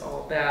beaches,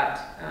 all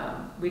that.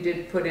 We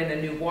did put in a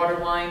new water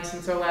line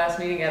since our last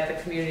meeting at the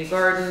community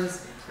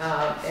gardens,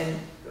 and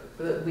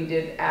we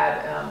did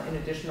add an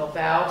additional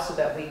valve so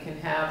that we can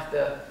have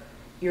the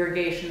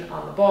irrigation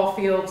on the ball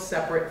field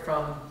separate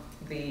from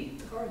the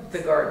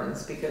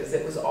gardens, because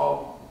it was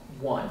all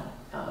one.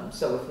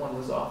 So if one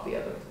was off, the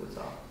other was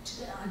off.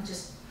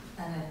 Just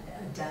an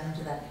addendum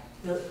to that.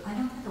 I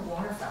don't think the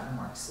water fountain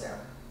works there.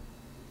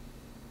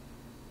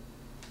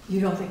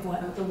 You don't think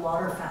what? The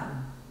water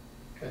fountain.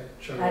 Okay,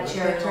 sure. At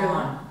Cherry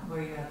Lawn,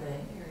 where you have the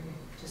area,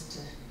 just to.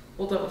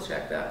 We'll double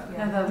check that.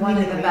 Yeah, the one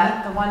in the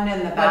bathroom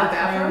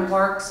bathroom?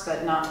 works,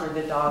 but not where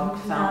the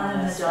dog Not fountain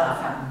in is. the dog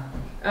fountain.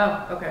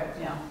 Oh, okay.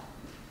 Yeah.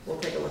 We'll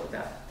take a look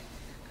at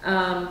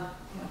that.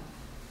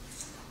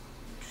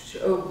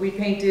 We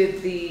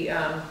painted the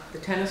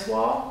tennis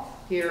wall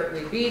here at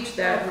Lee Beach.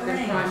 That has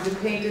been primed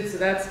and painted, so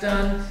that's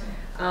done.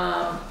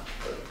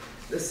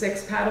 the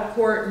 6th paddle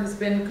court has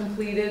been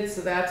completed,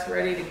 so that's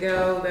ready to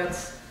go.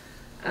 That's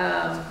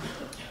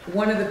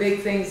one of the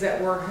big things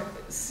that we're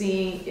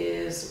seeing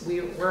is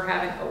we're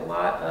having a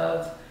lot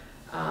of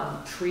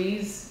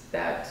trees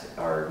that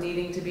are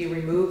needing to be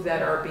removed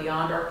that are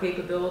beyond our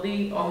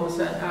capability. All of a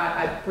sudden,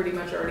 I've pretty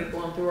much already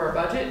blown through our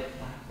budget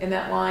in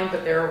that line,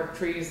 but there are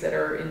trees that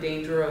are in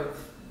danger of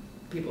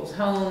people's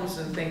homes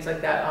and things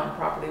like that on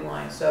property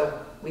lines.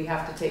 So we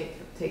have to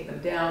take them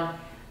down.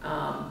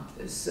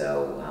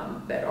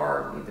 That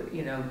are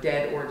either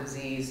dead or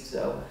diseased,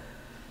 so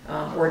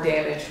or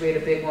damaged. We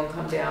had a big one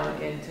come down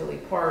in Tilly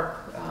Park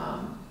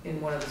in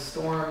one of the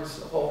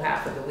storms. A whole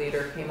half of the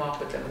leader came off,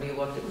 but then when you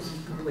looked, it was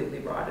completely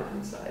rotted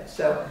inside.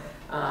 So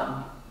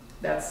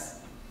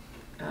that's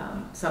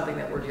something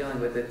that we're dealing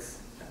with.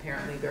 It's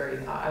apparently very.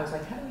 I was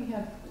like, how do we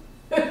have?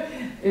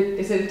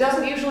 It said it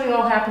doesn't usually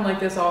all happen like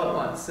this all at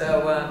once.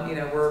 So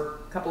we're a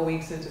couple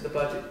weeks into the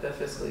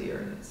fiscal year,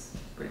 and it's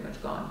pretty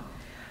much gone.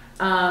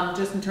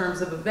 Just in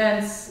terms of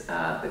events,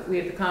 we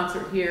had the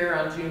concert here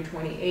on June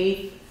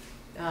 28th,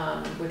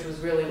 which was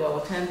really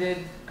well attended.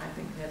 I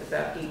think we had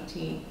about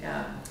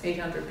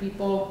 800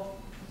 people.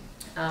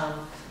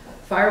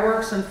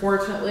 Fireworks,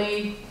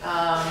 unfortunately,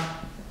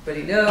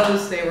 everybody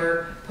knows they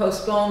were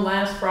postponed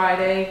last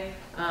Friday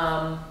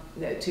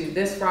to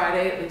this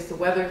Friday. At least the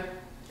weather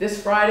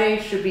this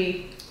Friday should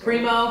be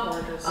primo.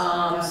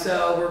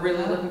 So we're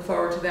really looking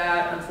forward to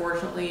that.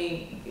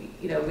 Unfortunately,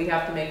 we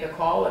have to make a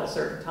call at a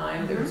certain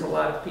time. There's a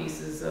lot of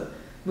pieces of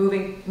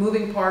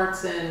moving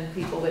parts and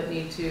people that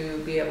need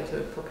to be able to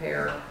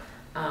prepare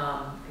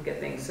and get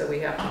things. So we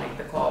have to make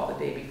the call the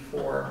day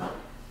before.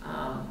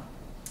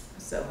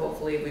 So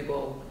hopefully we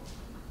will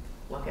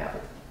look out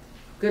with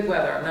good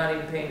weather. I'm not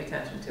even paying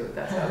attention to it.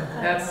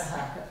 That's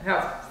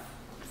how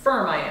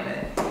firm I am in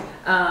it.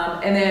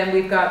 And then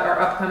we've got our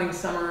upcoming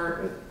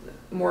summer,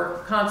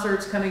 more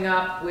concerts coming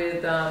up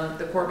with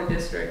the Corbin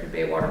District and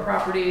Baywater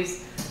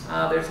Properties.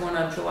 There's one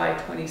on July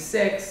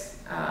 26th,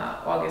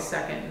 August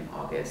 2nd, and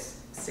August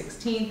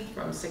 16th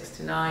from 6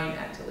 to 9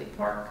 at Tilly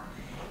Park.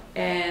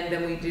 And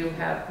then we do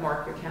have,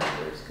 mark your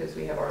calendars, because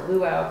we have our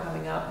luau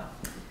coming up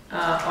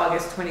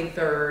August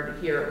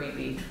 23rd here at Wheat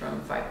Beach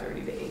from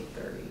 5:30 to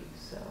 8:30.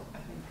 So I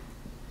think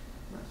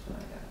that's what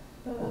I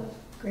got.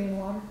 Green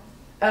water.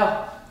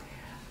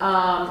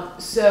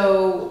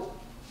 So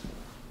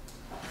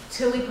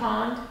Tilly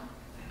Pond,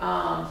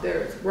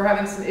 we're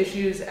having some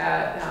issues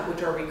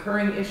which are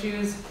recurring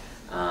issues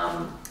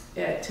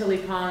at Tilly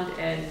Pond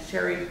and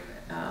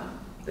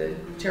the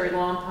Cherry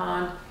Lawn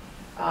Pond.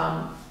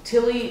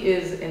 Tilly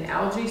is an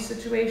algae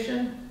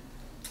situation,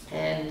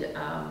 and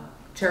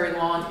Cherry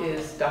Lawn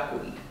is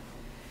duckweed.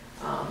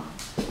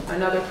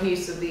 Another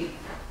piece of the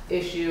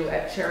issue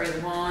at Cherry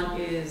Lawn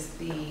is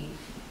the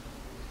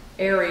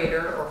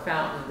aerator or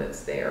fountain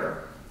that's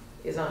there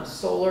is on a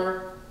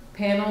solar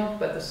panel,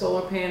 but the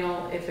solar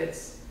panel,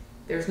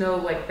 there's no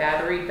like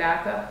battery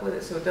backup with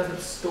it, so it doesn't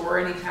store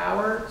any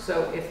power.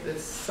 So if the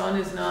sun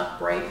is not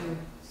bright and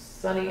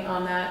sunny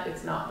on that,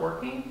 it's not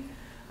working.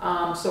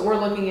 So we're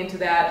looking into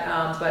that,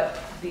 but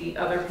the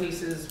other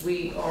pieces,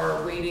 we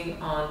are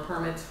waiting on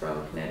permits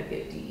from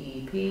Connecticut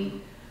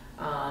DEP.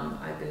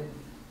 I've been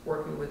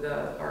working with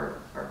our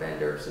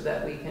vendor so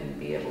that we can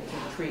be able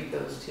to treat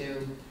those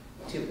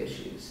two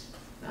issues,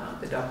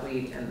 the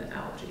duckweed and the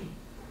algae.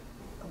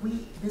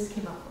 This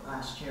came up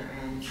last year,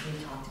 and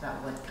we talked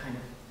about what kind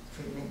of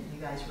treatment you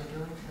guys were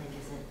doing. Like,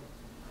 is it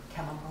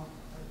chemical?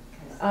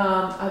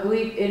 I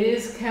believe it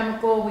is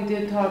chemical. We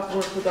did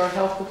work with our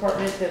health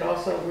department that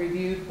also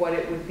reviewed what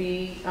it would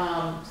be.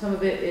 Some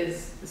of it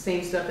is the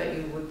same stuff that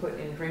you would put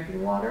in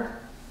drinking water.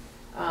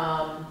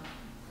 I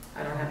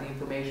don't have the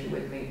information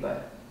with me,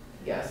 but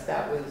yes,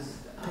 that was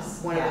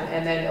one of them.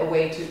 And then a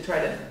way to try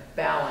to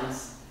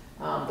balance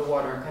the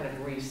water and kind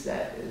of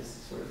reset is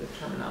sort of the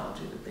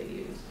terminology that they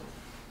use.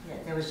 Yeah,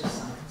 there was just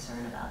some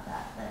concern about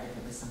that if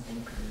it was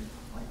something pretty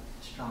like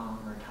strong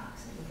or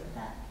toxic,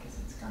 because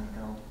it's going to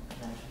go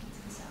eventually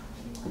to the sound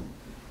anyway.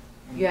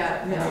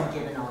 And then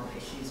given all the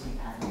issues we've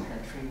had with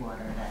the tree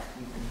water that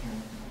we've been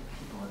hearing from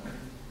people are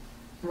pretty.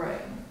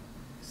 Right.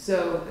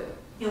 So.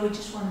 Yeah, we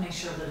just want to make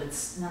sure that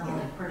it's not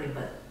only pretty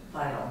but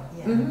vital.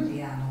 Yeah. To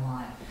be on the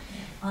line.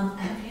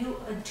 Have you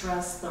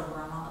addressed the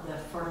runoff, the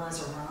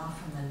fertilizer runoff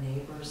from the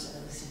neighbors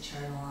at the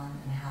Cherry Lawn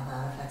and how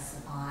that affects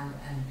the pond?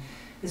 And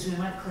because we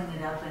went clean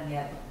it up, and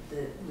yet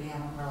we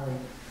haven't really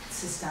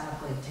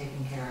systemically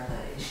taken care of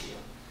the issue.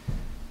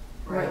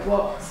 Right.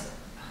 Well,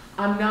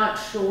 I'm not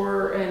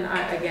sure, and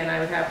I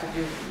would have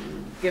to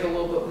get a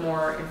little bit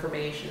more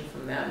information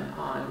from them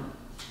on.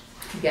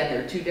 Again,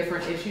 there are two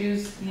different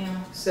issues. Yeah.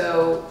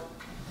 So,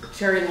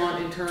 Cherry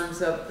Lawn, in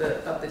terms of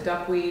the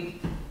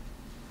duckweed,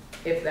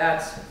 if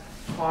that's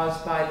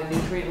caused by the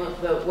nutrient,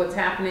 what's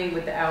happening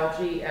with the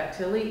algae at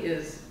Tilly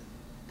is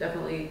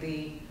definitely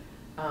the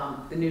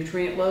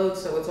nutrient load.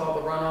 So it's all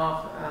the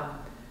runoff.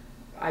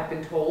 I've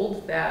been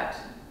told that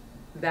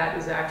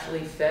is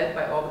actually fed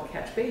by all the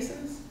catch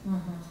basins.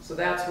 So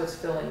that's what's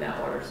filling that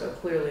water. So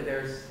clearly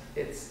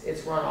it's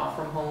runoff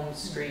from homes,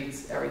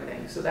 streets,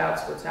 everything. So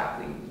that's what's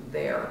happening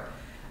there.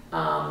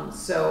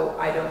 So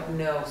I don't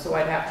know, so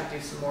I'd have to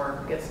do some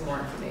more, get some more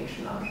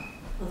information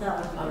Well, that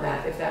would be on great.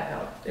 that, if that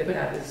helped, if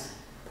that is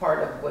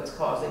part of what's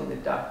causing the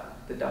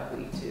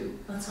duckweed to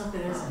Let's hope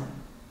it isn't.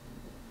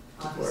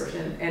 flourish.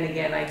 Obviously. And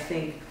again, I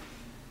think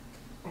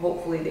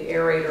hopefully the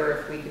aerator,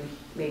 if we can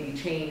maybe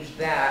change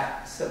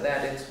that so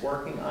that it's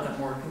working on a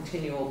more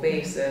continual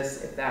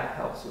basis, if that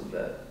helps with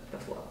the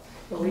flow.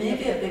 Well,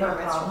 maybe a bigger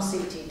Permits from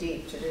problem.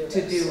 CTD to do this.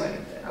 To do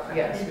anything, Okay.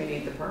 yes, we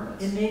need the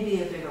permits. It may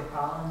be a bigger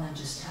problem than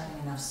just having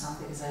enough sun,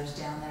 because I was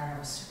down there and it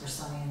was super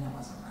sunny and it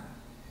wasn't running.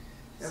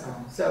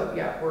 Okay. So, So,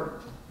 yeah,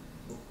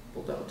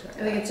 we'll double check. I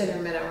think it's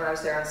intermittent. When I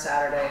was there on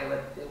Saturday,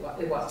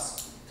 it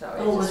was. So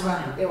oh, it was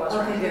running? It was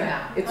Okay, running, good.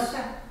 yeah. It's,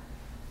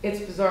 it's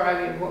bizarre,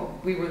 I mean,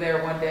 we were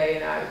there one day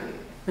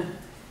and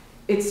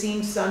it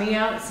seemed sunny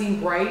out, it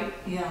seemed bright,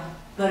 Yeah,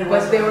 but it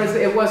but wasn't.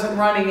 it wasn't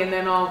running, and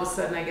then all of a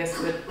sudden, I guess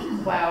the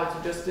clouds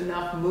just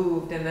enough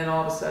moved, and then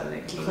all of a sudden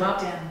it came up,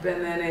 Clicked and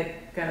in. then it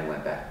kind of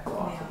went back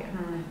off Yeah.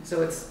 again.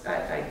 So it's,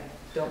 I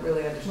don't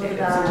really understand What it,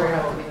 about so we're our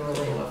having to do a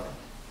little look.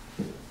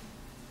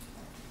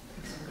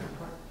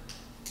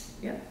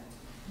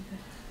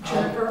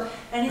 Jennifer,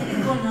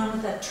 Anything going on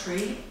with that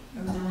tree,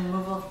 or the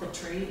removal of the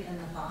tree in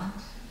the pond,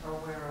 or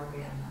where are we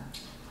on that?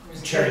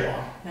 There's a Cherry big-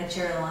 lawn. That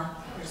cherry lawn,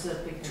 there's a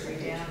big tree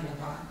down in the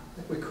pond.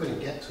 I think we couldn't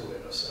get to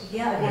it or something.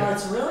 Yeah, Yeah. well,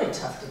 it's really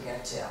tough to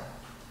get to.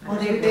 Well,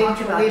 they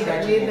talked about We've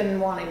dredging it. been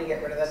wanting to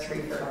get rid of that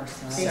tree for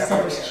They said several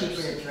it was years.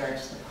 cheaper to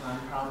dredge the pond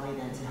probably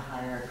than to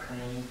hire a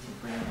crane to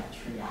bring that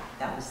tree out.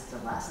 That was the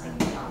last thing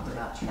we talked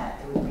about, that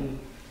it would be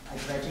a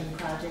dredging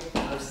project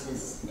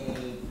versus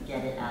a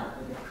get it out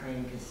with a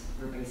crane, because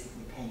we're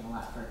basically paying a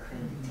lot for a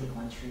crane to take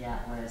one tree out,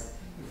 whereas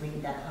if we,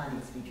 that pond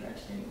needs to be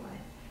dredged anyway,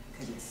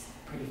 because it's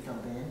pretty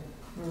filled in,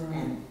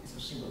 and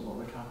especially with what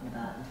we're talking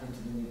about in terms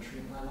of the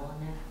nutrient level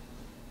in there.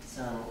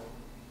 So,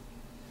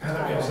 I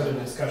thought we also had a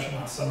discussion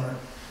last summer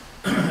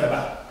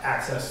about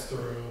access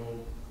through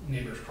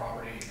neighbor's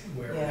property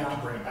where we have Yeah.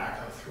 to bring a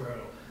backhoe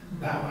through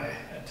that way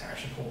and to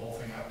actually pull the whole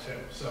thing out too.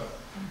 So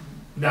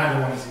neither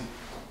one is,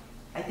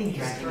 I think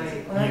dredging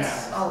is. Well,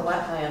 that's all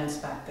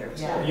wetlands back there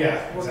too. Yeah.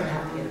 yeah, We're gonna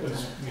have to exactly. get it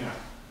It's- done. yeah.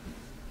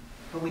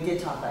 But we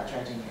did talk about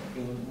dredging it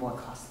being more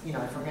cost, you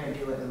know, if we're gonna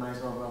do it, we might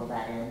as well roll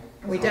that in.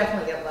 We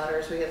definitely get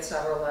letters. We get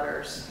several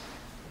letters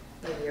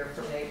a year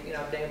from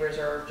neighbors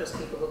or just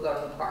people who go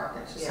to the park.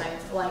 It's just Yeah. saying,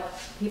 like,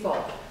 people,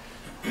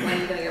 when are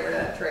you gonna get rid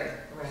of that tree?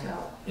 Right.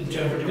 So, And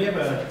Jennifer, do we have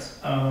a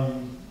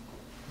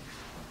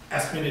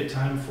estimated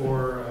time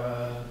for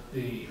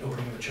the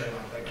opening of the Cherry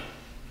Lawn Playground?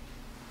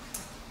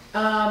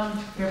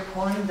 They're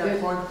pouring the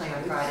It- corn clay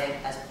on Friday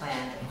as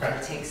planned, but Okay.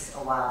 it takes a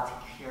while to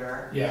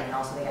cure. Yeah. And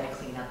also they gotta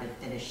clean up and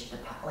finish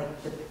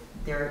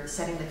they're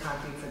setting the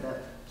concrete for the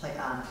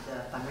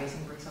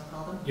fundraising bricks, I'll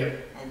call them. Yep.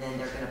 And then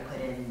they're gonna put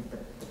in the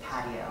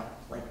patio,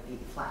 like the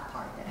flat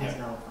part that has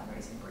Yeah. no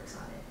fundraising bricks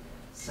on it.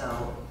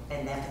 So,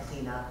 and they have to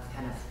clean up,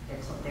 kind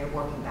of, they're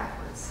working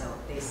backwards, so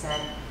they said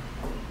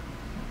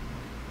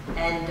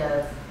end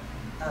of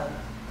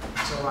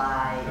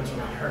July, That's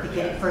what I heard,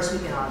 beginning, yeah. first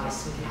week in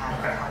August, we could have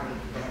Okay. a party,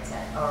 they had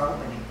said, or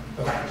opening,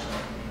 Okay. official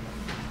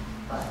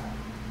opening.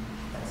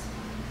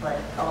 But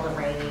all the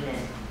rain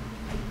and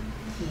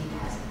heat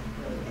hasn't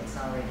really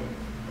accelerated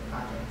the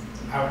project.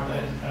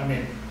 I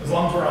mean, as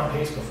long as we're on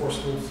pace before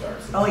school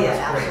starts. Oh, yeah,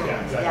 that's great.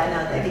 absolutely. exactly. Yeah,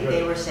 no, I think they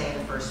Good. were saying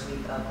the first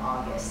week of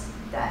August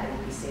that it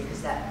would be safe,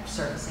 because that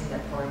surfacing, that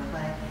pouring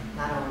clay,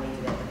 not only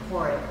do they have to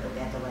pour it, but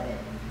they have to let it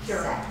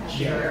Cure. set, Yeah.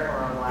 cure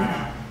for a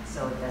while,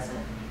 so it doesn't,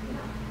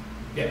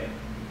 Yeah.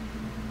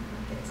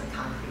 it's a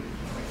concrete, you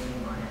can't write your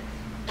name on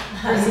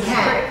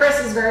it. Chris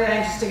is very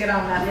anxious to get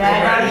on that.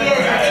 Yeah, I know, he is,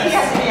 I think he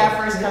has to be our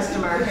first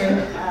customer,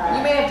 and,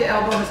 You may have to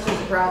elbow Mr.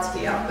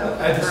 Zabrowski out though, for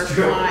the That's first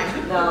true.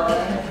 time.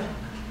 no,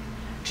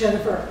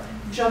 Jennifer,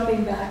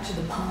 jumping back to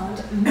the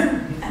pond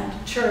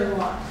and Cherry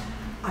Lawn,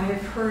 I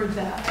have heard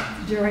that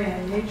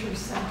Darien Nature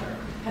Center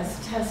has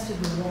tested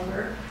the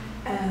water,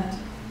 and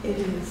it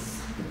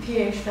is, the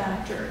pH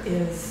factor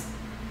is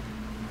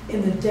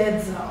in the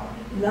dead zone.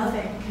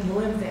 Nothing can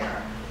live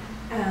there.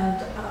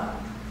 And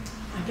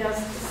I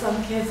guess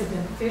some kids have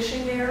been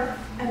fishing there,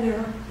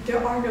 and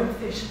there are no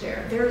fish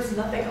there. There is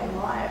nothing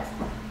alive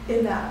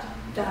in that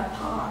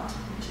pond.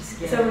 which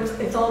is So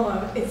scary. it's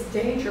almost, it's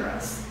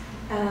dangerous.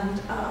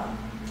 And,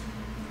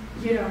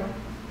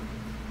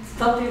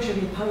 something should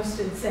be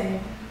posted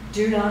saying,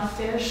 do not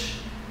fish,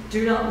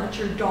 do not let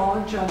your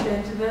dog jump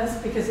into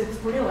this, because it's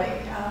really,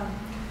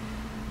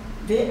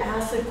 the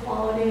acid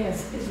quality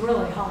is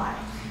really high.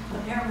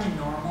 Apparently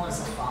normal is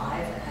a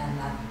 5, and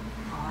that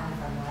pond,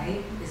 if I'm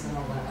right, is an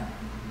 11.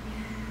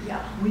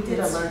 Yeah. We did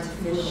a It's learn to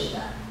really fish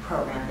bad.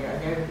 program there,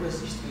 and there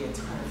was, used to be a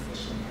ton of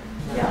fish in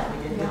there. Yeah,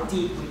 We did yeah. the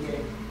deep, we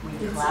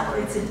It's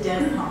collaborated. a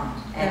dead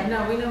pond. And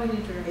No, we know we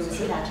need to. it was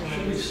catching.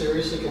 Should we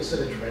seriously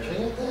consider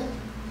dredging it then?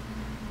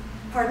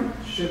 Pardon?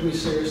 Should we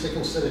seriously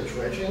consider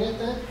dredging it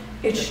then?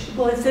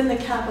 Well, it's in the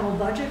capital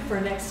budget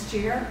for next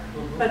year,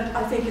 but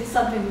I think it's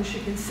something we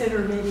should consider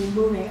maybe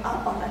moving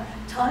up on the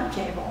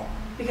timetable,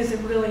 because it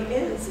really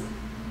is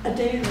a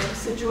dangerous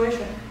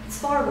situation. It's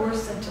far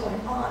worse than Tilling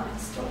Pond,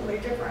 it's totally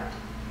different.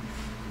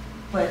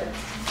 But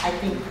I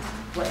think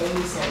what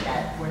Amy said,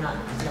 that we're not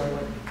dealing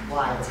with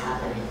why it's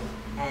happening.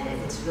 And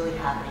if it's really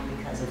happening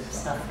because of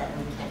stuff that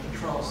we can't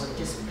control, we're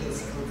just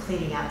basically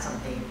cleaning out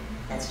something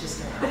that's just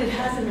gonna happen. But it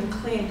hasn't been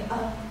cleaned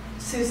up,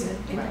 Susan,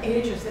 in Right.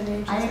 ages and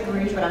ages. I and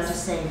agree, but I'm ages.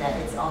 just saying that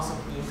it's also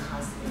being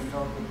constantly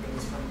filled with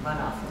things from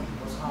runoff from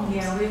people's homes.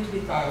 Yeah, we have to be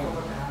thoughtful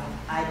about it.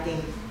 I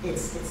think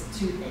it's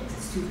two things,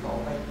 it's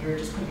twofold, like you're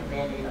just putting a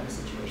Band-Aid on a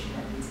situation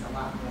that needs a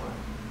lot more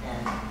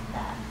than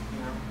that, you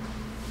know?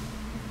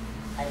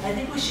 I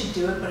think we should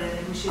do it, but I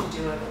think we should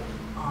do it,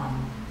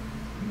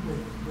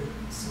 with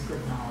some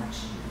good knowledge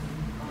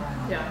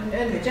around. Yeah, and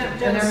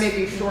there may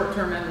be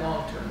short-term and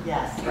long-term,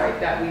 Yes. right,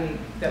 that we need,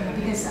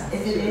 Because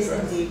if it is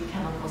address. indeed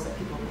chemicals that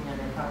people bring on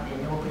their property,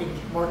 and then we're putting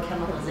more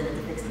chemicals in it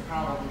to fix the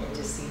problem, it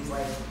just seems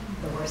like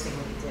the worst thing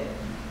we could do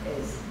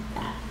is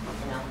that,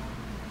 you know?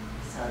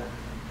 So,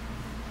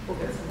 We'll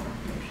get some more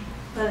information.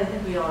 But I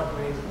think we all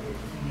agree that we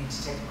need to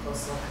take a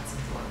close look at some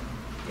work.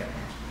 Yep.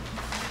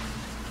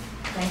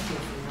 Thank you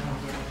for your help.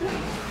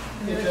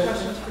 Any Hey, other Jen,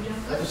 questions for Jim?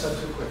 I just have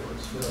two quick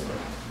ones, really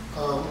quick.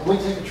 When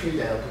we take a tree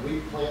down, do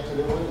we plant a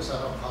new one? Is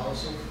that our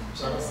policy?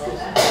 Is that our policy?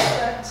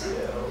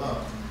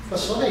 Oh. But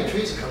so many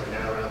trees are coming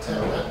down around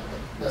town, not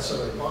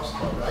necessarily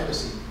Boston, but I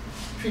just see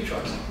tree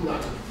trucks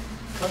knocking,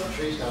 cutting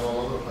trees down all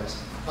over the place.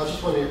 I was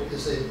just wondering,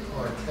 is it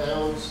our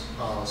town's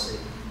policy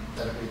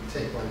that if we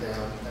take one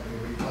down, that we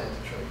replant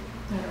the tree?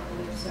 I don't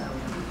believe so.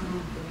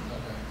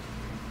 Okay.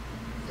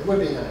 It would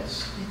be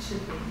nice. It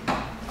should be.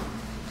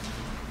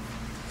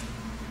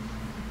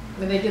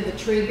 When they did the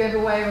tree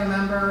giveaway,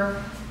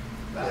 remember,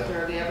 after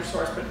Yeah. the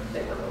Eversource, but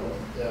they were little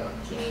Yeah.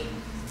 teeny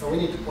So we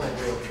need to plant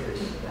real trees.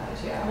 guys,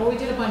 yeah. Well, we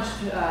did a bunch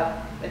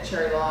at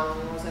Cherry Lawn,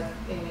 when was that,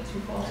 Amy, 2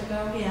 falls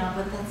ago? Yeah,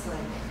 but that's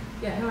like,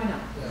 Yeah, no, I know.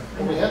 Yeah.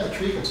 And we had the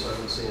tree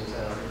conservancy in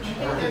town, which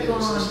I don't think They're it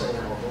was gone.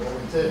 sustainable, but when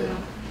we did,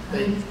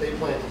 they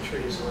planted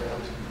trees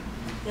around.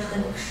 yeah,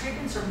 the tree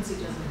conservancy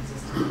doesn't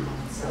exist anymore,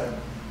 so Right.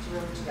 it's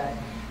really too bad.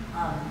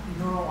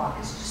 Norwalk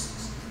is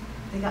just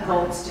they got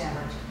gold funding.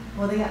 standard.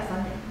 Well, they got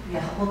funding. Yeah.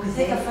 Well, because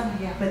They got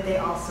funding, yeah. But they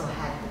also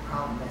had the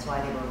problem, that's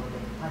why they were with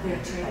the funding, Their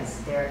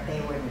trees. because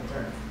they were in the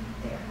dirt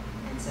there.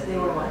 And so They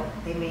were what?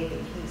 they made the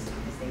case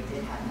because they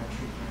did have no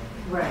tree canopy.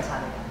 Right. That's how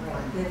they got Right,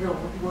 funding. they're the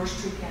worst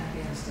tree canopy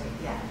in the state.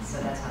 Yeah, so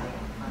that's how they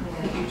got They funding.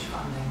 had huge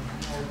funding, and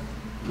they're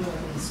really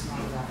being smart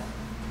about it.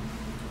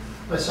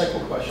 My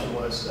second question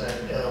was that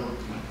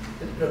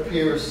it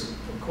appears,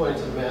 according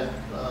to the map,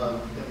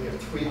 that we have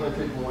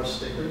 300 more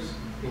stickers,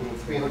 meaning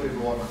 300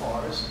 more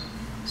cars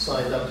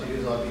signed up to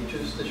use our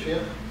beaches this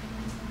year,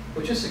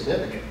 which is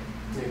significant,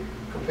 I mean,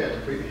 compared to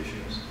previous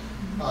years.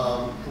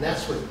 And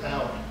that's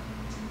without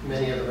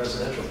many of the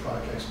residential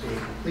projects being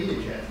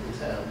completed yet in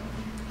town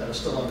that are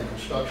still under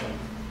construction.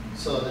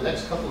 So in the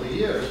next couple of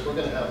years, we're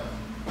going to have,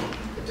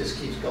 if this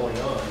keeps going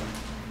on,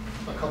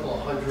 a couple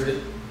of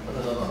hundred, and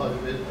another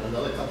 100, and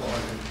another couple of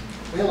hundred.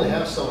 We only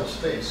have so much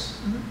space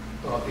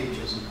for our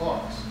beaches and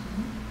parks.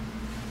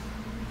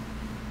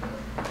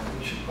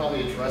 We should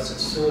probably address it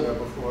sooner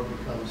before it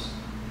becomes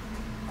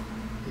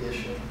the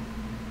issue.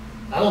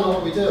 I don't know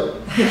what we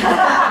do.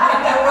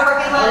 They're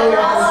working I don't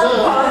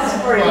know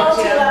what we do.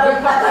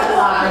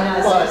 I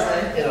know, But,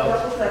 seriously. you know,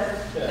 Double decker.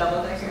 yeah,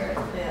 Double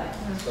decker. Yeah.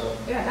 so,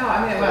 Yeah, no,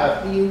 I mean,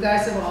 well, you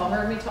guys have all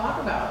heard me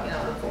talk about, you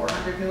know, the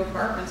 400 new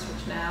apartments,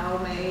 which now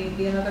may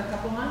be another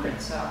couple hundred,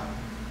 so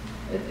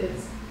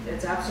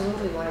it's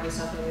absolutely going to be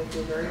something we have to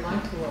be very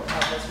mindful of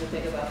as we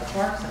think about the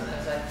parks, and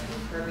as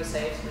you've heard me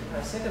say, I'm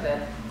probably sick of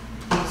it,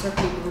 these are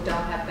people who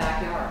don't have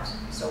backyards,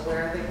 so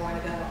where are they going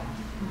to go?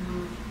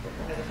 They're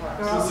going to the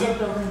They're parks. also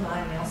building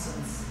by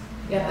Nelson's.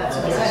 Yeah, that's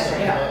what I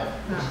said, yeah.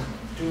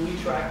 Do we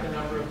track the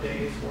number of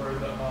days where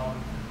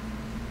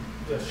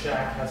the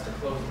shack has to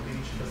close the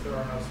beach because there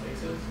are no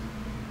spaces?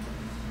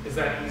 Is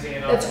that easy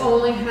enough? It's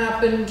only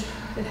happened,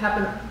 it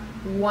happened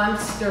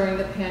once during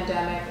the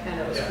pandemic, and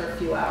it was Yeah. for a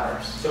few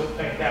hours. So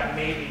like, that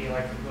may be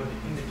like a good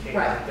indicator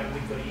Right. that we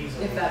could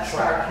easily If that track.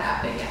 started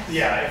happening, yes.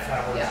 Yeah, if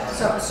that were to Yeah,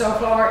 start so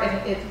far,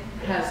 it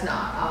has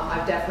not.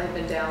 I've definitely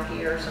been down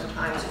here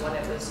sometimes when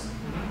it was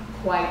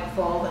Mhm. quite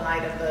full, the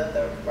night of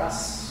the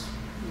Russ,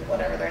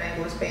 whatever their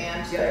name was,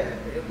 band. Yeah.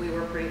 We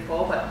were pretty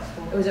full, but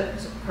it was a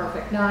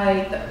perfect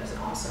night, that was an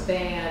awesome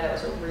band, it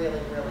was a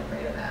really, really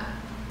great event.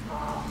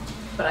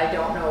 But I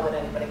don't know that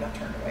anybody got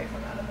turned away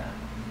from that event.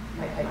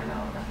 I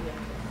know nothing,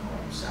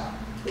 so.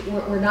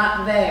 We're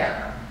not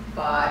there,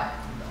 but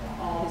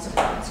all these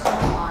apartments are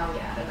online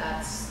yet, and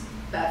that's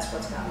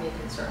what's got me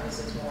concerned, is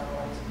as more and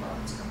more of these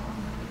apartments come on.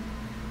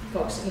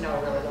 Folks, you know,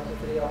 are really looking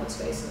for the open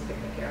space and the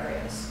picnic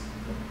areas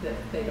that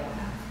they don't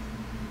have.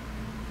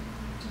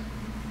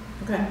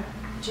 Okay.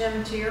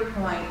 Jim, to your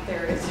point,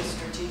 there is a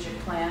strategic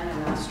plan,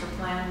 a master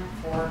plan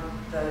for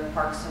the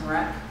Parks and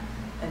Rec,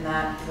 and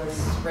that was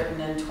written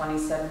in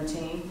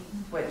 2017,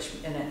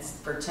 and it's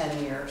for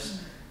 10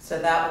 years. So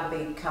that will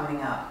be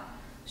coming up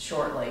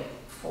shortly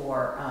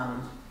for,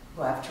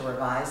 we'll have to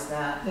revise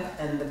that. Yeah.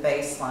 And the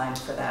baseline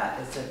for that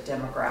is a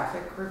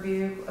demographic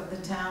review of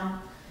the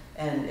town,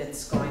 and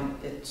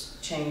it's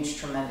changed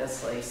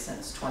tremendously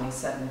since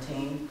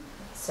 2017.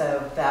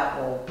 So that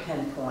will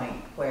pinpoint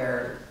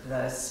where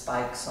the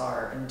spikes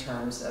are in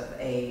terms of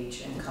age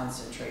and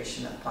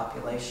concentration of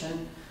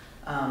population.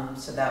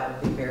 So that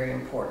would be very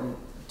important,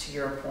 to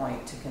your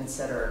point, to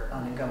consider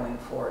on a going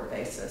forward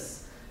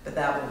basis. But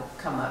that will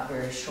come up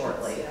very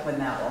shortly when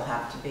that will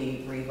have to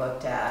be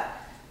relooked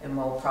at, and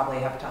we'll probably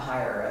have to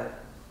hire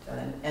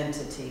an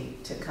entity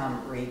to come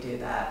redo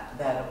that.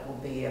 That will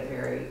be a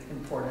very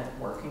important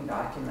working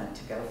document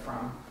to go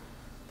from.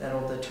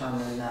 That'll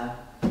determine the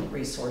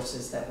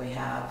resources that we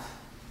have.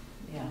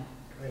 Yeah.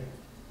 Great.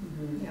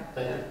 Mhm. Yeah,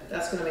 Thank you.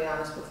 that's gonna be on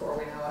us before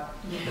we know it.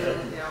 You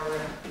know, we're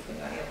gonna be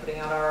putting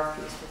out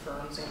RFPs for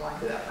firms and going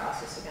through that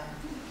process again.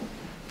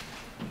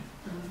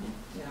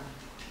 Yeah.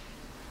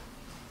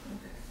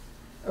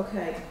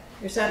 Okay,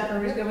 you're set,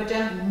 everybody's good with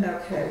Jen?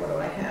 Okay, what do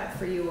I have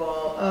for you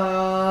all?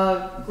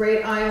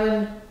 Great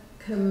Island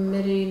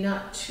Committee,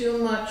 not too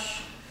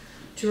much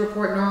to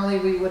report. Normally,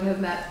 we would have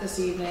met this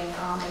evening,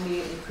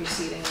 immediately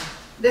preceding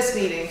this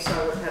meeting, so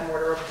I would have had more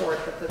to report,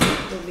 but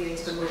the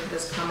meeting's been moved to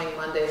this coming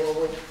Monday,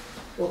 where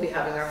we'll be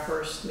having our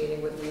first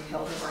meeting with Reed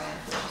Hildebrand,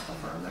 which is the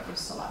firm that was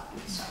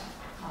selected, so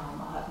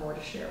I'll have more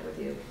to share with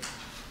you.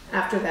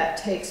 After that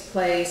takes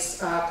place,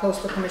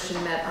 Coastal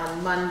Commission met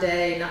on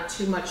Monday, not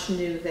too much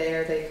new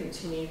there. They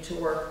continue to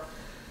work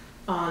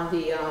on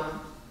the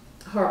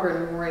harbor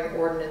and mooring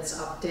ordinance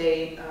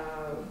update,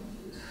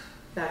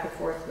 back and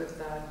forth with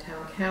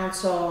town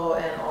council,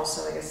 and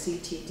also I guess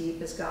CT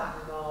Deep has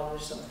gotten involved.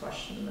 There's some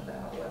question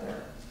about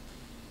whether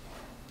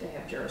they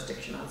have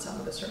jurisdiction on some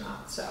of this or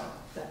not, so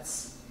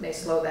that's may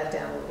slow that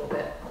down a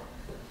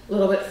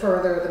little bit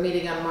further. The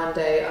meeting on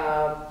Monday,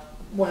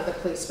 one of the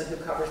policemen who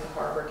covers the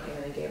harbor came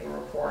in and gave a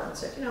report and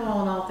said,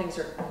 all in all, things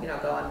are,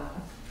 going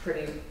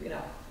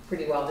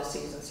pretty well this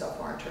season so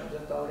far in terms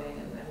of boating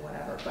and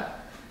whatever, but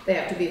they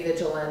have to be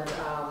vigilant.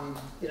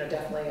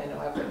 Definitely, I know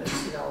I've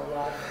witnessed, a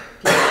lot of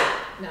people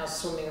now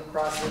swimming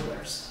across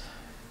Wiggler's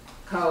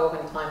Cove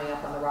and climbing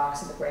up on the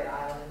rocks in the Great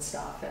Island and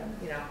stuff,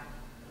 and,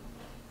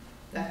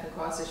 that can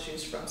cause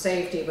issues from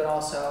safety, but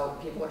also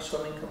people are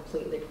swimming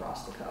completely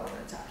across the cove, and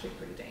it's actually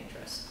pretty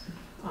dangerous.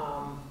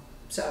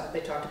 So they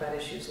talked about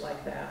issues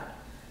like that.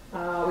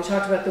 We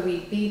talked about the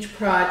Wheat Beach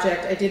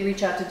project. I did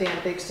reach out to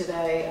Dan Biggs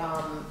today.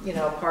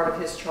 Part of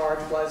his charge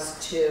was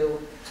to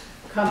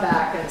come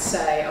back and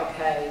say,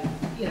 okay,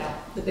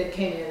 the bid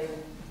came in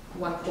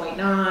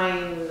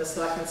 1.9. The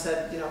selectman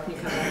said, can you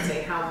come back and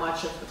say how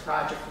much of the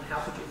project and how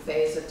could you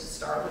phase it to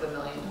start with $1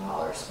 million?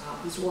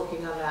 He's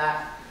working on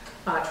that.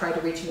 Tried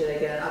to reach him today to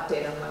get an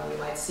update on when we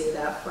might see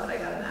that, but I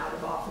got an out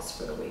of office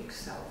for the week,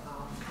 so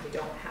we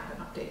don't have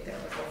an update there,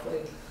 but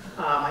hopefully,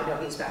 I know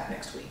he's back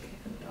next week,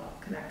 and I'll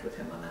connect with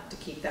him on that to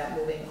keep that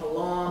moving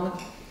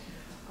along,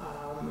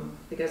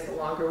 because the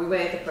longer we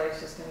wait, the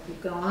price is going to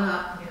keep going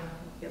up.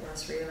 Get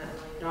less for even that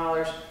 $1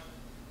 million.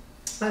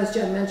 As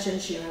Jen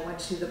mentioned, she and I went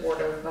to the Board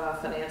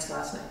of Finance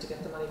last night to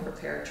get the money for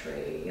Pear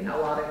Tree. A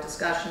lot of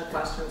discussion,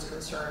 questions,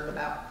 concerned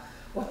about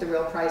what the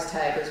real price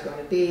tag is going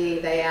to be.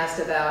 They asked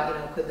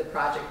about, could the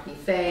project be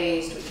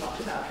phased? We talked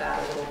about that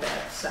a little bit.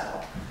 So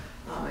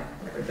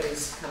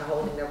everybody's kind of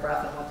holding their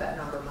breath on what that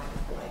number might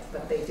look like.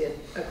 But they did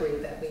agree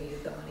that we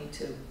needed the money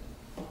to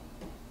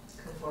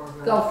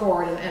go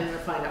forward and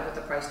find out what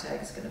the price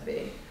tag is going to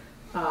be.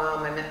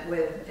 I met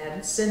with Ed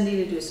and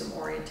Cindy to do some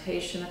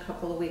orientation a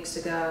couple of weeks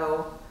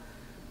ago.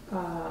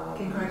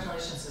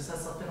 Congratulations, because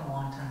that's been a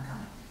long time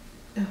coming.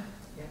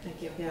 Yeah,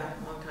 thank you. Yeah,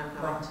 long time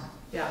coming. Long time.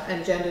 Yeah,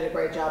 and Jen did a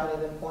great job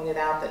and even pointed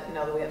out that,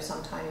 that we have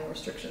some timing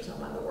restrictions on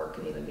when the work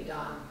can even be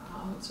done.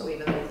 So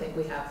even though we think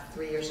we have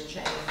 3 years and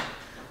change,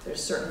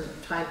 there's certain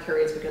time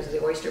periods because of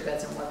the oyster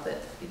beds and what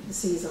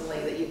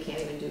seasonally that you can't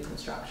even do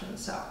construction.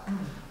 So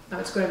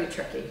it's going to be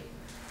tricky.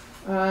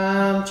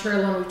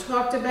 Cherry Lawn we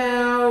talked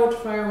about.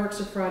 Fireworks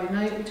are Friday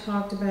night we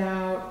talked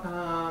about.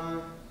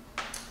 I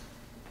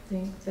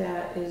think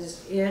that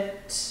is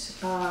it.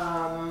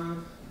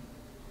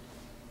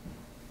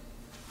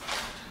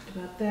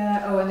 About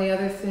that. Oh, and the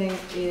other thing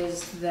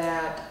is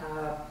that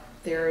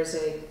there is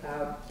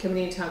a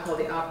committee in town called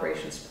the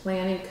Operations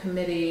Planning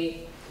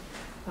Committee,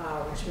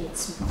 which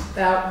meets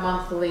about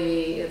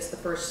monthly. It's the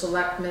first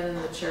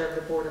selectman, the chair of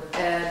the Board of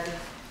Ed,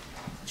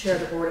 chair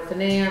of the Board of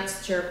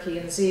Finance, chair of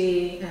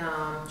P&Z,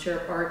 chair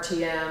of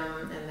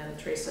RTM, and then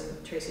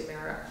Tracy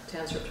Merrick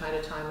attends from time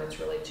to time. It's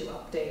really to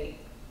update,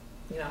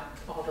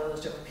 all those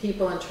different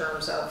people in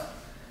terms of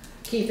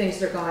key things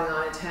that are going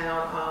on in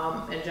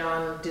town, and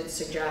John did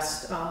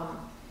suggest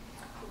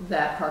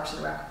that Parks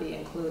and Rec be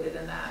included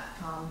in that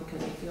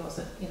because he feels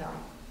that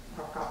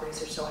our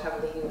properties are so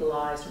heavily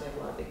utilized and we have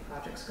a lot of big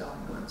projects going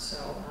on. So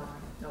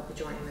I'll be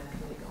joining that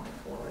committee going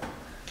forward,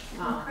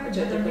 which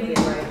I think will be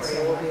great.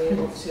 So we'll be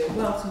able to.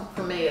 Well,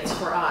 for me, it's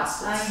for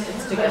us.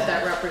 It's to get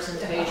that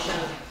representation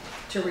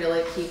to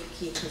really keep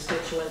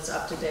constituents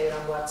up to date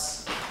on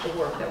what's the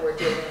work that we're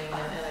doing,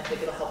 and I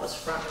think it'll help us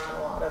front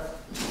run a lot of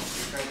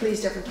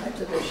these different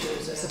types of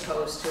issues as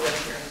opposed to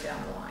hearing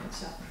down the line.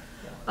 So,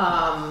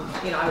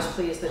 I was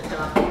pleased that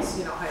John thinks,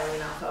 highly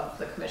enough of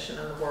the commission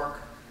and the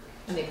work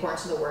and the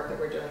importance of the work that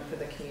we're doing for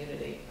the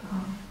community.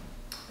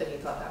 but he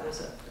thought that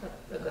was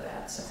a good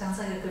ad, so. Sounds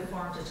like a good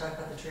forum to talk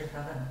about the tree of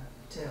heaven,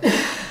 too.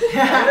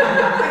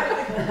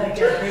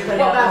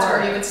 Well, that's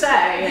where you would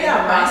say, Yeah,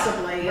 right.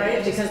 possibly,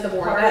 Right. because the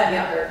board of Part of ed, it.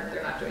 yeah,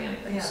 they're not doing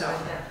anything, Yeah, so.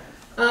 right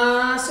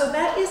there. So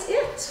that is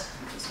it.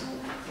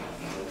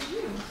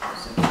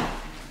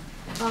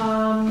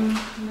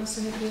 Unless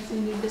anybody has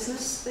any new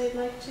business they'd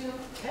like to,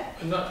 okay?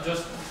 Not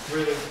just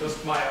really,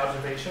 just my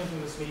observation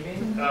from this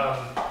meeting. And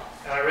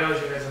I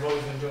realize you guys have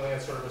always been doing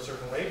it sort of a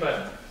certain way,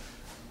 but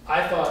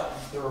I thought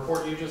the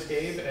report you just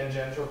gave and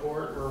Jen's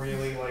report were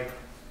really like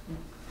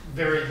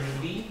very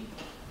meaty.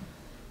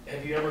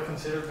 Have you ever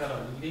considered kind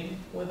of leading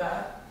with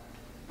that?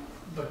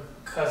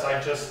 Because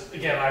I've just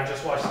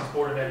watched these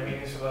Board of Ed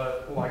meetings for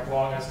the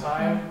longest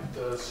time.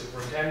 The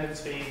superintendent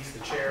speaks, the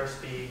chair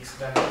speaks,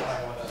 then the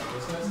final one does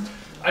business.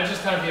 I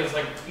just kind of feel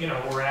like,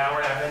 we're an hour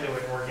and a half into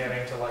it and we're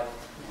getting to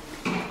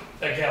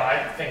again,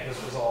 I think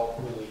this was all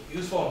really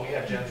useful and we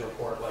had Jen's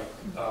report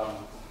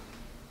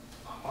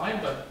online,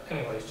 but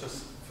anyways,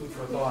 just food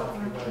for thought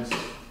if you guys.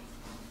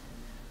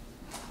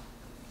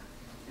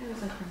 I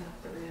was like, bring it up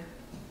the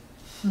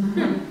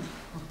rear.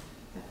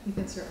 You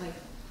can certainly,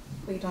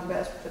 we can talk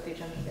about it, put the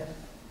agenda together.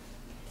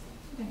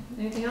 Okay,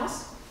 anything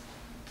else?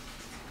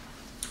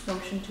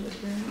 Motion to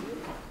adjourn.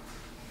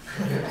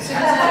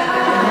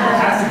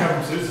 Has to come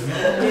from Susan.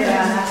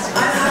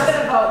 I'm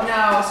gonna vote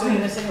no, so you're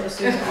gonna say it was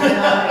Susan. I